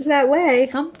sounds that way.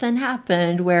 Something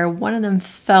happened where one of them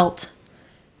felt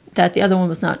that the other one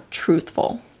was not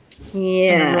truthful.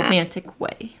 Yeah. In a romantic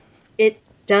way. It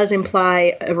does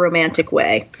imply a romantic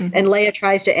way. Mm-hmm. And Leia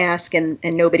tries to ask and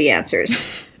nobody answers.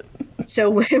 So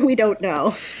we don't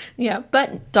know. Yeah,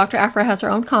 but Dr. Aphra has her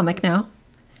own comic now.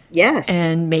 Yes.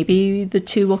 And maybe the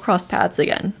 2 will cross paths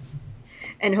again.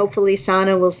 And hopefully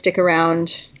Sana will stick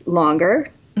around longer.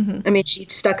 Mm-hmm. I mean, she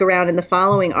stuck around in the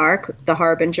following arc, The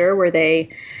Harbinger, where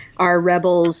our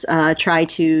rebels try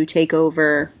to take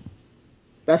over.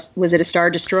 Was it a Star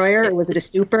Destroyer or was it a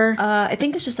super? I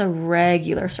think it's just a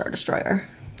regular Star Destroyer.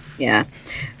 Yeah.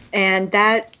 And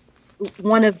that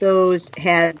one of those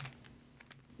had,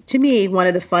 to me, one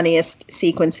of the funniest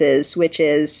sequences, which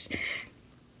is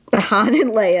Han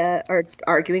and Leia are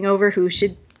arguing over who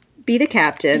should be the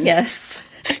captain. Yes.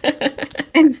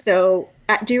 And so,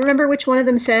 do you remember which one of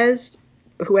them says,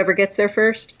 whoever gets there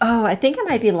first? Oh, I think it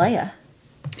might be Leia.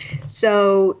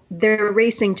 So they're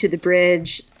racing to the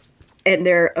bridge, and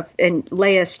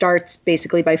Leia starts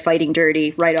basically by fighting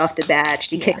dirty right off the bat.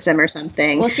 She kicks him or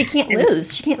something. Well, she can't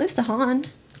lose. She can't lose to Han.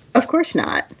 Of course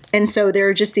not. And so there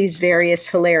are just these various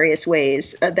hilarious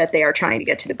ways that they are trying to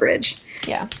get to the bridge.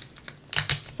 Yeah.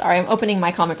 Sorry, I'm opening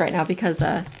my comic right now because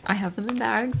I have them in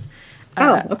bags.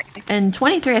 Okay. And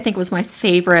 23, I think, was my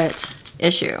favorite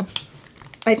issue.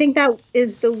 I think that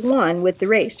is the one with the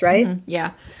race, right? Mm-hmm.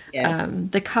 Yeah.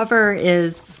 The cover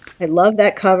is... I love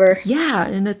that cover. Yeah,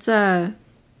 and it's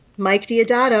Mike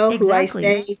Deodato, who I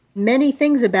say many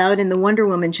things about in the Wonder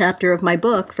Woman chapter of my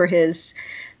book for his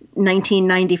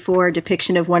 1994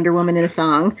 depiction of Wonder Woman in a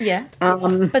thong. Yeah.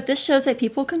 But this shows that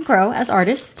people can grow as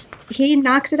artists. He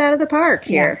knocks it out of the park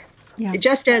here. Yeah.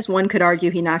 Just as one could argue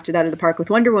he knocked it out of the park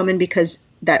with Wonder Woman because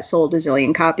that sold a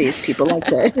zillion copies. People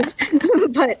liked it.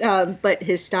 But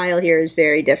his style here is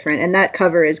very different, and that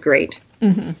cover is great.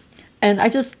 Mm-hmm. And I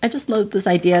just love this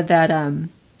idea that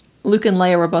Luke and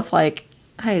Leia were both like,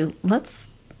 "Hey,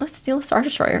 let's steal a Star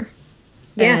Destroyer."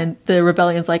 Yeah. And the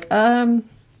rebellion's like,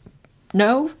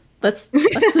 no, let's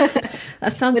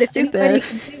that sounds but if stupid. Anybody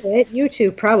can do it, you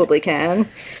two probably can.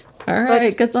 All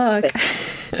right, good luck.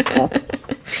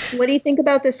 What do you think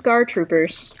about the Scar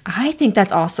Troopers? I think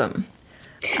that's awesome.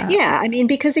 Yeah, I mean,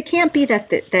 because it can't be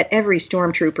that every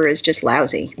stormtrooper is just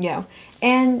lousy. Yeah.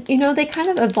 And, they kind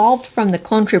of evolved from the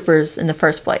clone troopers in the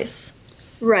first place.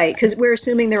 Right, because we're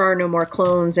assuming there are no more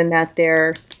clones and that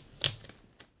they're...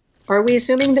 Are we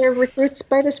assuming they're recruits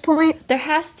by this point? There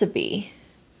has to be.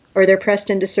 Or they're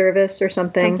pressed into service or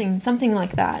something? Something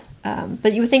like that.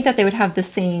 But you would think that they would have the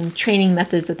same training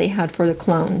methods that they had for the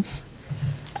clones.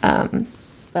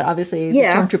 But obviously, the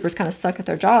stormtroopers kind of suck at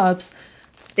their jobs.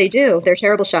 They do. They're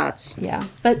terrible shots. Yeah.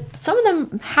 But some of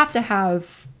them have to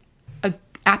have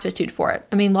aptitude for it.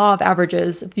 I mean, law of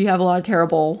averages, if you have a lot of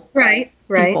terrible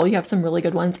people, you have some really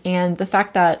good ones. And the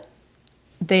fact that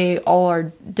they all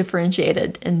are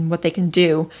differentiated in what they can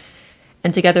do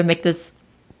and together make this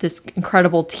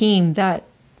incredible team that,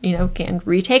 you know, can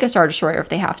retake a Star Destroyer if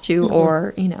they have to,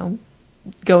 or, you know,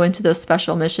 go into those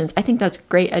special missions. I think that's a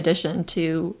great addition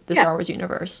to the Star Wars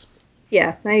universe.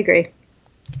 Yeah, I agree.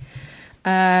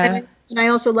 And I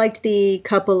also liked the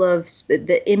couple of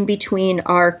the in-between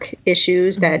arc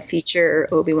issues that feature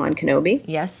Obi-Wan Kenobi.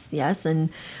 Yes, and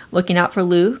looking out for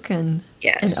Luke and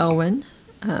Owen,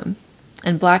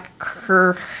 and Black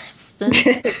Kirsten.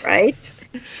 Right.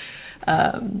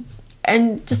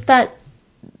 And just that,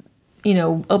 you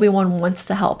know, Obi-Wan wants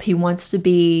to help. He wants to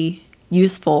be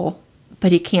useful,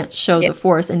 but he can't show the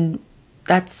Force, and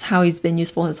that's how he's been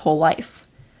useful his whole life.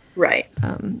 Right.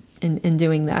 In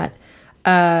doing that.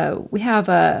 We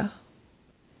have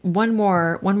one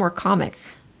more comic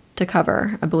to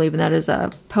cover, I believe, and that is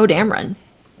Poe Dameron.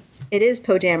 It is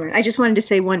Poe Dameron. I just wanted to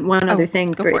say one other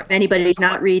thing. If anybody's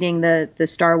not reading the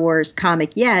Star Wars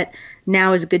comic yet,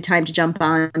 now is a good time to jump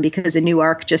on because a new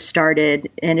arc just started,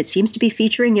 and it seems to be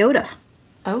featuring Yoda.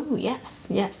 Oh, yes.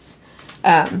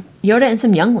 Yoda and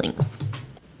some younglings.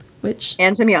 Which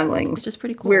is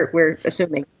pretty cool. We're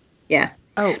assuming. Yeah.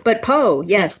 Oh. But Poe,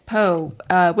 yes. Poe,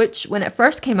 which when it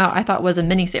first came out, I thought was a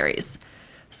miniseries.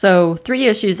 So 3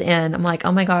 issues in, I'm like,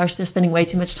 oh my gosh, they're spending way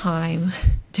too much time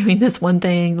doing this one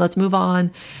thing. Let's move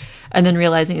on. And then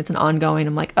realizing it's an ongoing,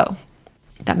 I'm like, oh,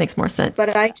 that makes more sense.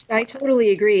 But I totally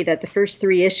agree that the first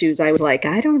 3 issues, I was like,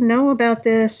 I don't know about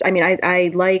this. I mean,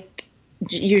 I like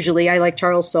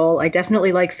Charles Soule. I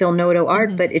definitely like Phil Noto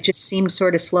art, but it just seemed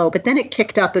sort of slow. But then it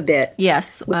kicked up a bit.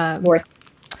 Yes. Was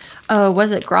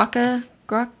it Gracchus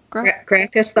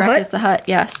the Hutt?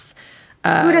 Yes.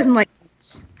 Who doesn't like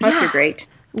Hutts? Hutts are great.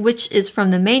 Which is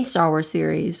from the main Star Wars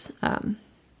series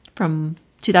from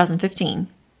 2015.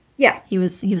 Yeah. He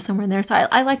was somewhere in there. So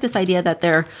I like this idea that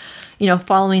they're, you know,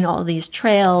 following all these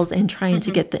trails and trying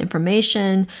to get the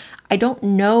information. I don't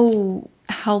know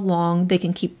how long they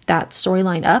can keep that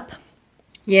storyline up.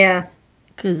 Yeah.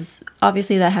 Because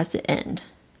obviously that has to end.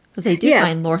 Because they do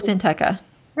find Lor San Tekka.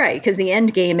 Right, because the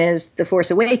end game is The Force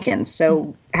Awakens.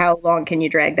 So how long can you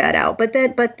drag that out? But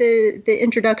the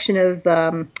introduction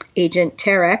of Agent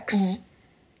Terex,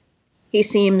 he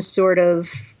seems sort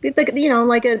of like, you know,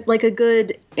 like a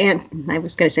good I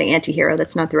was going to say anti-hero.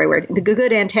 That's not the right word. The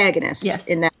good antagonist. Yes.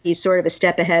 In that he's sort of a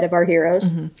step ahead of our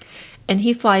heroes. And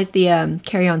he flies the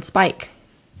Carry-On Spike.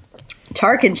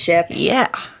 Tarkin ship. Yeah.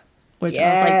 Which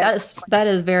I was like, that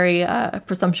is very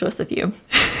presumptuous of you.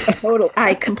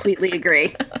 I completely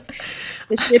agree.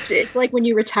 The ships, it's like when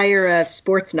you retire a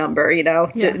sports number, you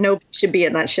know, nobody should be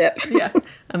in that ship. Yeah.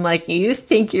 I'm like, you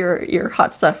think you're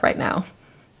hot stuff right now.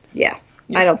 Yeah.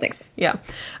 I don't think so. Yeah.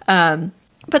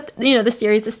 But you know, the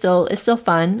series is still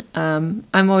fun. I'm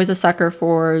always a sucker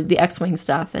for the X-Wing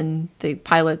stuff and the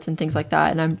pilots and things like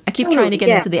that. And I keep trying to get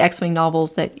into the X-Wing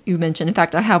novels that you mentioned. In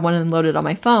fact, I have one loaded on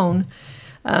my phone.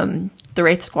 The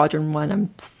Wraith Squadron one.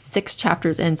 I'm 6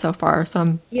 chapters in so far.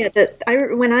 So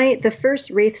the first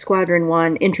Wraith Squadron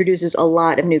one introduces a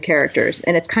lot of new characters,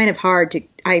 and it's kind of hard to.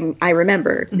 I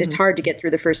remember it's hard to get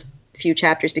through the first few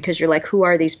chapters because you're like, who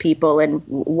are these people and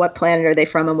what planet are they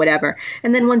from and whatever.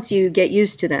 And then once you get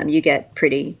used to them, you get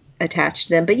pretty attached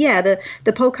to them. But yeah,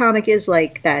 the Poe comic is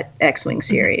like that X-Wing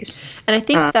series, and I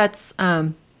think that's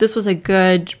this was a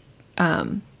good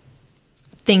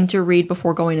thing to read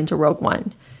before going into Rogue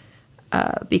One.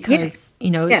 Because,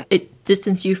 you know, it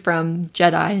distanced you from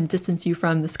Jedi and distanced you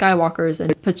from the Skywalkers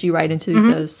and puts you right into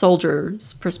the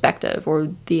soldier's perspective or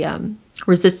the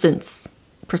resistance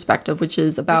perspective, which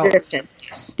is about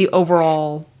the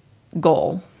overall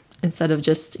goal instead of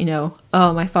just, you know,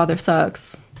 oh, my father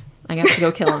sucks. I have to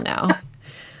go kill him now.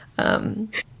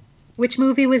 Which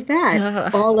movie was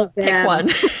that? All of them. Pick one.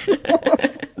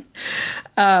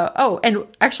 And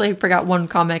actually I forgot one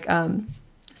comic,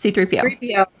 C-3PO.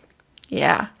 3PO.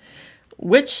 Yeah.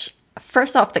 Which,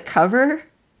 first off, the cover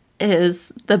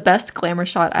is the best glamour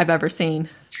shot I've ever seen.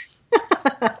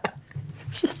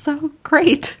 It's just so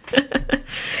great.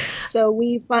 So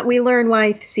we learn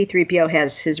why C-3PO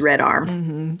has his red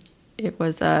arm. It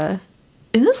was and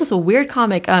this is a weird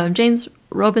comic. James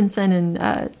Robinson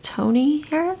and Tony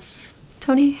Harris.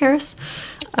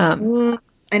 I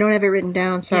don't have it written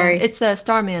down. Sorry. Yeah, it's the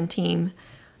Starman team,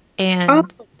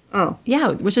 and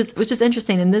yeah, which is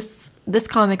interesting. And this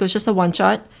comic was just a one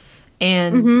shot,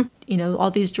 and you know, all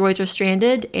these droids are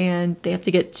stranded, and they have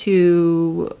to get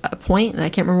to a point, and I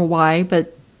can't remember why,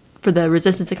 but for the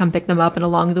Resistance to come pick them up, and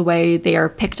along the way, they are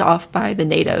picked off by the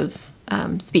native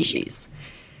species.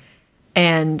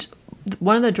 And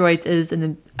one of the droids is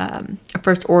a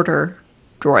First Order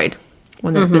droid,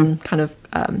 one that's been kind of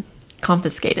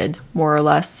confiscated, more or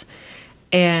less.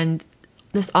 And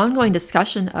this ongoing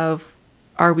discussion of,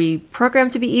 are we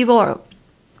programmed to be evil,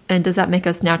 and does that make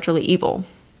us naturally evil?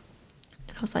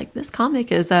 And I was like, this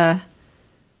comic is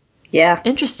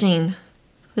interesting.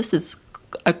 This is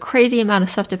a crazy amount of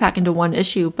stuff to pack into one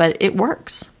issue, but it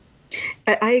works.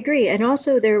 I agree. And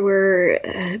also there were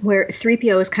where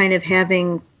 3PO is kind of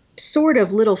having sort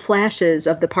of little flashes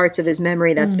of the parts of his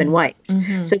memory that's been wiped.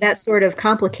 So that sort of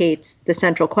complicates the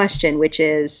central question, which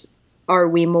is, are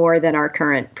we more than our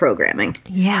current programming?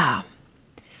 Yeah.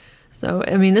 So,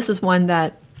 I mean, this is one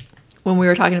that when we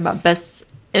were talking about best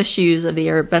issues of the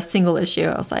year, best single issue,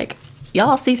 I was like,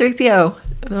 y'all, C-3PO.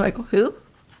 And they're like, who?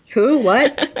 Who?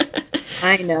 What?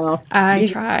 I know. I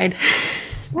tried.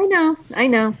 I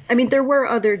know. I mean, there were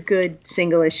other good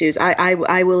single issues.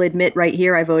 I will admit right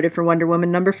here, I voted for Wonder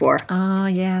Woman #4. Oh,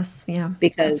 yes. Yeah.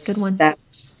 Because that's a good one.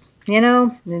 That's,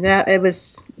 that it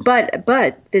was, but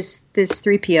this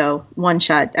 3PO one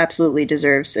shot absolutely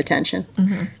deserves attention.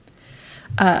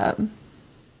 I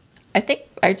think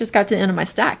I just got to the end of my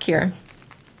stack here.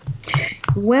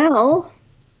 Well,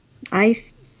 I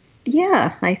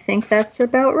think that's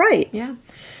about right. Yeah.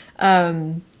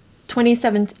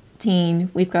 2017,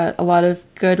 we've got a lot of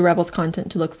good Rebels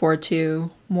content to look forward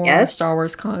to. More Star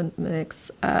Wars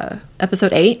comics.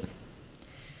 Episode 8.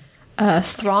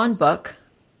 Thrawn book.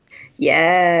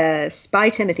 Yes. By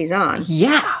Timothy Zahn.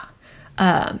 Yeah.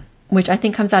 Which I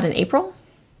think comes out in April.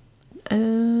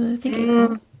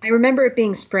 April. I remember it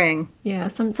being spring. Yeah,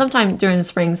 sometime during the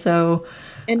spring. So,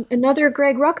 and another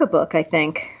Greg Rucka book, I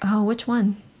think. Oh, which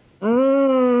one?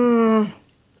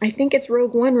 I think it's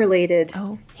Rogue One related.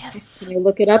 Oh, yes. Can I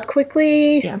look it up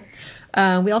quickly? Yeah.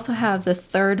 We also have the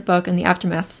third book in the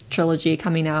Aftermath trilogy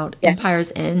coming out, yes.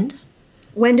 Empire's End.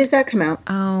 When does that come out?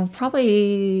 Oh,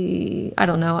 probably, I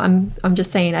don't know. I'm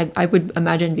just saying I would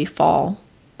imagine it'd be fall,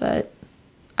 but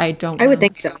I don't know. I would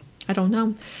think so. I don't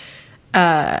know.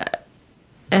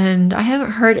 And I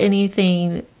haven't heard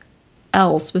anything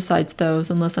else besides those,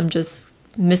 unless I'm just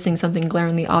missing something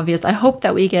glaringly obvious. I hope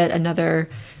that we get another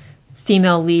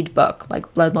female lead book,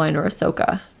 like Bloodline or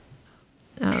Ahsoka.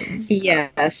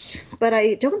 Yes, but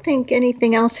I don't think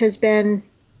anything else has been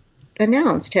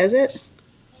announced, has it?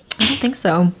 I don't think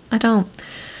so. I don't.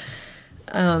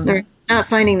 They're not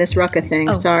finding this Rucka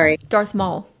thing, sorry. Darth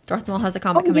Maul. Darth Maul has a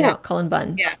comic coming out, Cullen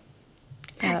Bunn.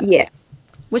 Yeah.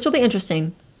 Which will be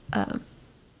interesting.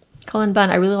 Cullen Bunn,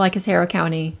 I really like his Harrow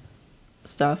County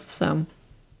stuff, so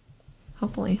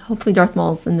hopefully Darth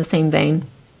Maul's in the same vein.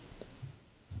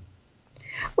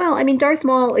 Well, I mean, Darth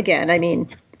Maul, again,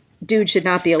 dude should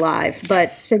not be alive,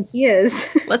 but since he is...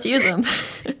 Let's use him.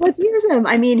 Let's use him.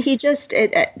 I mean, he just,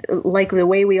 like the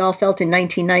way we all felt in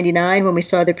 1999 when we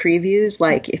saw the previews,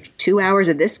 like, if 2 hours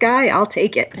of this guy, I'll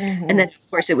take it. Mm-hmm. And then,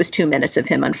 of course, it was 2 minutes of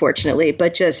him, unfortunately,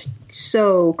 but just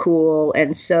so cool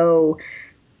and so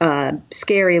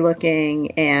scary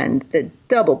looking, and the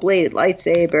double-bladed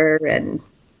lightsaber,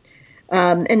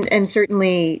 and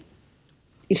certainly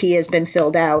he has been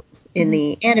filled out in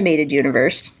the animated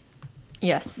universe.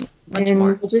 Yes, much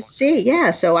more. We'll just see. Yeah,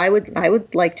 so I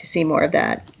would like to see more of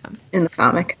that in the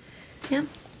comic. Yeah.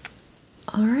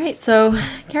 All right. So,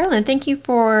 Carolyn, thank you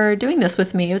for doing this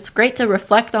with me. It was great to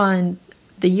reflect on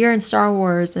the year in Star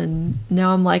Wars, and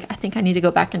now I'm like, I think I need to go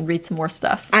back and read some more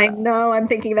stuff. I know. I'm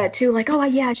thinking that too. Like, oh,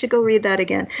 yeah, I should go read that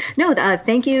again. No,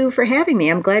 thank you for having me.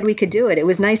 I'm glad we could do it. It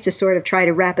was nice to sort of try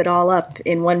to wrap it all up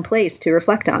in one place to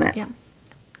reflect on it. Yeah.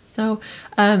 So,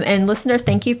 and listeners,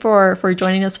 thank you for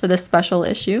joining us for this special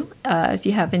issue. If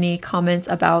you have any comments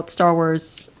about Star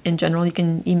Wars in general, you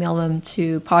can email them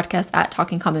to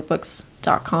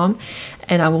podcast@talkingcomicbooks.com,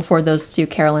 and I will forward those to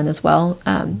Carolyn as well.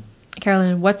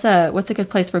 Carolyn, what's a good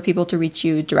place for people to reach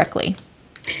you directly?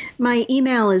 My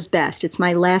email is best. It's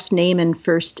my last name and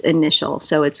first initial.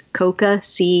 So it's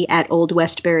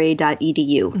coca@oldwestbury.edu.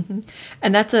 Mm-hmm.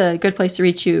 And that's a good place to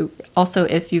reach you also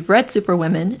if you've read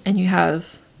Superwomen and you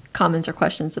have comments or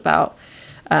questions about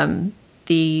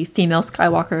the female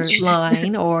Skywalker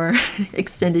line or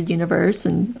extended universe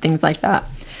and things like that.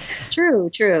 True,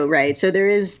 right. So there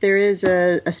is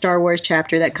a Star Wars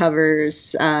chapter that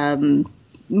covers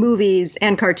movies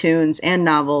and cartoons and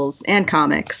novels and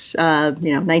comics,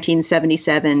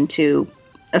 1977 to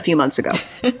a few months ago.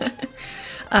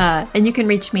 And you can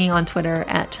reach me on Twitter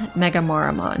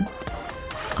 @MegaMaramon.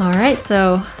 All right,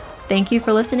 so thank you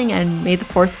for listening, and may the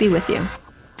Force be with you.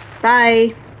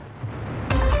 Bye.